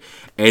wrong.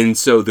 And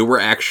so there were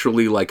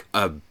actually, like,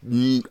 a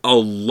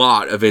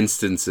lot of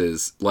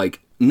instances, like,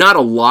 not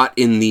a lot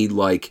in the,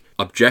 like,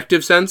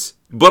 objective sense,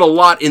 but a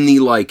lot in the,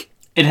 like,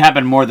 it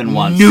happened more than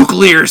once.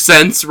 Nuclear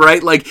sense,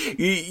 right? Like,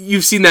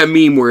 you've seen that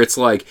meme where it's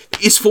like,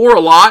 is 4 a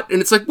lot?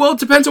 And it's like, well, it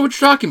depends on what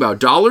you're talking about.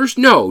 Dollars?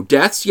 No.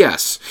 Deaths?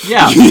 Yes.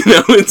 Yeah. You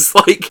know, it's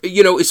like,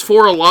 you know, is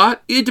 4 a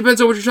lot? It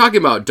depends on what you're talking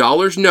about.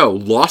 Dollars? No.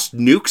 Lost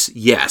nukes?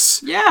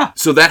 Yes. Yeah.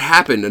 So that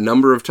happened a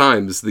number of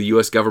times. The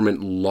U.S.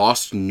 government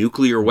lost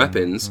nuclear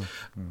weapons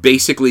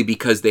basically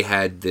because they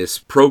had this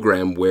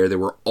program where there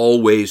were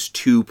always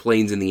 2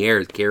 planes in the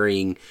air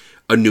carrying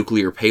a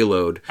nuclear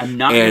payload. I'm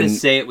not going to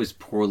say it was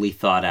poorly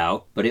thought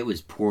out, but it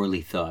was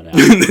poorly thought out.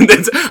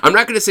 I'm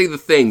not going to say the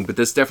thing, but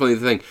that's definitely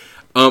the thing.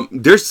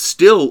 There's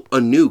still a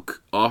nuke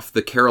off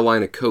the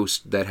Carolina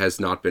coast that has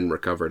not been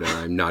recovered, and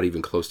I'm not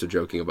even close to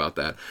joking about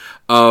that.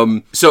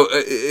 So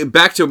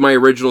back to my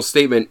original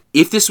statement,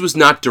 if this was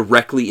not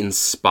directly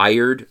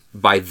inspired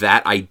by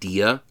that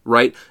idea,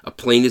 right? A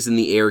plane is in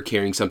the air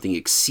carrying something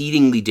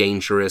exceedingly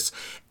dangerous,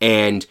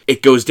 and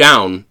it goes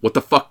down. What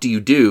the fuck do you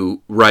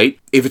do, right?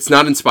 If it's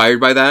not inspired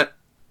by that,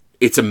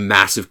 it's a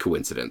massive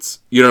coincidence.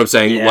 You know what I'm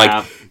saying? Yeah.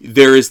 Like,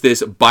 there is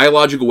this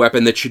biological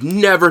weapon that should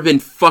never have been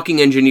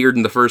fucking engineered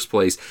in the first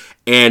place,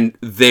 and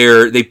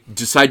they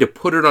decide to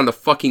put it on a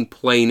fucking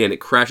plane, and it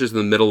crashes in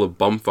the middle of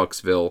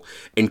Bumfucksville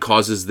and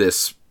causes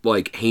this,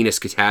 like, heinous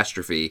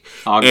catastrophe.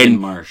 Ogden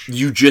Marsh.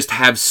 You just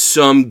have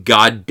some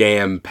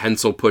goddamn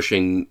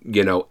pencil-pushing,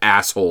 you know,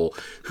 asshole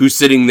who's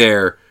sitting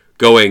there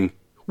going,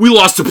 we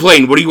lost a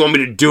plane, what do you want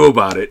me to do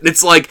about it? And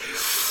it's like,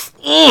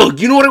 oh,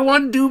 you know what I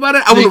want to do about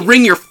it? I want to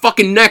wring your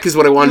fucking neck is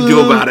what I want to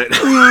do about it.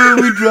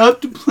 We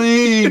dropped a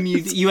plane.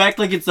 You act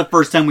like it's the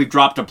first time we've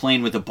dropped a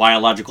plane with a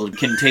biological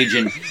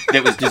contagion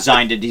that was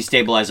designed to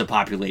destabilize a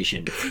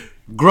population.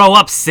 Grow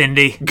up,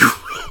 Cindy.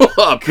 Grow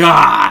up.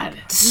 God.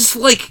 This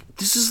is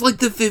like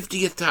the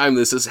 50th time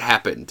this has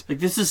happened. Like,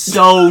 this is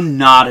so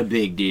not a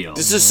big deal.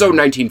 This is so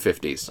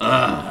 1950s.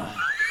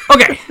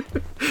 Okay.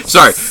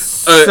 Sorry.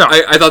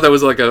 I thought that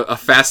was like a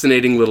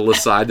fascinating little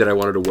aside that I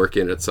wanted to work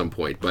in at some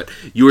point. But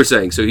you were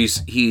saying, so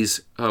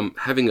he's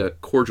having a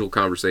cordial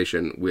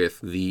conversation with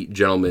the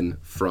gentleman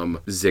from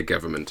the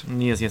government.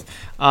 Yes.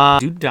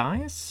 Dude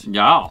dies?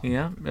 Yeah.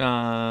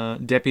 Yeah.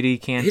 Deputy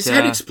can't... His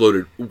head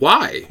exploded.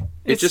 Why?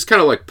 It just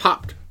kind of like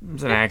popped. It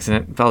was an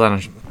accident. Fell down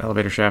an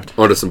elevator shaft.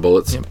 Onto some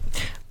bullets. Yep.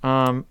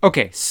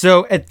 Okay,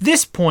 so at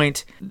this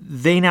point,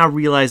 they now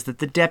realize that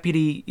the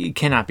deputy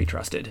cannot be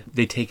trusted.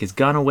 They take his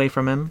gun away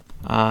from him.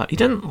 He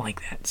doesn't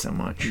like that so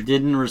much.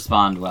 Didn't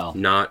respond well.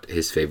 Not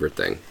his favorite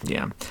thing.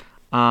 Yeah.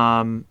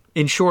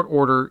 In short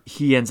order,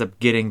 he ends up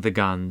getting the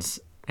guns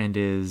and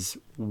is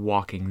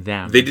walking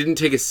them. They didn't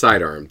take his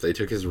sidearm. They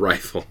took his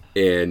rifle.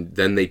 And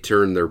then they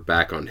turned their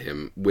back on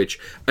him. Which,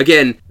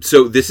 again,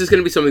 so this is going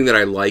to be something that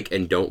I like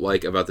and don't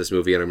like about this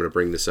movie, and I'm going to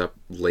bring this up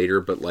later,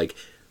 but, like,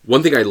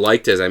 one thing I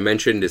liked, as I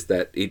mentioned, is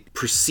that it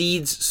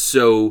proceeds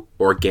so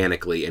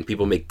organically, and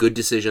people make good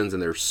decisions,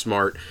 and they're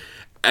smart.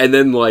 And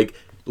then, like,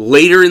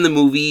 later in the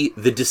movie,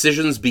 the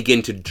decisions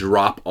begin to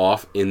drop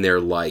off in their,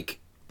 like,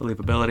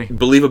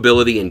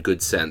 believability and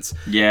good sense.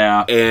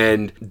 Yeah.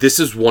 And this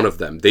is one of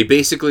them. They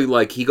basically,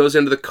 like, he goes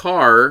into the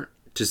car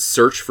to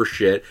search for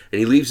shit, and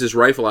he leaves his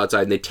rifle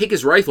outside, and they take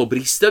his rifle, but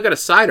he's still got a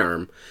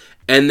sidearm.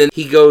 And then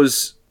he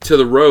goes to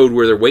the road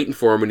where they're waiting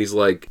for him, and he's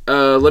like,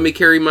 let me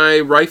carry my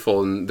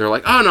rifle. And they're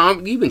like, oh,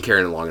 no, you've been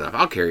carrying it long enough.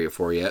 I'll carry it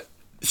for you.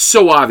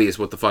 So obvious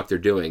what the fuck they're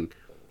doing.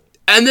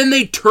 And then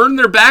they turn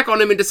their back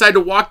on him and decide to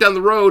walk down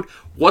the road.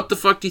 What the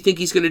fuck do you think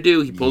he's going to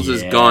do? He pulls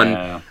his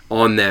gun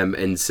on them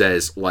and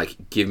says,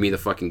 like, give me the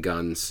fucking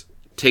guns.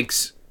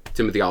 Takes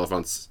Timothy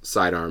Olyphant's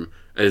sidearm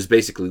and is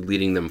basically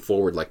leading them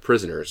forward like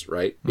prisoners,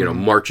 right? You know,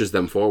 marches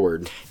them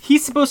forward.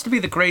 He's supposed to be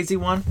the crazy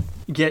one,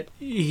 yet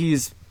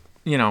he's,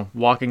 you know,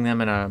 walking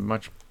them in a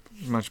much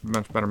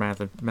better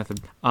method.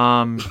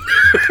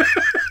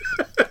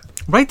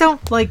 Right, though?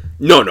 Like...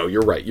 No,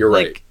 you're right. You're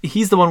right.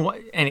 He's the one...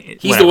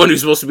 He's the one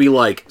who's supposed to be,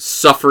 like,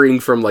 suffering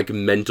from, like,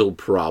 mental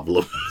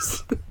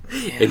problems.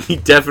 And he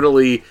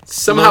definitely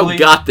somehow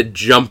got the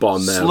jump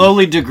on them.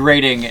 Slowly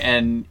degrading,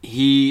 and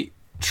he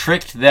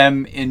tricked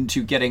them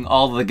into getting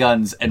all the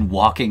guns and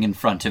walking in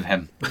front of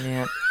him.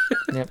 Yeah.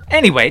 Yep.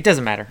 Anyway, it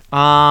doesn't matter.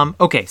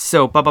 Okay,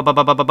 so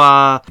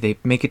they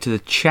make it to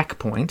the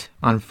checkpoint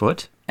on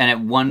foot. And at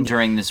one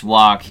during this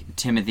walk,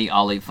 Timothy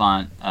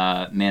Olyphant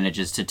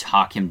manages to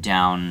talk him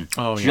down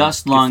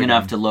just long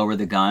enough to lower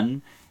the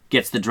gun,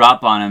 gets the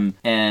drop on him,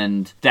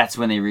 and that's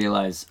when they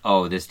realize,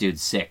 oh, this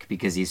dude's sick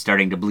because he's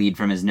starting to bleed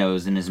from his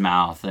nose and his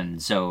mouth. And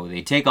so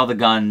they take all the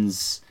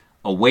guns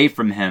away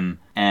from him,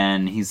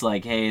 and he's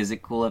like, hey, is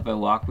it cool if I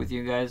walk with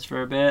you guys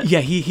for a bit?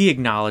 Yeah, he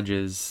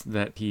acknowledges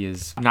that he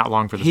is not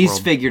long for this world. He's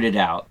figured it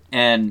out.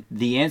 And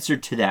the answer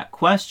to that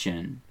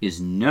question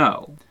is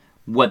no.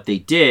 What they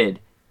did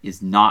is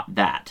not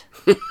that.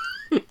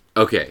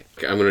 Okay,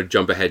 I'm going to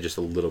jump ahead just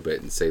a little bit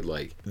and say,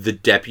 like, the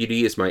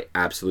deputy is my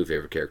absolute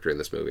favorite character in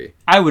this movie.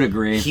 I would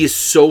agree. He is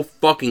so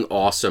fucking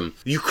awesome.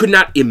 You could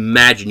not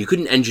imagine, you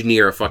couldn't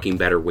engineer a fucking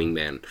better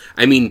wingman.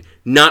 I mean,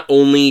 not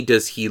only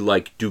does he,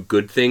 like, do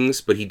good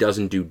things, but he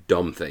doesn't do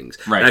dumb things.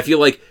 Right. And I feel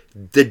like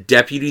the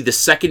deputy, the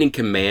second in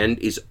command,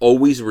 is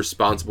always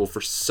responsible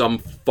for some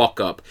fuck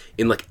up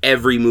in, like,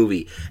 every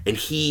movie. And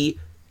he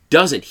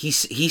doesn't. He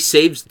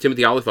saves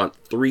Timothy Olyphant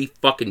 3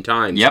 fucking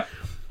times. Yep.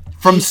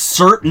 From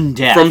certain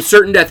death. From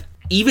certain death.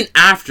 Even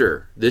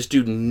after this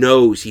dude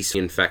knows he's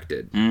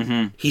infected.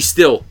 Mm-hmm. He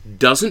still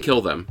doesn't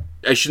kill them.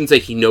 I shouldn't say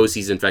he knows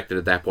he's infected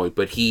at that point,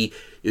 but he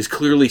is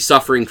clearly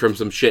suffering from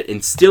some shit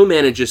and still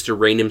manages to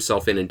rein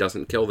himself in and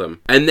doesn't kill them.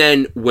 And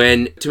then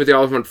when Timothy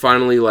Olyphant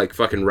finally, like,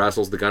 fucking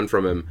wrestles the gun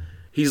from him,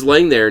 he's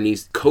laying there and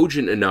he's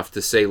cogent enough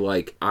to say,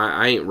 like,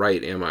 I ain't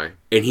right, am I?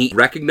 And he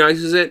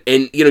recognizes it,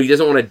 and, you know, he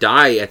doesn't want to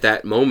die at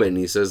that moment. And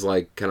he says,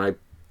 like, can I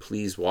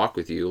please walk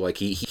with you? Like,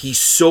 he's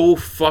so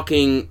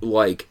fucking,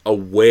 like,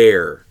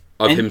 aware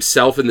of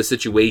himself in the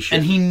situation.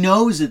 And he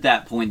knows at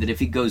that point that if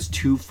he goes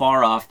too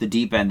far off the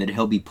deep end that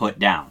he'll be put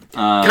down.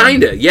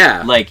 Kinda,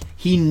 yeah. Like,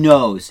 he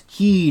knows.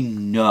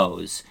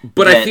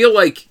 But I feel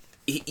like,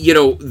 you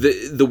know,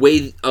 the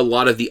way a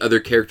lot of the other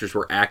characters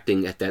were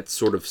acting at that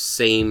sort of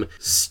same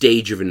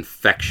stage of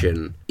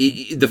infection,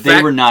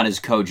 they were not as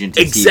cogent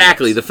as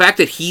exactly. he was. The fact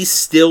that he's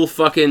still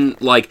fucking,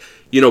 like,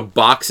 you know,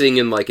 boxing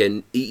in, like,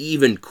 an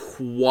even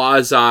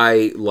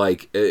quasi,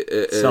 like,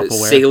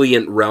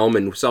 salient realm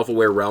and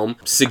self-aware realm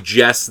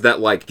suggests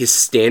that, like, his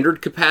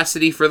standard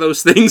capacity for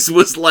those things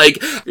was,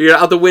 like, you know,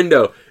 out the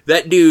window.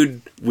 That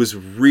dude was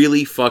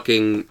really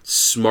fucking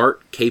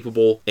smart,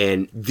 capable,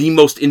 and the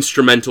most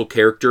instrumental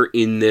character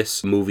in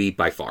this movie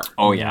by far.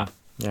 Oh, yeah.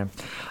 Yeah.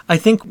 I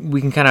think we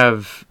can kind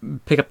of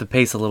pick up the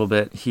pace a little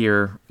bit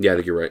here. Yeah, I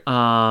think you're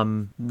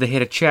right. They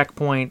hit a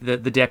checkpoint. The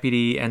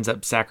deputy ends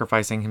up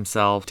sacrificing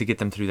himself to get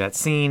them through that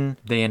scene.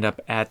 They end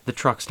up at the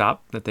truck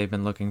stop that they've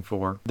been looking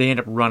for. They end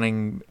up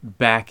running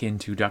back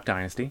into Duck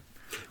Dynasty.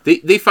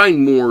 They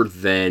find more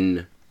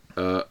than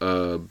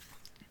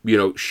you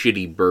know,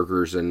 shitty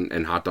burgers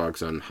and hot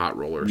dogs on hot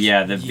rollers.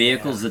 Yeah, the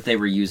vehicles that they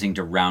were using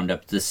to round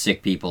up the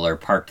sick people are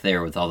parked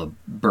there with all the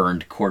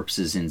burned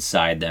corpses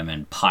inside them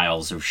and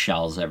piles of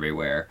shells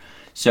everywhere.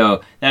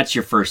 So that's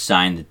your first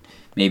sign that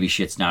maybe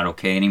shit's not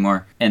okay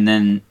anymore. And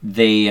then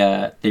they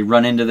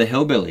run into the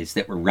hillbillies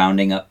that were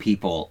rounding up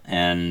people,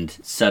 and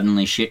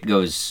suddenly shit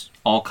goes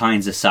all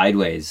kinds of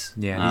sideways.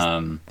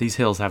 Yeah, these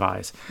hills have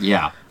eyes.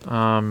 Yeah.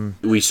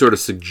 We sort of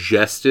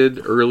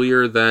suggested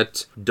earlier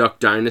that Duck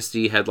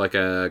Dynasty had like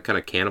a kind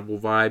of cannibal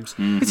vibes.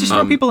 It's just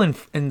throw people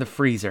in the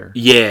freezer.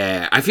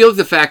 Yeah, I feel like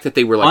the fact that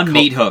they were like on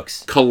meat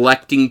hooks,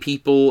 collecting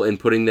people and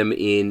putting them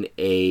in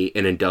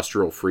an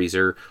industrial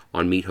freezer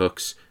on meat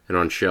hooks and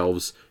on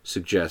shelves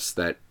suggests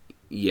that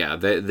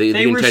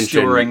the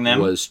intention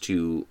was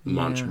to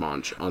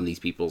munch on these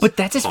people's. But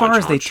that's as far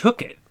as they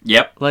took it.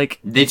 Yep. Like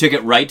they took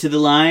it right to the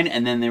line,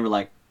 and then they were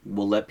like,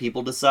 "We'll let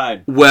people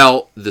decide."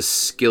 Well, the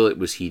skillet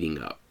was heating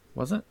up.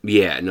 Was it?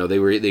 Yeah, no, they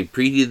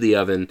preheated the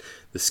oven.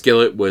 The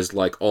skillet was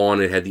like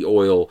on; it had the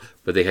oil,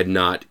 but they had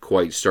not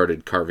quite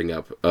started carving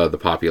up the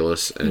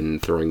populace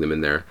and throwing them in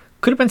there.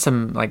 Could have been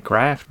some like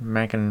Kraft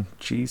mac and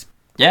cheese.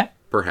 Yeah,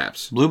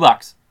 perhaps. Blue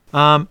box.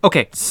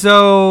 Okay,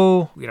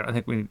 so I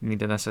think we need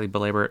to necessarily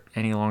belabor it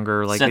any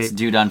longer. Like sets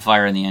dude on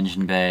fire in the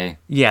engine bay.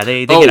 Yeah,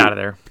 they get out of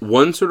there.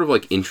 One sort of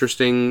like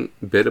interesting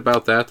bit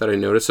about that I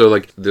noticed. So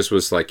like this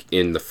was like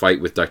in the fight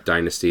with Duck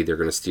Dynasty, they're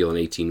going to steal an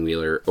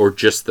 18-wheeler or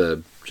just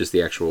the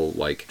actual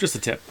like just the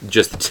tip.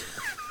 Just the tip.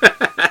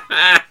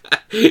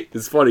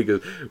 It's funny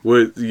because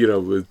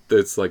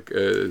it's like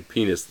a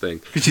penis thing.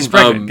 Because she's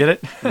pregnant, get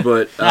it?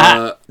 But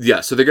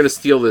yeah, so they're gonna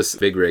steal this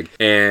big rig,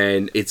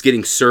 and it's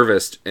getting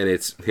serviced, and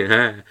it's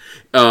but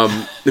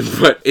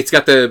it's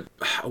got the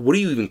what do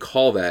you even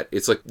call that?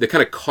 It's like the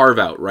kind of carve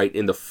out right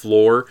in the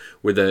floor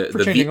where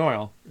the changing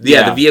oil.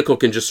 Yeah, the vehicle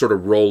can just sort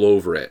of roll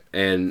over it,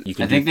 and you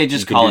can. I think they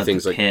just call it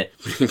things the pit.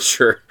 Like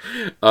sure,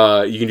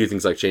 you can do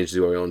things like change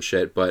the oil and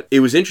shit. But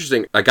it was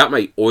interesting. I got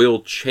my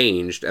oil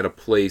changed at a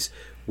place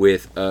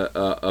with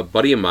a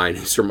buddy of mine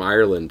who's from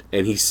Ireland,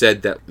 and he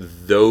said that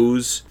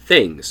those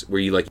things where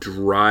you like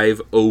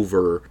drive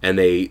over and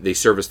they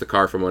service the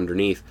car from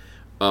underneath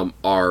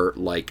are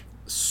like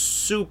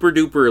super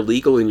duper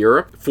illegal in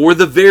Europe for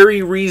the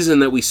very reason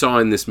that we saw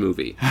in this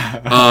movie.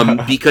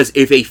 Because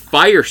if a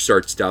fire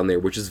starts down there,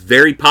 which is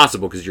very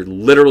possible because you're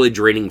literally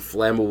draining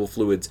flammable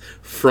fluids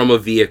from a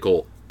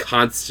vehicle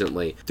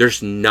constantly,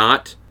 there's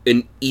not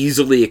an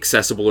easily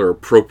accessible or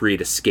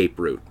appropriate escape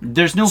route.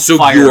 There's no so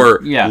fire.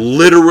 So you're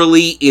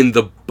literally in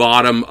the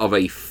bottom of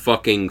a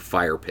fucking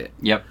fire pit.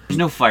 Yep. There's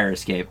no fire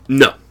escape.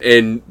 No.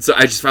 And so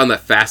I just found that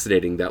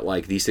fascinating that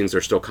like these things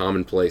are still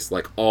commonplace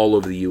like all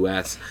over the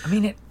US. I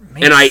mean it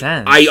makes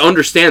sense. I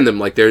understand them,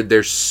 like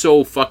they're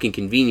so fucking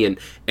convenient,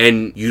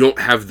 and you don't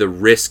have the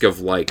risk of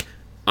like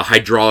a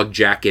hydraulic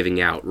jack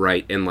giving out,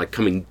 right, and like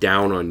coming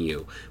down on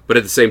you. But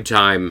at the same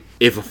time,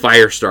 if a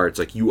fire starts,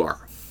 like you are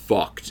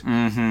fucked.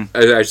 Mm-hmm.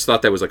 I just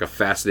thought that was like a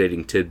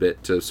fascinating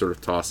tidbit to sort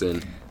of toss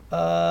in.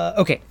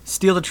 Okay,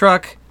 steal the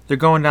truck. They're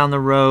going down the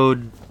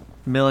road.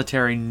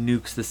 Military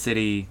nukes the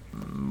city.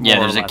 Yeah,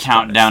 there's a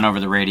countdown over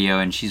the radio,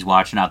 and she's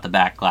watching out the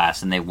back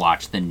glass, and they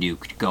watch the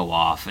nuke go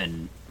off,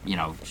 and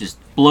just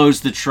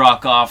blows the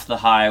truck off the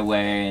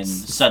highway, and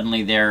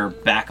suddenly they're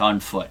back on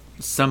foot.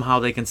 Somehow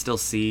they can still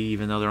see,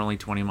 even though they're only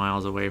 20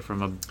 miles away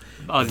from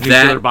a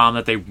nuclear bomb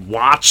that they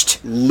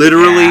watched.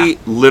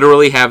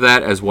 Literally have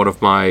that as one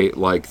of my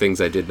like things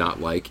I did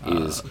not like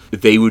is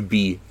they would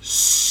be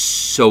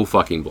so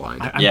fucking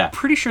blind. I'm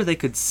pretty sure they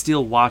could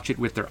still watch it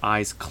with their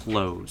eyes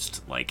closed.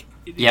 Like,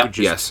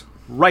 yes,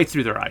 right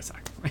through their eyes.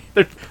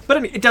 But I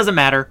mean, it doesn't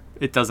matter.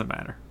 It doesn't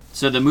matter.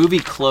 So the movie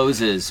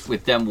closes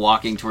with them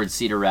walking towards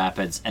Cedar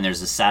Rapids, and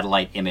there's a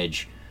satellite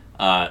image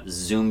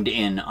zoomed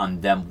in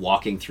on them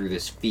walking through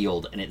this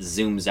field, and it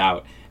zooms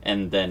out,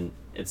 and then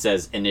it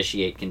says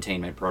initiate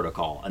containment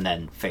protocol, and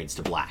then fades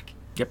to black.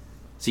 Yep.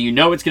 So you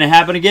know it's going to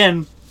happen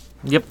again.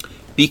 Yep.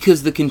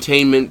 Because the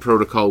containment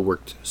protocol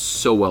worked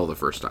so well the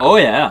first time. Oh,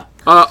 yeah.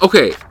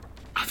 Okay.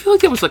 I feel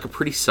like that was like a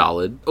pretty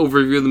solid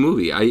overview of the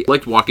movie. I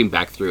liked walking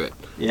back through it.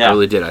 Yeah. I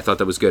really did. I thought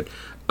that was good.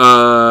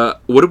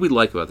 What did we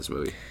like about this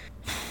movie?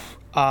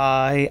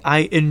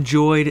 I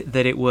enjoyed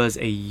that it was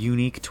a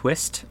unique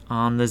twist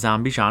on the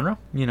zombie genre.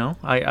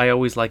 I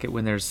always like it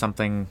when there's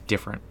something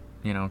different,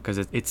 because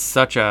it's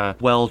such a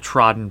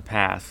well-trodden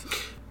path.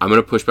 I'm going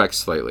to push back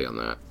slightly on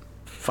that.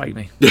 Fight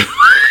me.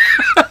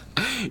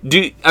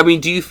 Do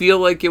you feel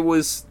like it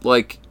was,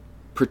 like,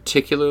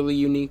 particularly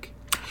unique?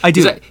 I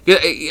do.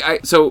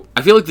 So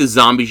I feel like the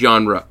zombie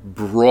genre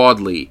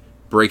broadly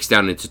breaks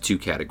down into two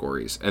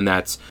categories, and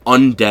that's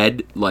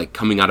undead, like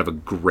coming out of a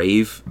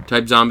grave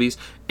type zombies,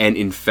 and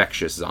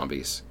infectious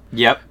zombies.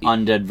 Yep,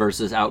 undead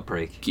versus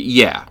outbreak.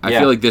 Yeah, I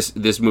feel like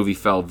this movie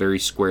fell very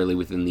squarely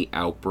within the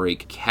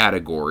outbreak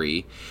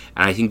category,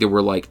 and I think there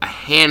were like a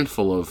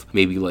handful of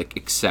maybe like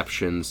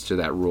exceptions to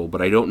that rule,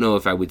 but I don't know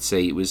if I would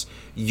say it was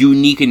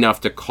unique enough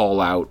to call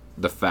out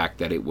the fact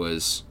that it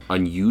was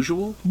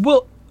unusual.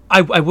 Well,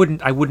 I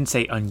wouldn't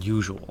say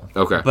unusual.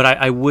 Okay. But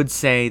I would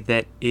say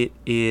that it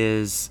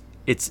is...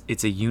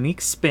 It's a unique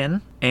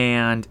spin,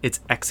 and it's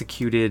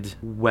executed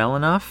well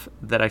enough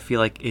that I feel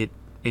like it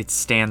it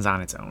stands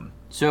on its own.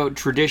 So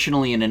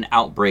traditionally in an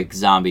outbreak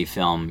zombie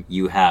film,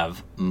 you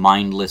have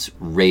mindless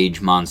rage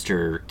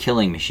monster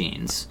killing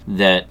machines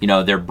that,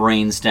 their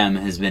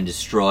brainstem has been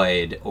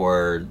destroyed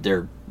or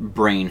their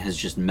brain has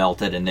just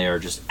melted and they are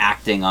just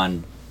acting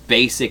on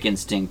basic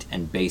instinct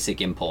and basic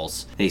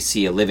impulse. They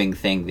see a living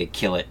thing, they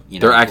kill it.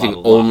 They're acting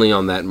blah, blah, blah. only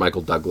on that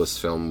Michael Douglas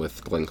film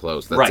with Glenn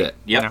Close. That's right. it.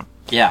 Yep.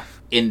 Yeah.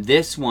 In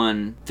this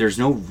one, there's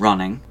no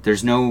running.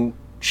 There's no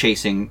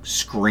chasing,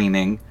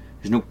 screaming.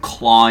 There's no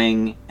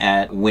clawing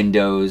at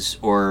windows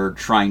or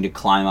trying to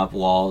climb up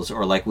walls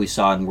or like we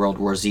saw in World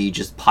War Z,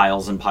 just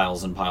piles and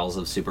piles and piles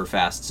of super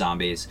fast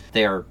zombies.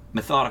 They are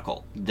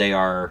methodical. They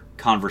are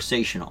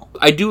conversational.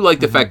 I do like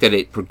the fact that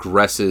it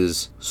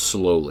progresses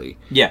slowly.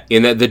 Yeah.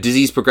 In that the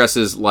disease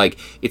progresses, like,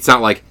 it's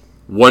not like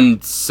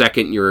 1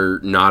 second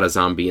you're not a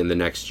zombie and the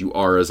next you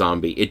are a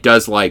zombie. It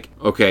does, like,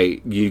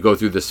 okay, you go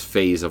through this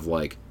phase of,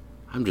 like,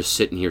 I'm just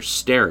sitting here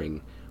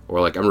staring. Or,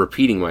 like, I'm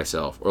repeating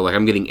myself. Or, like,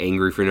 I'm getting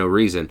angry for no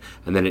reason.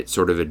 And then it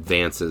sort of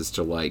advances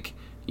to, like,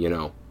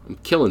 I'm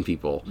killing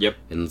people. Yep.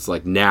 And it's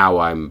like, now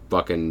I'm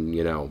fucking,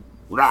 I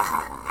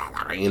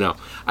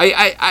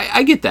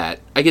get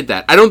that. I get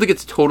that. I don't think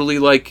it's totally,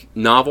 like,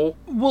 novel.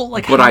 Well,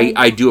 like, but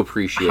I do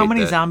appreciate how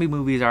many that. zombie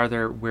movies are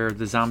there where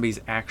the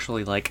zombies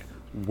actually, like,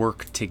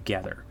 work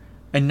together?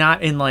 And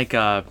not in like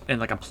a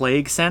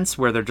plague sense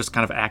where they're just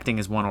kind of acting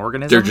as one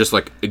organism. They're just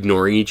like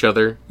ignoring each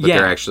other, but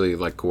they're actually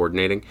like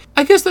coordinating.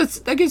 I guess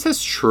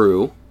that's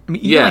true. I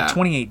mean, even like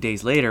 28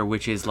 Days Later,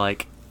 which is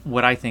like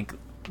what I think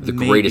the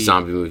greatest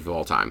zombie movie of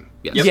all time.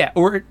 Yes. Yeah,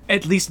 or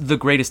at least the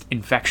greatest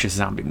infectious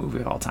zombie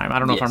movie of all time. I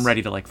don't know if I'm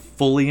ready to like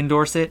fully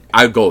endorse it.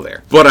 I go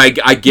there, but I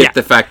get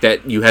the fact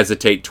that you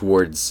hesitate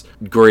towards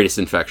greatest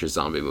infectious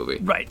zombie movie.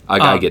 Right.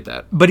 I get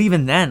that. But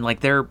even then, like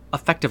they're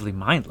effectively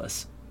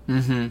mindless.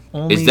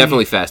 Mm-hmm. It's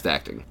definitely fast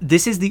acting.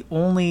 This is the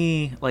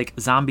only like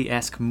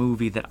zombie-esque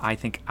movie that I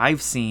think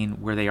I've seen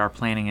where they are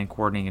planning and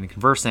coordinating and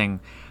conversing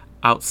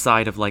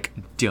outside of like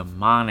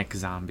demonic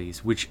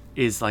zombies, which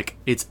is like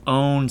its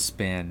own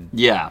spin.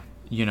 Yeah.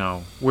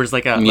 Whereas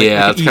like like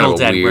that's Evil kind of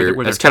Dead, weird.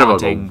 where That's they're kind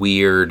of taunting. a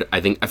weird.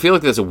 I feel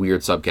like that's a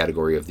weird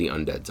subcategory of the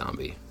undead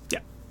zombie. Yeah.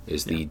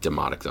 Is the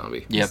demonic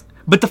zombie. Yep.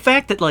 But the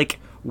fact that like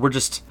we're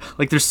just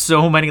like there's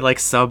so many like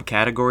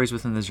subcategories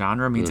within the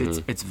genre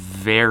means it's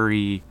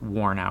very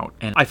worn out,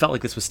 and I felt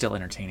like this was still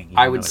entertaining.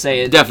 I would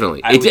say it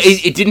Definitely.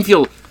 It didn't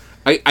feel.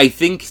 I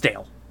think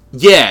stale.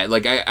 Yeah,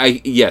 like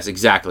yes,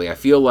 exactly. I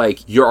feel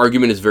like your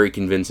argument is very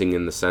convincing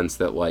in the sense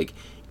that like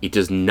it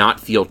does not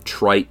feel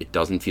trite, it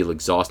doesn't feel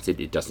exhausted,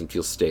 it doesn't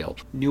feel stale.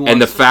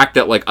 And the fact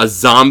that like a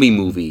zombie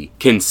movie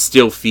can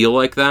still feel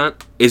like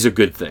that is a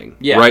good thing.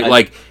 Yeah, right?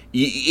 Like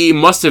it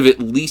must have at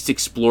least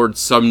explored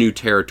some new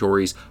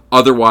territories.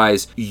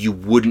 Otherwise, you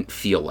wouldn't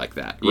feel like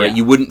that, right? Yeah.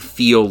 You wouldn't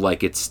feel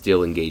like it's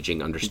still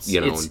engaging, and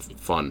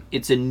fun.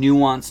 It's a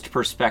nuanced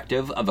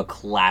perspective of a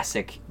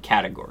classic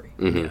category.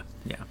 Mm-hmm.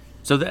 Yeah.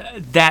 So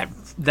that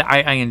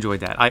I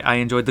enjoyed that. I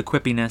enjoyed the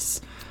quippiness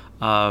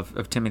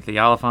of Timothy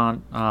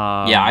Olyphant.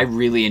 I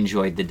really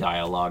enjoyed the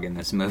dialogue in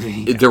this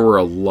movie. There were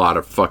a lot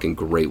of fucking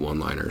great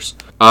one-liners.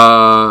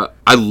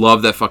 I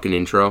love that fucking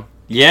intro.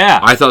 Yeah.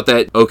 I thought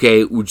that,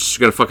 okay, we're just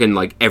gonna fucking,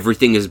 like,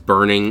 everything is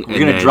burning. We're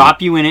gonna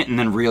drop you in it and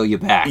then reel you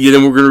back. Yeah,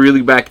 then we're gonna reel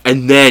you back,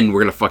 and then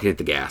we're gonna fucking hit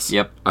the gas.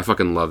 Yep. I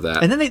fucking love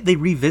that. And then they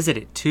revisit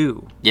it,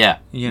 too. Yeah.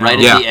 Right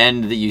at the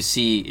end that you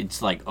see,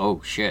 it's like,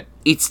 oh, shit.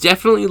 It's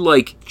definitely,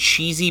 like,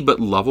 cheesy but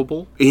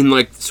lovable in,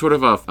 like, sort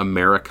of a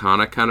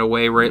Americana kind of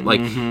way, right?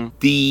 Mm-hmm. Like,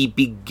 the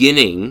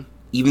beginning,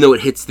 even though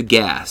it hits the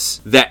gas,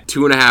 that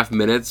 2.5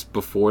 minutes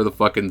before the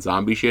fucking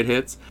zombie shit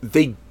hits,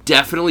 they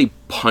definitely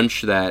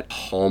punch that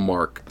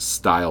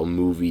Hallmark-style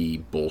movie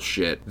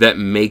bullshit that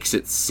makes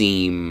it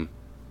seem,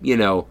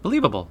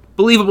 Believable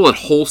and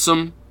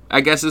wholesome,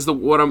 I guess is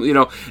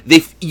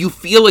you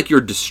feel like you're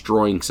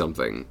destroying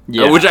something,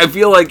 which I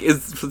feel like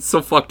is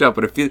so fucked up,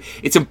 but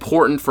it's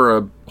important for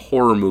a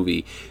horror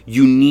movie.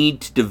 You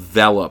need to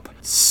develop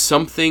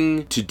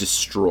something to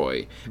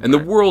destroy, and the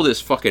world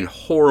is fucking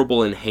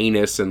horrible and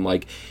heinous, and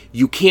like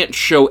you can't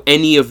show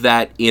any of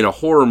that in a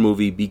horror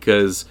movie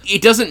because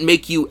it doesn't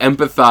make you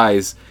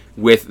empathize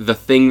with the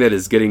thing that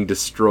is getting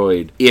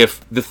destroyed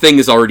if the thing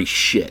is already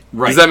shit.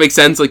 Right. Does that make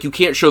sense? Like, you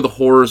can't show the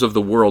horrors of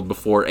the world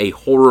before a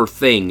horror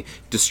thing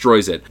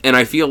destroys it. And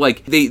I feel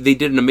like they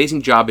did an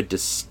amazing job at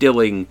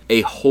distilling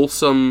a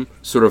wholesome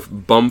sort of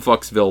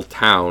bumfucksville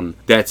town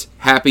that's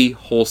happy,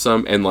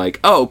 wholesome, and like,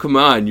 oh, come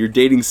on, you're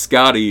dating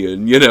Scotty,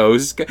 and,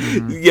 it's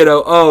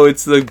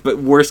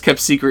the worst kept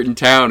secret in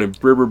town, and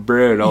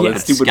and all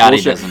that stupid Scotty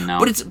bullshit. Doesn't know.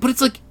 But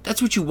it's like,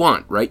 that's what you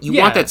want, right? You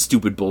want that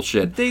stupid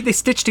bullshit. They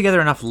stitch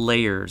together enough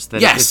layers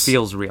that it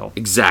feels real.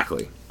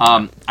 Exactly.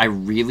 I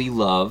really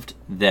loved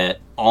that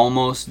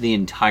almost the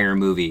entire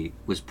movie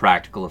was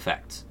practical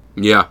effects.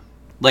 Yeah.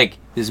 Like,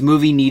 this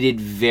movie needed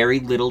very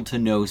little to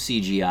no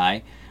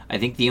CGI. I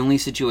think the only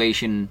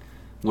situation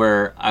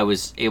where I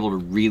was able to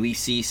really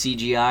see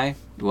CGI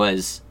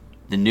was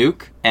the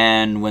nuke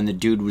and when the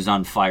dude was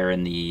on fire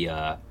in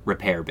the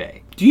repair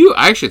bay.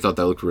 I actually thought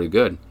that looked really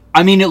good.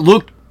 I mean, it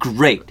looked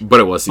great. But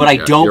it was CGI. But I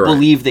don't You're right.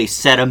 believe they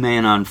set a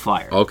man on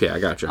fire. Okay, I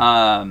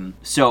gotcha.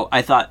 So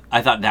I thought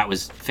that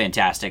was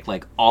fantastic.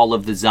 Like, all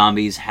of the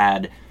zombies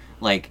had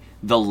like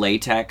the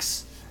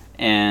latex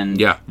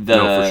and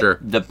for sure.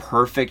 the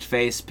perfect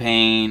face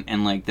paint,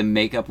 and like the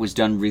makeup was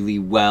done really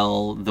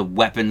well. The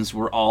weapons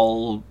were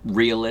all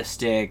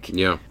realistic.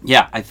 Yeah,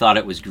 I thought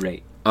it was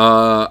great.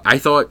 I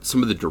thought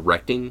some of the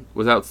directing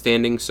was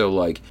outstanding. So,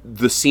 like,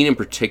 the scene in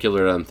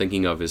particular that I'm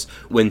thinking of is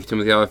when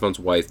Timothy Olyphant's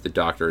wife, the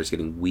doctor, is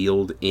getting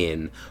wheeled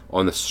in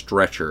on the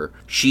stretcher.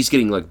 She's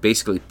getting, like,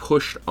 basically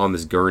pushed on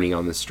this gurney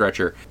on this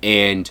stretcher,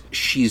 and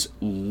she's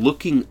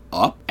looking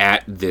up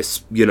at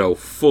this,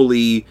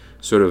 fully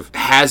sort of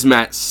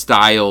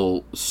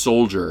hazmat-style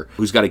soldier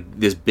who's got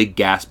this big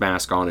gas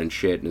mask on and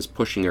shit and is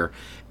pushing her.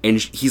 And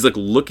he's, like,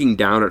 looking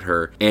down at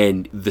her,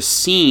 and the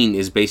scene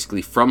is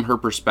basically from her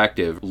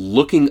perspective,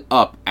 looking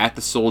up at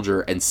the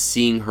soldier and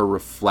seeing her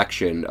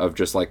reflection of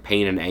just, like,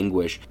 pain and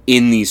anguish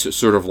in these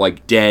sort of,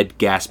 like, dead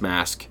gas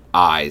mask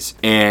eyes.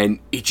 And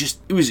it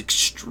was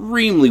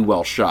extremely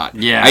well shot.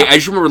 Yeah. I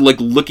just remember, like,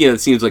 looking at the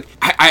scene, it's like,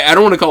 I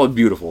don't want to call it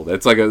beautiful.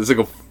 It's like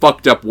a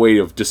fucked up way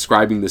of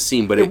describing the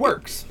scene, but it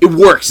works. It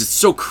works. It's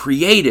so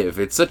creative.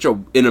 It's such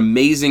an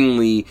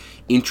amazingly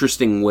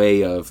interesting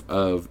way of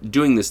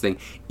doing this thing,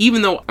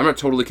 even though I'm not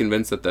totally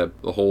convinced that the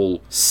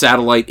whole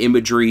satellite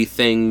imagery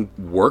thing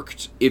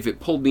worked. If it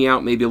pulled me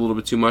out maybe a little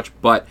bit too much,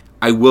 but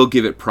I will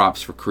give it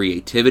props for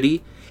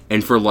creativity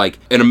and for, like,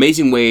 an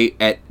amazing way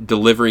at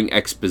delivering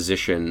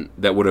exposition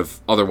that would have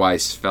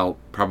otherwise felt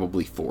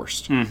probably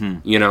forced.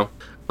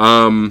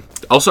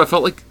 Also, I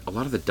felt like a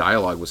lot of the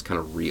dialogue was kind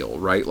of real,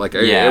 right? Like,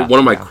 one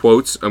of my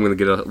quotes, I'm going to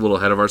get a little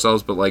ahead of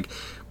ourselves, but, like,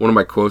 one of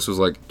my quotes was,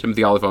 like,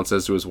 Timothy Olyphant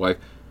says to his wife,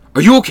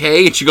 "Are you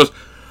okay?" And she goes,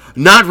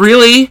 "Not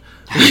really."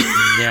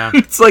 Yeah.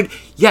 It's like,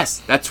 yes,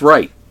 that's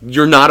right.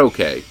 You're not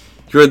okay.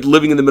 You're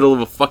living in the middle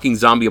of a fucking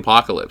zombie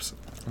apocalypse.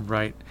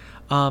 Right.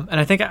 And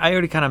I think I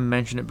already kind of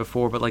mentioned it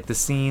before, but like the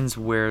scenes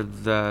where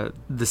the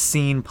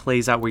scene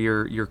plays out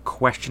where you're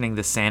questioning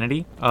the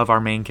sanity of our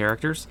main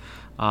characters,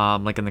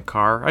 like in the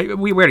car.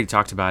 We already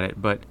talked about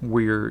it, but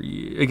you're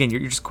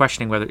just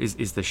questioning whether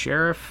is the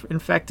sheriff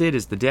infected,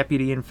 is the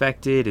deputy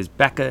infected, is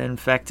Becca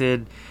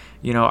infected.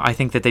 I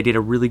think that they did a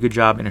really good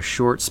job in a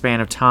short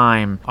span of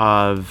time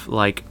of,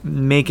 like,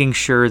 making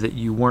sure that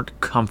you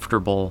weren't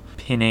comfortable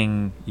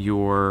pinning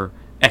your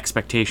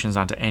expectations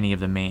onto any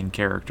of the main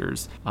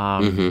characters.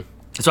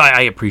 So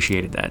I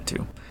appreciated that,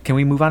 too. Can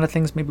we move on to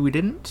things maybe we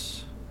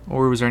didn't?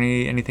 Or was there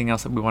anything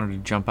else that we wanted to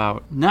jump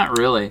out? Not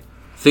really.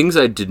 Things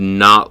I did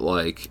not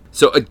like.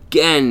 So,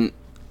 again,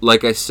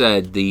 like I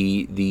said,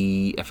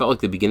 I felt like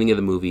the beginning of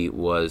the movie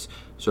was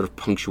sort of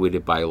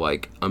punctuated by,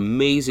 like,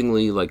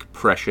 amazingly, like,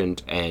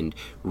 prescient and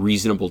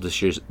reasonable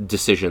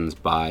decisions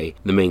by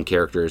the main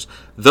characters.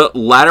 The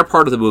latter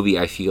part of the movie,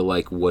 I feel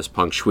like, was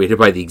punctuated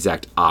by the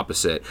exact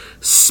opposite.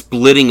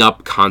 Splitting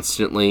up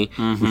constantly,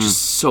 which is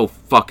so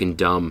fucking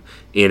dumb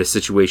in a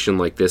situation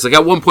like this. Like,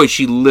 at one point,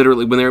 she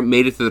literally, when they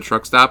made it to the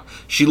truck stop,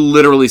 she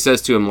literally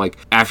says to him, like,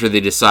 after they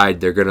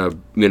decide they're gonna,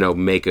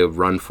 make a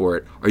run for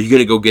it, "Are you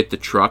gonna go get the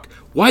truck?"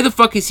 Why the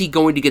fuck is he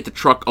going to get the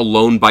truck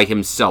alone by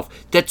himself?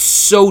 That's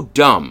so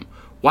dumb.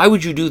 Why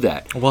would you do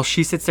that? Well,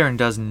 she sits there and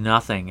does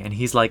nothing, and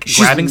he's, like,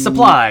 grabbing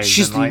supplies.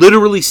 She's and, like,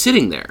 literally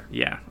sitting there.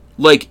 Yeah.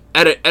 Like,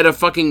 at a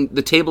fucking,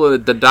 the table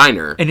at the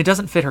diner. And it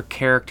doesn't fit her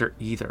character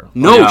either.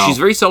 No, she's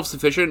very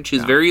self-sufficient.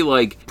 She's very,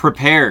 like...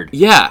 prepared.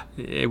 Yeah.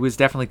 It was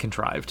definitely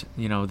contrived.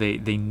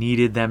 They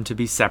needed them to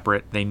be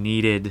separate. They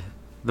needed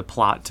the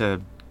plot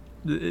to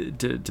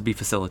be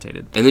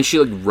facilitated. And then she,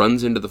 like,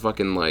 runs into the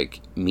fucking,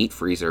 like, meat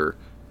freezer,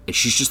 and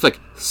she's just, like,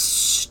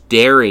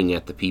 staring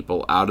at the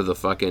people out of the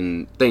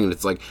fucking thing. And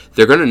it's like,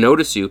 they're gonna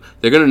notice you.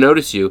 They're gonna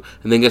notice you.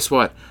 And then guess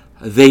what?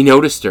 They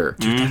noticed her.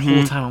 Dude, that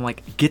whole time I'm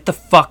like, get the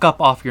fuck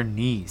up off your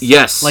knees.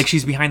 Yes. Like,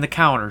 she's behind the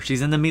counter.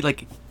 She's in the meat.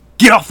 Like,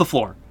 get off the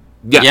floor.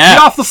 Yeah. Get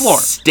off the floor.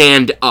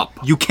 Stand up.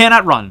 You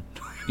cannot run.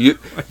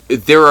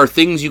 There are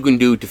things you can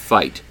do to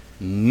fight.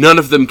 None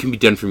of them can be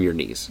done from your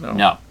knees.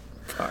 No.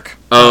 Fuck.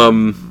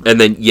 And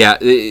then,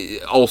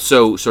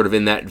 also sort of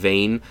in that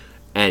vein,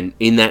 and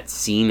in that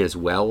scene as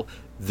well,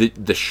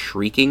 the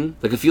shrieking.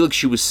 Like, I feel like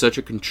she was such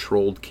a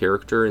controlled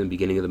character in the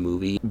beginning of the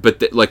movie.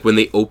 But, like, when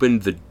they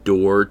opened the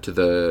door to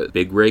the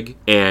big rig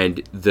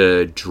and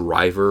the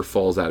driver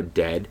falls out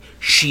dead,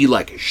 she,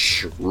 like,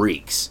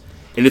 shrieks.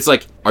 And it's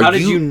like, how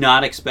did you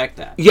not expect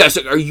that? Yeah, it's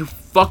like, are you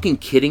fucking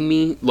kidding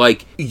me?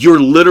 Like, you're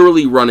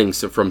literally running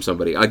from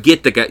somebody. I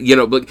get the guy,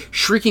 but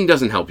shrieking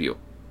doesn't help you.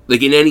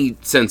 Like, in any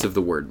sense of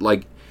the word.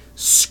 Like,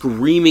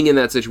 screaming in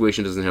that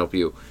situation doesn't help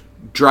you.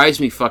 Drives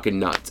me fucking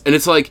nuts. And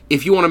it's like,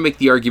 if you want to make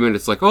the argument,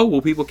 it's like, oh,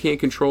 well, people can't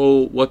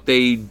control what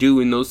they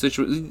do in those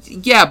situations.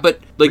 Yeah, but,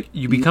 like...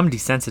 You become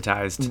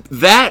desensitized.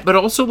 That, but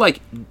also,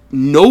 like,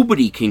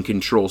 nobody can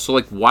control. So,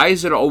 like, why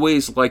is it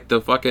always, like,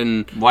 the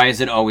fucking... Why is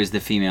it always the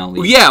female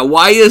lead? Yeah,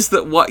 why is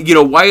the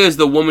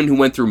woman who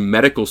went through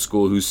medical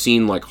school, who's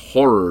seen, like,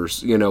 horrors,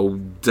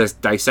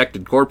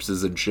 dissected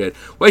corpses and shit,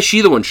 why is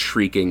she the one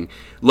shrieking?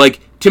 Like,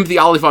 Timothy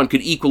Olyphant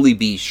could equally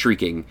be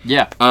shrieking.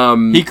 Yeah.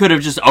 He could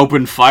have just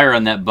opened fire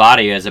on that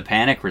body as a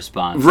panic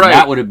response. Right. And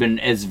that would have been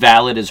as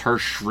valid as her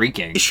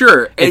shrieking.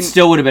 Sure. It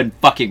still would have been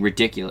fucking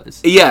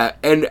ridiculous. Yeah,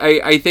 and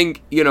I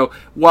think,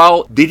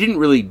 while they didn't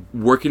really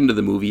work into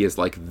the movie as,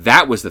 like,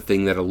 that was the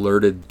thing that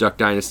alerted Duck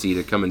Dynasty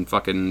to come and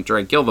fucking try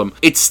and kill them,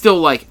 it's still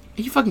like,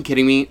 are you fucking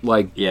kidding me?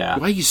 Like, yeah.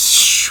 Why are you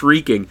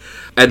shrieking?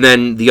 And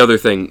then the other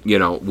thing,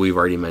 we've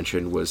already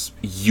mentioned was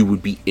you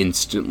would be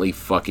instantly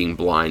fucking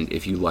blind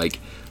if you, like,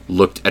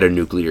 looked at a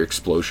nuclear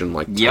explosion,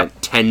 like,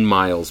 10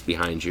 miles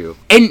behind you.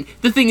 And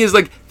the thing is,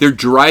 like, they're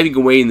driving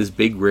away in this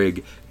big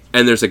rig,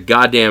 and there's a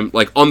goddamn,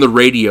 like, on the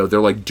radio,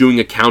 they're, like, doing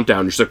a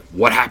countdown. You're just like,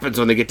 what happens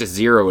when they get to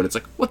 0? And it's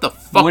like, what the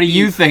fuck? What do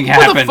you think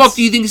happens? What the fuck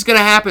do you think is gonna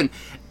happen?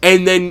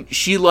 And then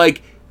she,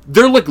 like,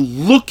 they're, like,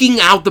 looking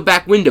out the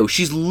back window.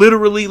 She's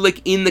literally,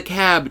 like, in the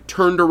cab,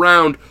 turned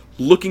around,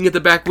 looking at the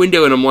back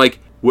window, and I'm like,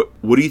 what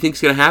do you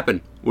think's gonna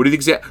happen? What do you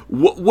think's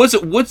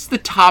what's the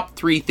top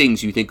 3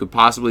 things you think could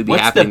possibly be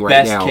happening right now?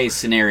 What's the best case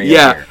scenario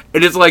here?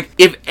 And it's like,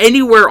 if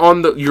anywhere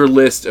on your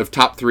list of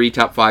top 3,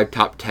 top 5,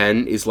 top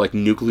 10 is like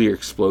nuclear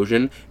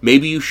explosion,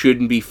 maybe you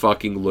shouldn't be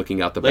fucking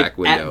looking out the back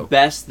window. At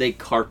best, they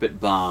carpet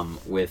bomb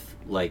with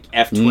like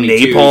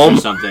F-22s napalm or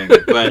something.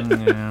 But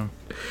Yeah.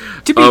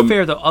 To be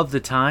fair, though, of the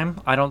time,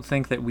 I don't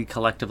think that we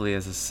collectively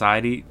as a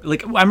society...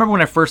 Like, I remember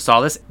when I first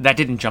saw this, that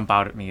didn't jump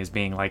out at me as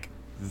being like,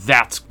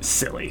 that's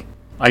silly.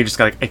 I just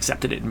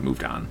accepted it and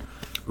moved on.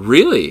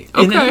 Really?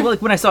 Okay. And then,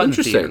 like, when I saw it in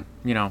the theater,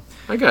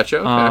 I gotcha.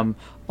 Okay.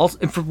 Also,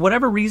 and for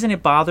whatever reason,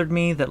 it bothered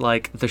me that,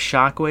 like, the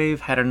shockwave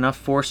had enough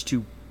force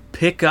to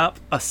pick up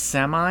a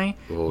semi,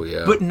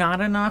 but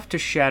not enough to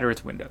shatter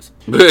its windows.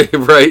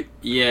 Right?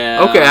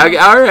 Yeah. Okay,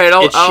 all right,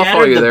 I'll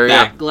follow you there. It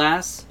shattered the back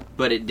glass,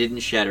 but it didn't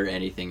shatter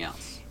anything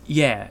else.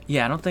 Yeah,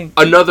 I don't think...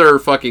 Another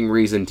fucking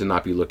reason to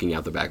not be looking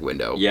out the back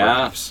window,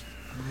 perhaps.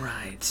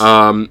 Right.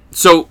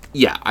 So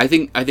yeah, I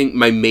think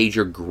my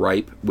major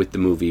gripe with the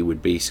movie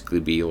would basically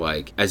be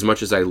like, as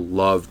much as I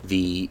loved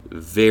the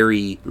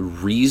very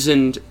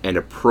reasoned and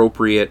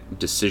appropriate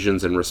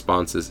decisions and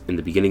responses in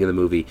the beginning of the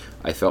movie,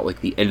 I felt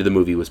like the end of the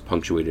movie was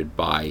punctuated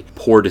by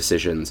poor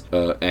decisions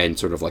and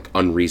sort of like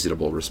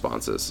unreasonable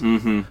responses.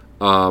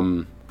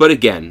 Mm-hmm. But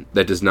again,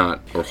 that does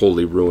not or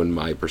wholly ruin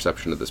my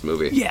perception of this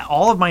movie. Yeah,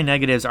 all of my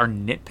negatives are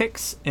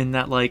nitpicks in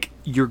that, like,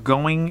 you're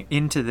going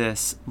into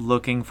this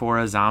looking for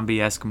a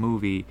zombie-esque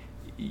movie.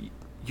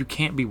 You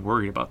can't be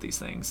worried about these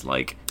things.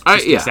 Like,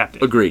 just accept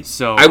it. Agreed.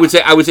 So I would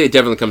say it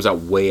definitely comes out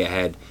way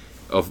ahead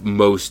of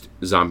most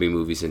zombie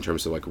movies in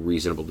terms of, like,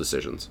 reasonable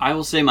decisions. I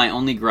will say my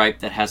only gripe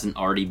that hasn't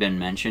already been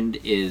mentioned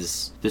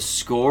is the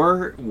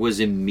score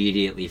was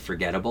immediately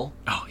forgettable.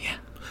 Oh, yeah.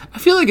 I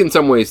feel like in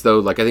some ways, though,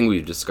 like, I think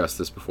we've discussed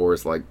this before,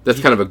 is like, that's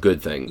kind of a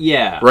good thing.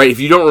 Yeah. Right? If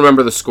you don't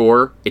remember the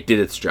score, it did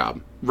its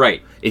job.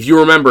 Right. If you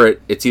remember it,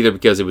 it's either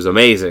because it was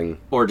amazing...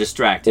 or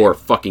distracting. Or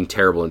fucking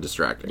terrible and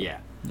distracting. Yeah.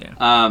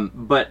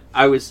 But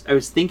I was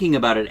thinking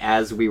about it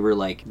as we were,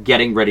 like,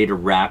 getting ready to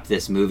wrap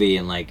this movie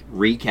and, like,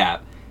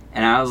 recap,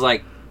 and I was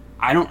like,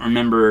 I don't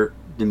remember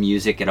the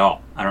music at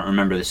all. I don't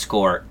remember the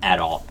score at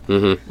all.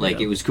 Mm-hmm.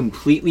 Like, it was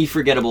completely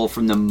forgettable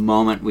from the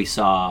moment we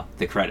saw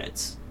the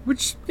credits.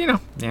 Which, yeah.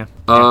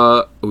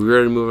 Are we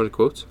ready to move on to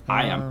quotes?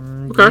 I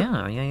am. Okay.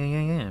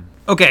 Yeah.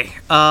 Okay,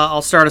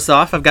 I'll start us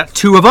off. I've got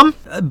 2 of them.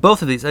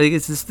 Both of these. I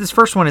think this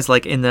first one is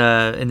like in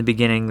the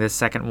beginning. The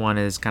second one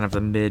is kind of a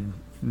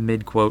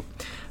mid quote.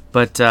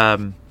 But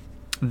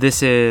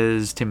this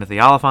is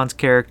Timothy Olyphant's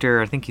character.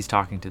 I think he's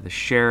talking to the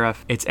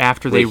sheriff. It's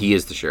after he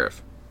is the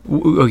sheriff.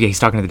 Okay, he's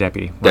talking to the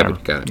deputy. Whatever.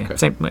 Deputy, got it. Yeah, okay.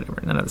 Same, whatever.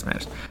 None of this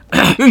matters.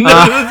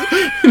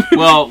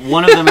 Well,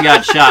 one of them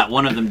got shot.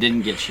 One of them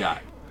didn't get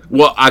shot.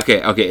 Well,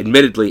 okay.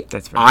 Admittedly,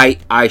 that's fair.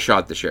 I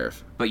shot the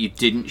sheriff. But you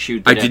didn't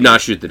shoot the deputy. I did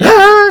not shoot the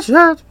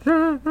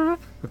deputy.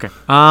 Okay.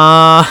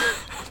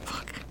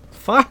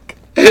 Fuck.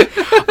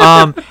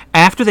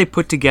 After they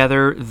put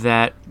together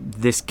that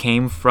this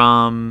came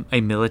from a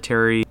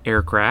military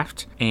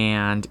aircraft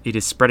and it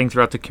is spreading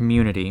throughout the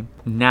community,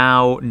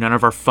 now none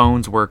of our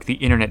phones work, the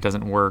internet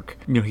doesn't work.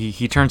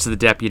 He turns to the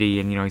deputy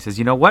and he says,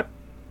 "You know what?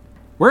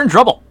 We're in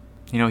trouble."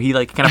 He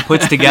like kind of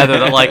puts together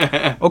that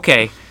like,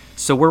 okay,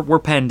 so we're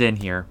penned in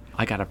here.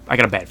 I got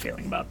a bad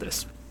feeling about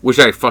this. Which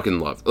I fucking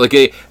love. Like,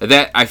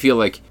 that, I feel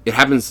like it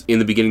happens in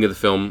the beginning of the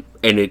film,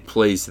 and it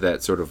plays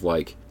that sort of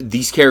like,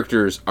 these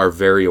characters are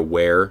very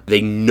aware.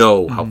 They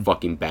know how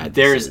fucking bad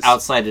this is. There's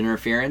outside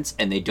interference,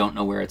 and they don't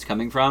know where it's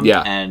coming from.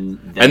 Yeah. And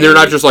they're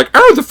not just like,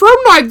 oh, the phone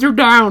lines are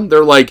down.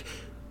 They're like,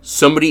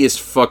 somebody is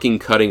fucking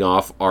cutting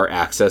off our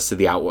access to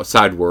the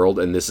outside world,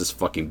 and this is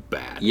fucking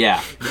bad.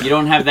 Yeah. You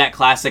don't have that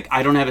classic,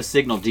 I don't have a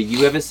signal. Do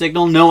you have a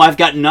signal? No, I've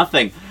got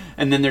nothing.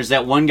 And then there's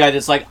that one guy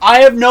that's like,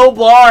 I have no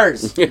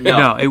bars.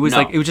 No, it was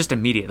like, it was just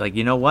immediate. Like,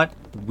 you know what?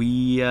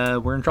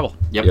 We're in trouble.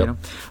 Yep. You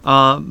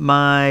know?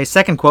 My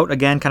second quote,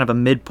 again, kind of a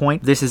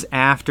midpoint. This is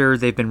after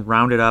they've been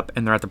rounded up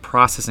and they're at the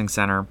processing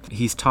center.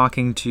 He's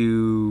talking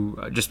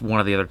to just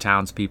one of the other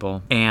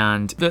townspeople,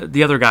 and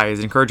the other guy is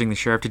encouraging the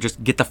sheriff to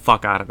just get the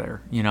fuck out of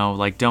there. You know,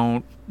 like,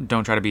 don't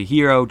try to be a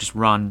hero, just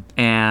run.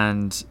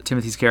 And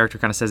Timothy's character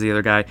kind of says to the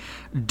other guy,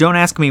 don't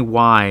ask me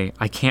why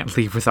I can't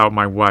leave without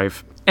my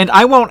wife. And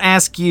I won't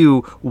ask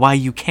you why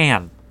you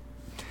can.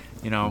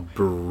 You know?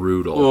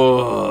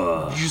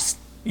 Brutal. Just,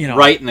 you know.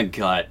 Right in the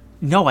gut.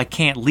 No, I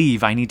can't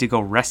leave. I need to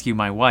go rescue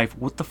my wife.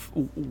 What the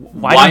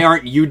why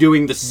aren't you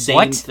doing the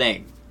same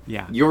thing?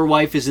 Yeah. Your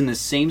wife is in the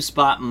same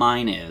spot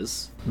mine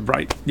is.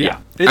 Right. Yeah.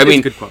 I mean,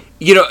 it's a good quote.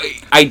 You know,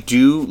 I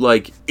do,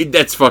 like,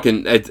 that's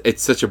fucking,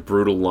 it's such a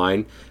brutal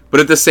line.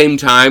 But at the same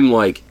time,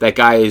 like, that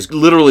guy is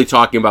literally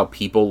talking about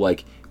people,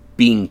 like,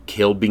 being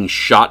killed, being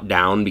shot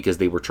down because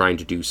they were trying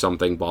to do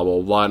something, blah,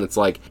 blah, blah. And it's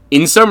like,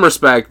 in some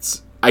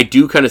respects, I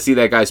do kind of see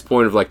that guy's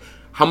point of, like,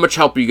 how much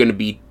help are you going to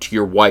be to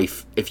your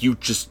wife if you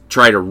just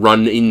try to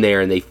run in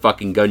there and they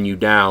fucking gun you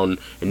down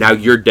and now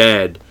you're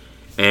dead?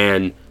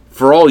 And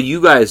for all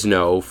you guys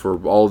know,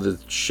 for all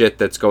the shit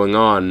that's going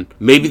on,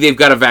 maybe they've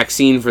got a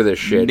vaccine for this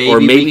shit. Or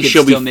maybe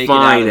she'll be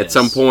fine at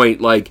some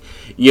point. Like,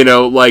 you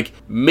know, like,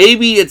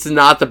 maybe it's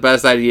not the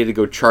best idea to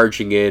go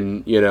charging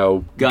in, you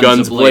know,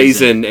 guns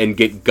blazing and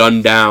get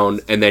gunned down,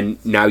 and then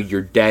now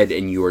you're dead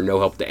and you are no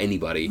help to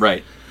anybody.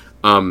 Right.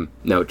 Now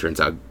it turns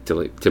out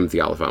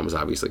Timothy Olyphant was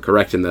obviously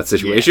correct in that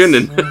situation,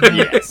 yes. And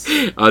yes.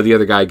 The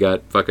other guy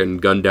got fucking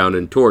gunned down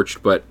and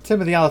torched. But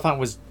Timothy Olyphant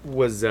was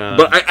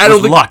but I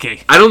don't think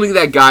lucky. I don't think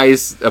that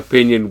guy's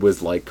opinion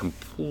was like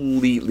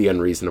completely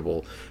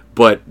unreasonable.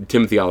 But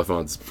Timothy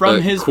Oliphant's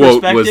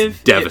quote was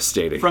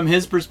devastating. From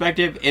his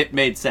perspective, it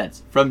made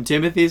sense. From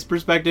Timothy's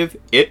perspective,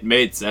 it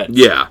made sense.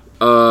 Yeah.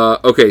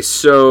 Okay,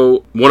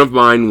 so one of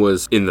mine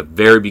was in the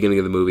very beginning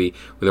of the movie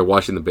when they're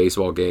watching the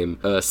baseball game.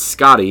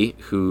 Scotty,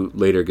 who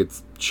later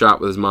gets shot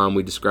with his mom,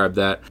 we described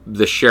that.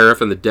 The sheriff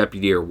and the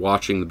deputy are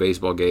watching the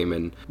baseball game,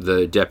 and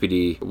the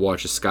deputy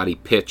watches Scotty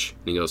pitch,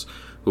 and he goes,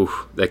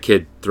 "Ooh, that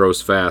kid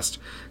throws fast."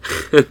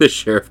 And the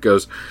sheriff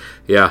goes,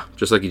 "Yeah,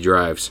 just like he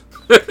drives."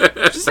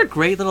 Just a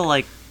great little,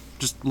 like,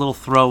 just little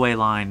throwaway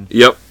line.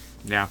 Yep.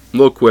 Yeah.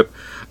 Little quip.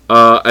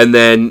 And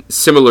then,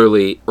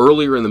 similarly,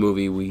 earlier in the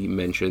movie, we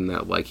mentioned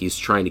that, like, he's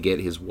trying to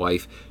get his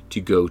wife to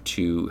go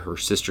to her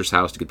sister's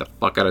house to get the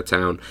fuck out of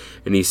town.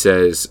 And he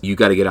says, "You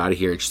got to get out of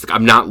here." And she's like,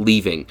 "I'm not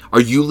leaving." "Are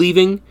you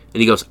leaving?"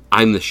 And he goes,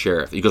 "I'm the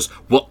sheriff." He goes,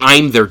 "Well,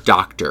 I'm their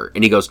doctor."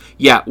 And he goes,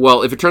 "Yeah,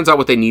 well, if it turns out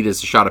what they need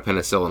is a shot of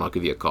penicillin, I'll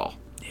give you a call."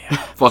 Yeah.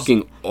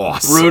 Fucking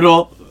awesome.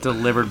 Brutal.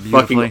 Delivered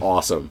beautifully. Fucking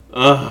awesome.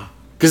 Ugh.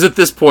 Because at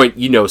this point,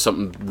 you know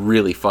something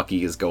really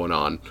fucky is going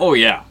on. Oh,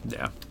 yeah.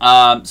 Yeah.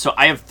 So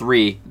I have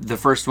three. The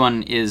first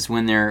one is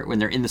when they're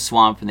in the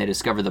swamp and they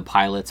discover the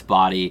pilot's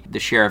body. The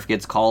sheriff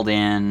gets called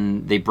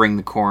in. They bring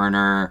the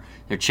coroner.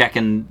 They're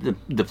checking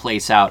the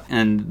place out.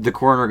 And the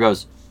coroner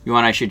goes, "You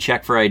want I should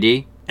check for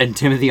ID?" And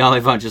Timothy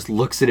Olyphant just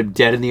looks at him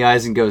dead in the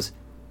eyes and goes,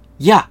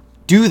 "Yeah,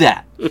 do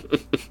that."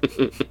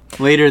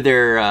 Later,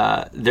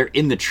 they're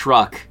in the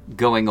truck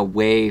going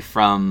away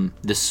from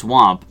the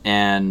swamp,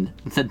 and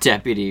the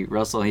deputy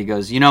Russell, he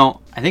goes, "I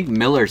think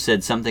Miller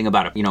said something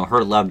about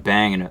heard a loud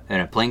bang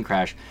and a plane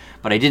crash,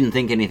 but I didn't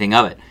think anything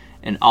of it."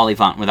 And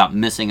Olyphant, without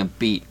missing a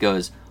beat,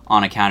 goes,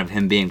 "On account of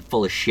him being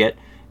full of shit."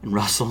 And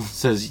Russell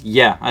says,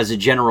 "Yeah, as a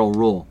general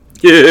rule."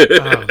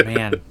 Oh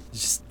man,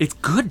 it's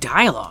good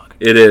dialogue.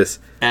 It is.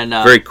 And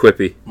very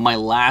quippy. My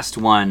last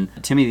one,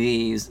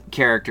 Timothy's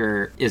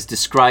character is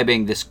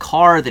describing this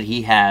car that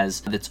he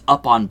has that's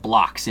up on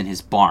blocks in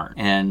his barn.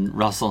 And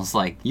Russell's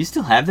like, "You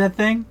still have that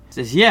thing?" He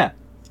says, "Yeah."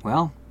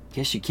 "Well,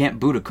 guess you can't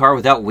boot a car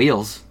without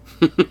wheels."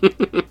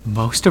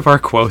 Most of our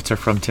quotes are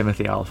from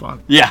Timothy Olyphant.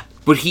 Yeah.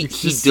 But he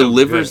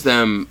delivers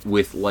them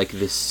with, like,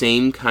 the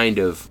same kind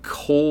of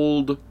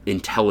cold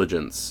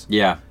intelligence.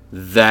 Yeah.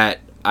 That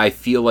I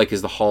feel like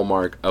is the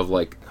hallmark of,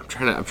 like,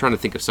 I'm trying to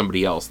think of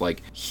somebody else.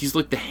 Like, he's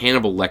like the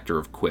Hannibal Lecter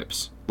of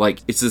quips. Like,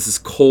 it's this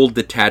cold,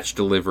 detached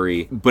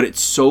delivery, but it's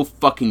so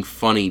fucking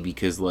funny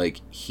because,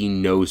 like, he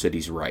knows that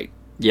he's right.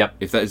 Yep.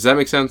 Does that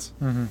make sense?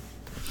 Mm-hmm.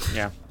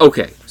 Yeah.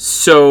 Okay,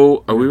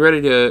 so are we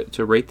ready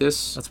to rate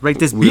this? Let's rate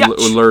this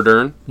bitch.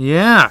 Lurdern?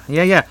 Yeah.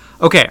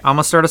 Okay, I'm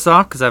gonna start us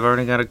off because I've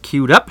already got it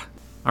queued up.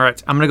 All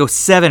right, I'm gonna go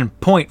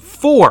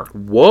 7.4.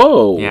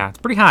 Whoa. Yeah, it's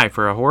pretty high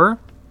for a horror.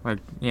 Like,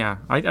 yeah,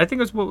 I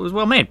think it was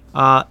well made.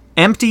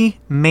 Empty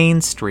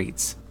main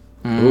streets.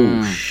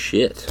 Oh,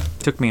 shit.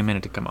 Took me a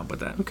minute to come up with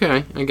that.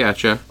 Okay, I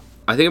gotcha.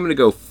 I think I'm going to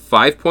go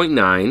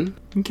 5.9.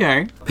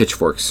 Okay.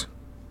 Pitchforks.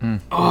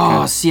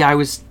 Oh, see, I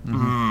was...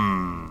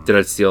 Did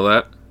I steal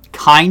that?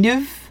 Kind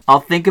of. I'll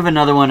think of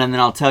another one and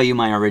then I'll tell you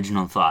my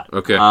original thought.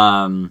 Okay.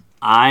 I'm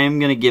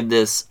going to give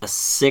this a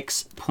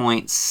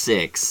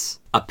 6.6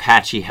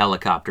 Apache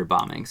helicopter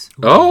bombings.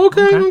 Oh,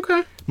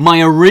 okay.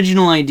 My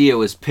original idea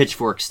was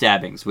Pitchfork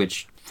Stabbings,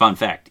 which, fun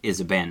fact, is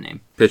a band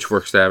name.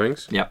 Pitchfork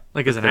Stabbings? Yep.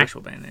 Like as an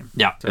actual band name.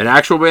 Yeah. An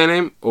actual band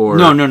name? Or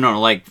No.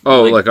 Like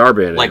our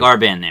band name. Like our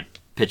band name.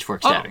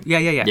 pitchfork stabbing. Yeah.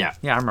 Yeah.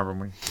 Yeah, I remember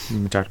when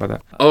we talked about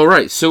that. All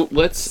right, so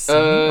let's.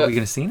 Are we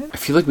gonna scene it? I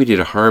feel like we did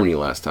a harmony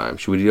last time.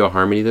 Should we do a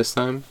harmony this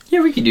time?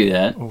 Yeah, we could do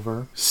that.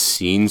 Over.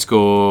 Scene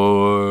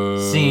score.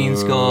 Scene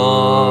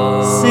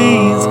score.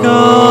 Scene score.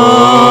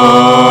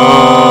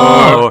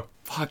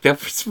 Fuck,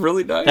 that was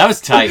really nice. That was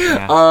tight.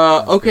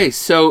 Yeah. Okay,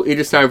 so it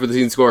is time for the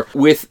scene score.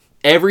 With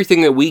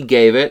everything that we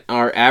gave it,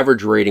 our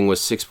average rating was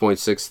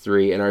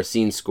 6.63, and our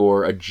scene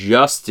score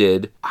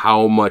adjusted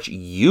how much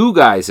you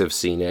guys have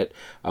seen it,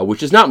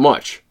 which is not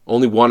much.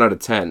 Only 1 out of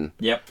 10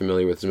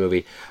 familiar with the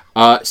movie.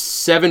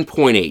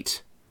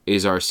 7.8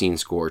 is our scene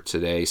score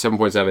today.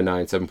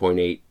 7.79,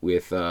 7.8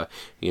 with, a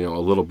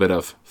little bit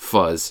of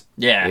fuzz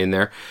in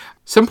there.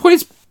 7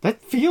 points.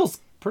 That feels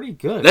pretty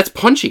good. That's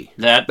punchy.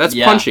 That's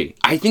punchy.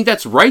 I think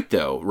that's right,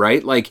 though,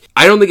 right? Like,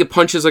 I don't think it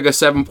punches like a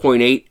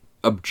 7.8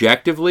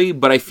 objectively,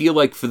 but I feel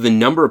like for the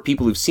number of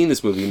people who've seen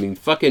this movie, I mean,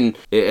 fucking,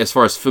 as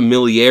far as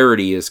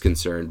familiarity is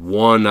concerned,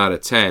 1 out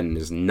of 10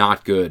 is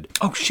not good.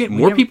 Oh, shit.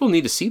 More people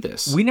need to see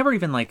this. We never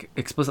even,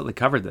 explicitly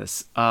covered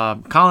this.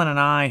 Colin and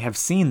I have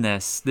seen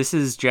this. This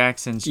is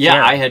Jackson's Yeah,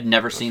 cherry. I had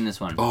never seen this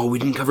one. Oh, we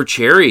didn't cover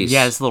cherries.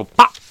 Yeah, it's a little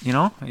pop,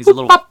 He's a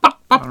little pop, pop.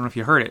 I don't know if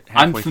you heard it.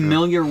 I'm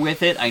familiar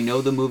with it. I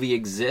know the movie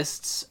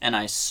exists, and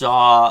I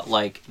saw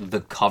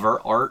the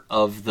cover art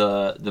of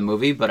the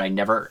movie, but I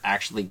never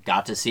actually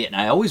got to see it. And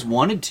I always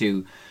wanted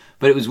to,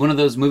 but it was one of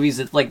those movies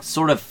that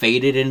sort of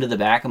faded into the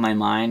back of my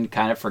mind.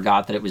 Kind of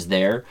forgot that it was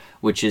there,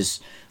 which is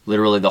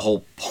literally the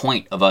whole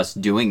point of us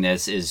doing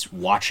this is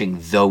watching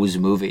those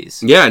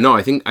movies. Yeah, no,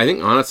 I think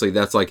honestly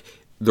that's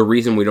the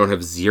reason we don't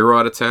have 0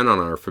 out of 10 on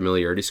our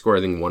familiarity score. I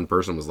think one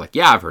person was like,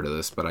 yeah, I've heard of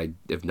this, but I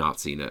have not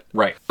seen it.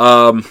 Right.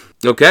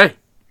 Okay.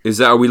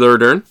 Are we Laura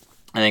Dern?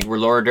 I think we're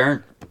Laura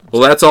Dern.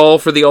 Well, that's all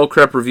for the Old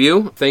Crep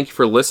review. Thank you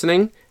for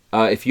listening.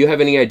 If you have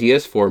any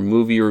ideas for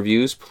movie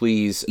reviews,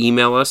 please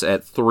email us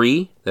at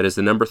 3, that is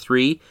the number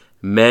 3,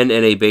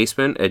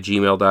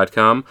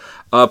 meninaBasement@gmail.com.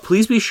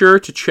 Please be sure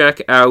to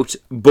check out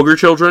Booger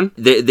Children.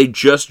 They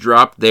just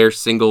dropped their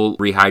single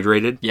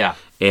Rehydrated. Yeah.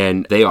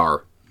 And they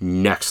are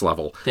next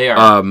level. They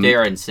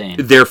are insane.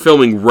 They're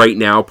filming right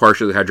now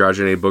Partially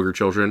Hydrogenated Booger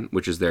Children,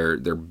 which is their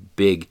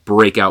big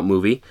breakout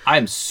movie.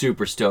 I'm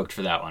super stoked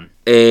for that one.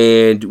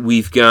 And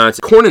we've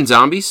got Corn and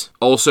Zombies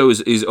also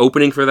is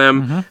opening for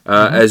them,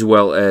 as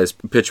well as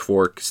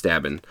Pitchfork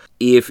Stabbin'.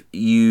 If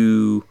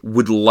you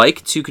would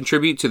like to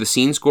contribute to the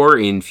scene score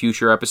in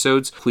future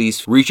episodes,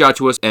 please reach out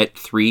to us at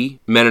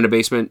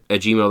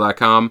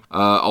 3meninaBasement@gmail.com.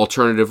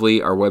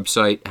 Alternatively, our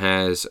website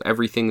has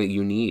everything that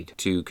you need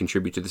to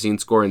contribute to the scene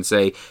score and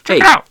say, hey,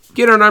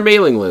 get on our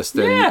mailing list,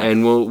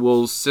 and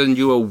we'll send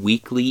you a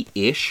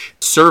weekly-ish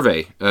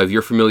survey of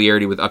your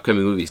familiarity with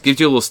upcoming movies. Gives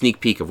you a little sneak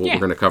peek of what we're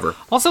going to cover.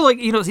 Also,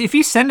 if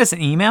you send us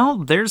an email,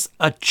 there's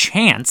a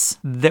chance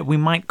that we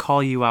might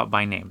call you out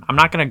by name. I'm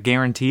not going to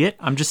guarantee it.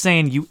 I'm just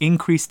saying you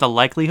increase the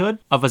likelihood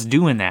of us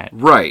doing that.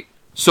 Right.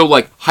 So,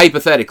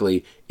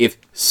 hypothetically, if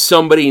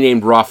somebody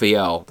named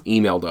Raphael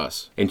emailed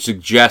us and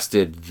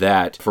suggested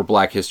that for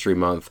Black History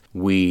Month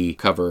we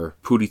cover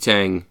Pootie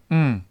Tang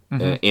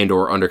and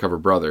or Undercover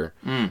Brother,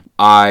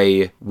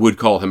 I would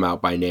call him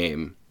out by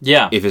name.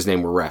 Yeah. If his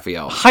name were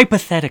Raphael.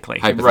 Hypothetically.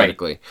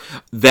 Right.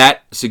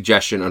 That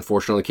suggestion,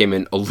 unfortunately, came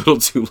in a little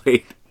too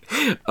late.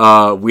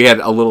 We had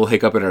a little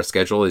hiccup in our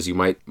schedule, as you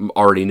might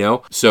already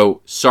know.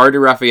 So, sorry to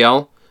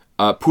Raphael.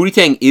 Pootie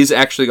Tang is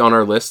actually on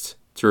our list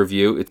to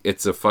review.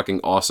 It's a fucking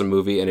awesome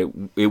movie,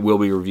 and it will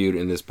be reviewed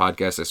in this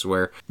podcast, I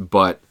swear.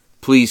 But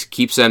please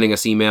keep sending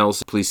us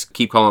emails. Please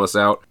keep calling us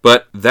out.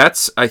 But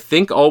that's, I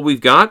think, all we've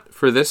got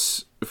for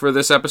this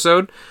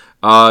episode.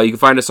 You can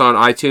find us on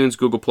iTunes,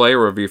 Google Play, or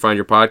wherever you find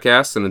your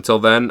podcasts. And until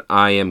then,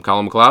 I am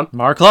Colin McLeod.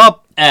 Mark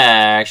Club.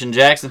 Action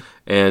Jackson.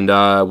 And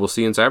we'll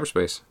see you in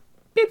cyberspace.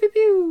 Pew,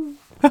 pew,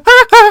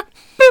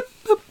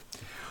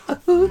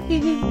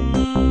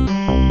 pew.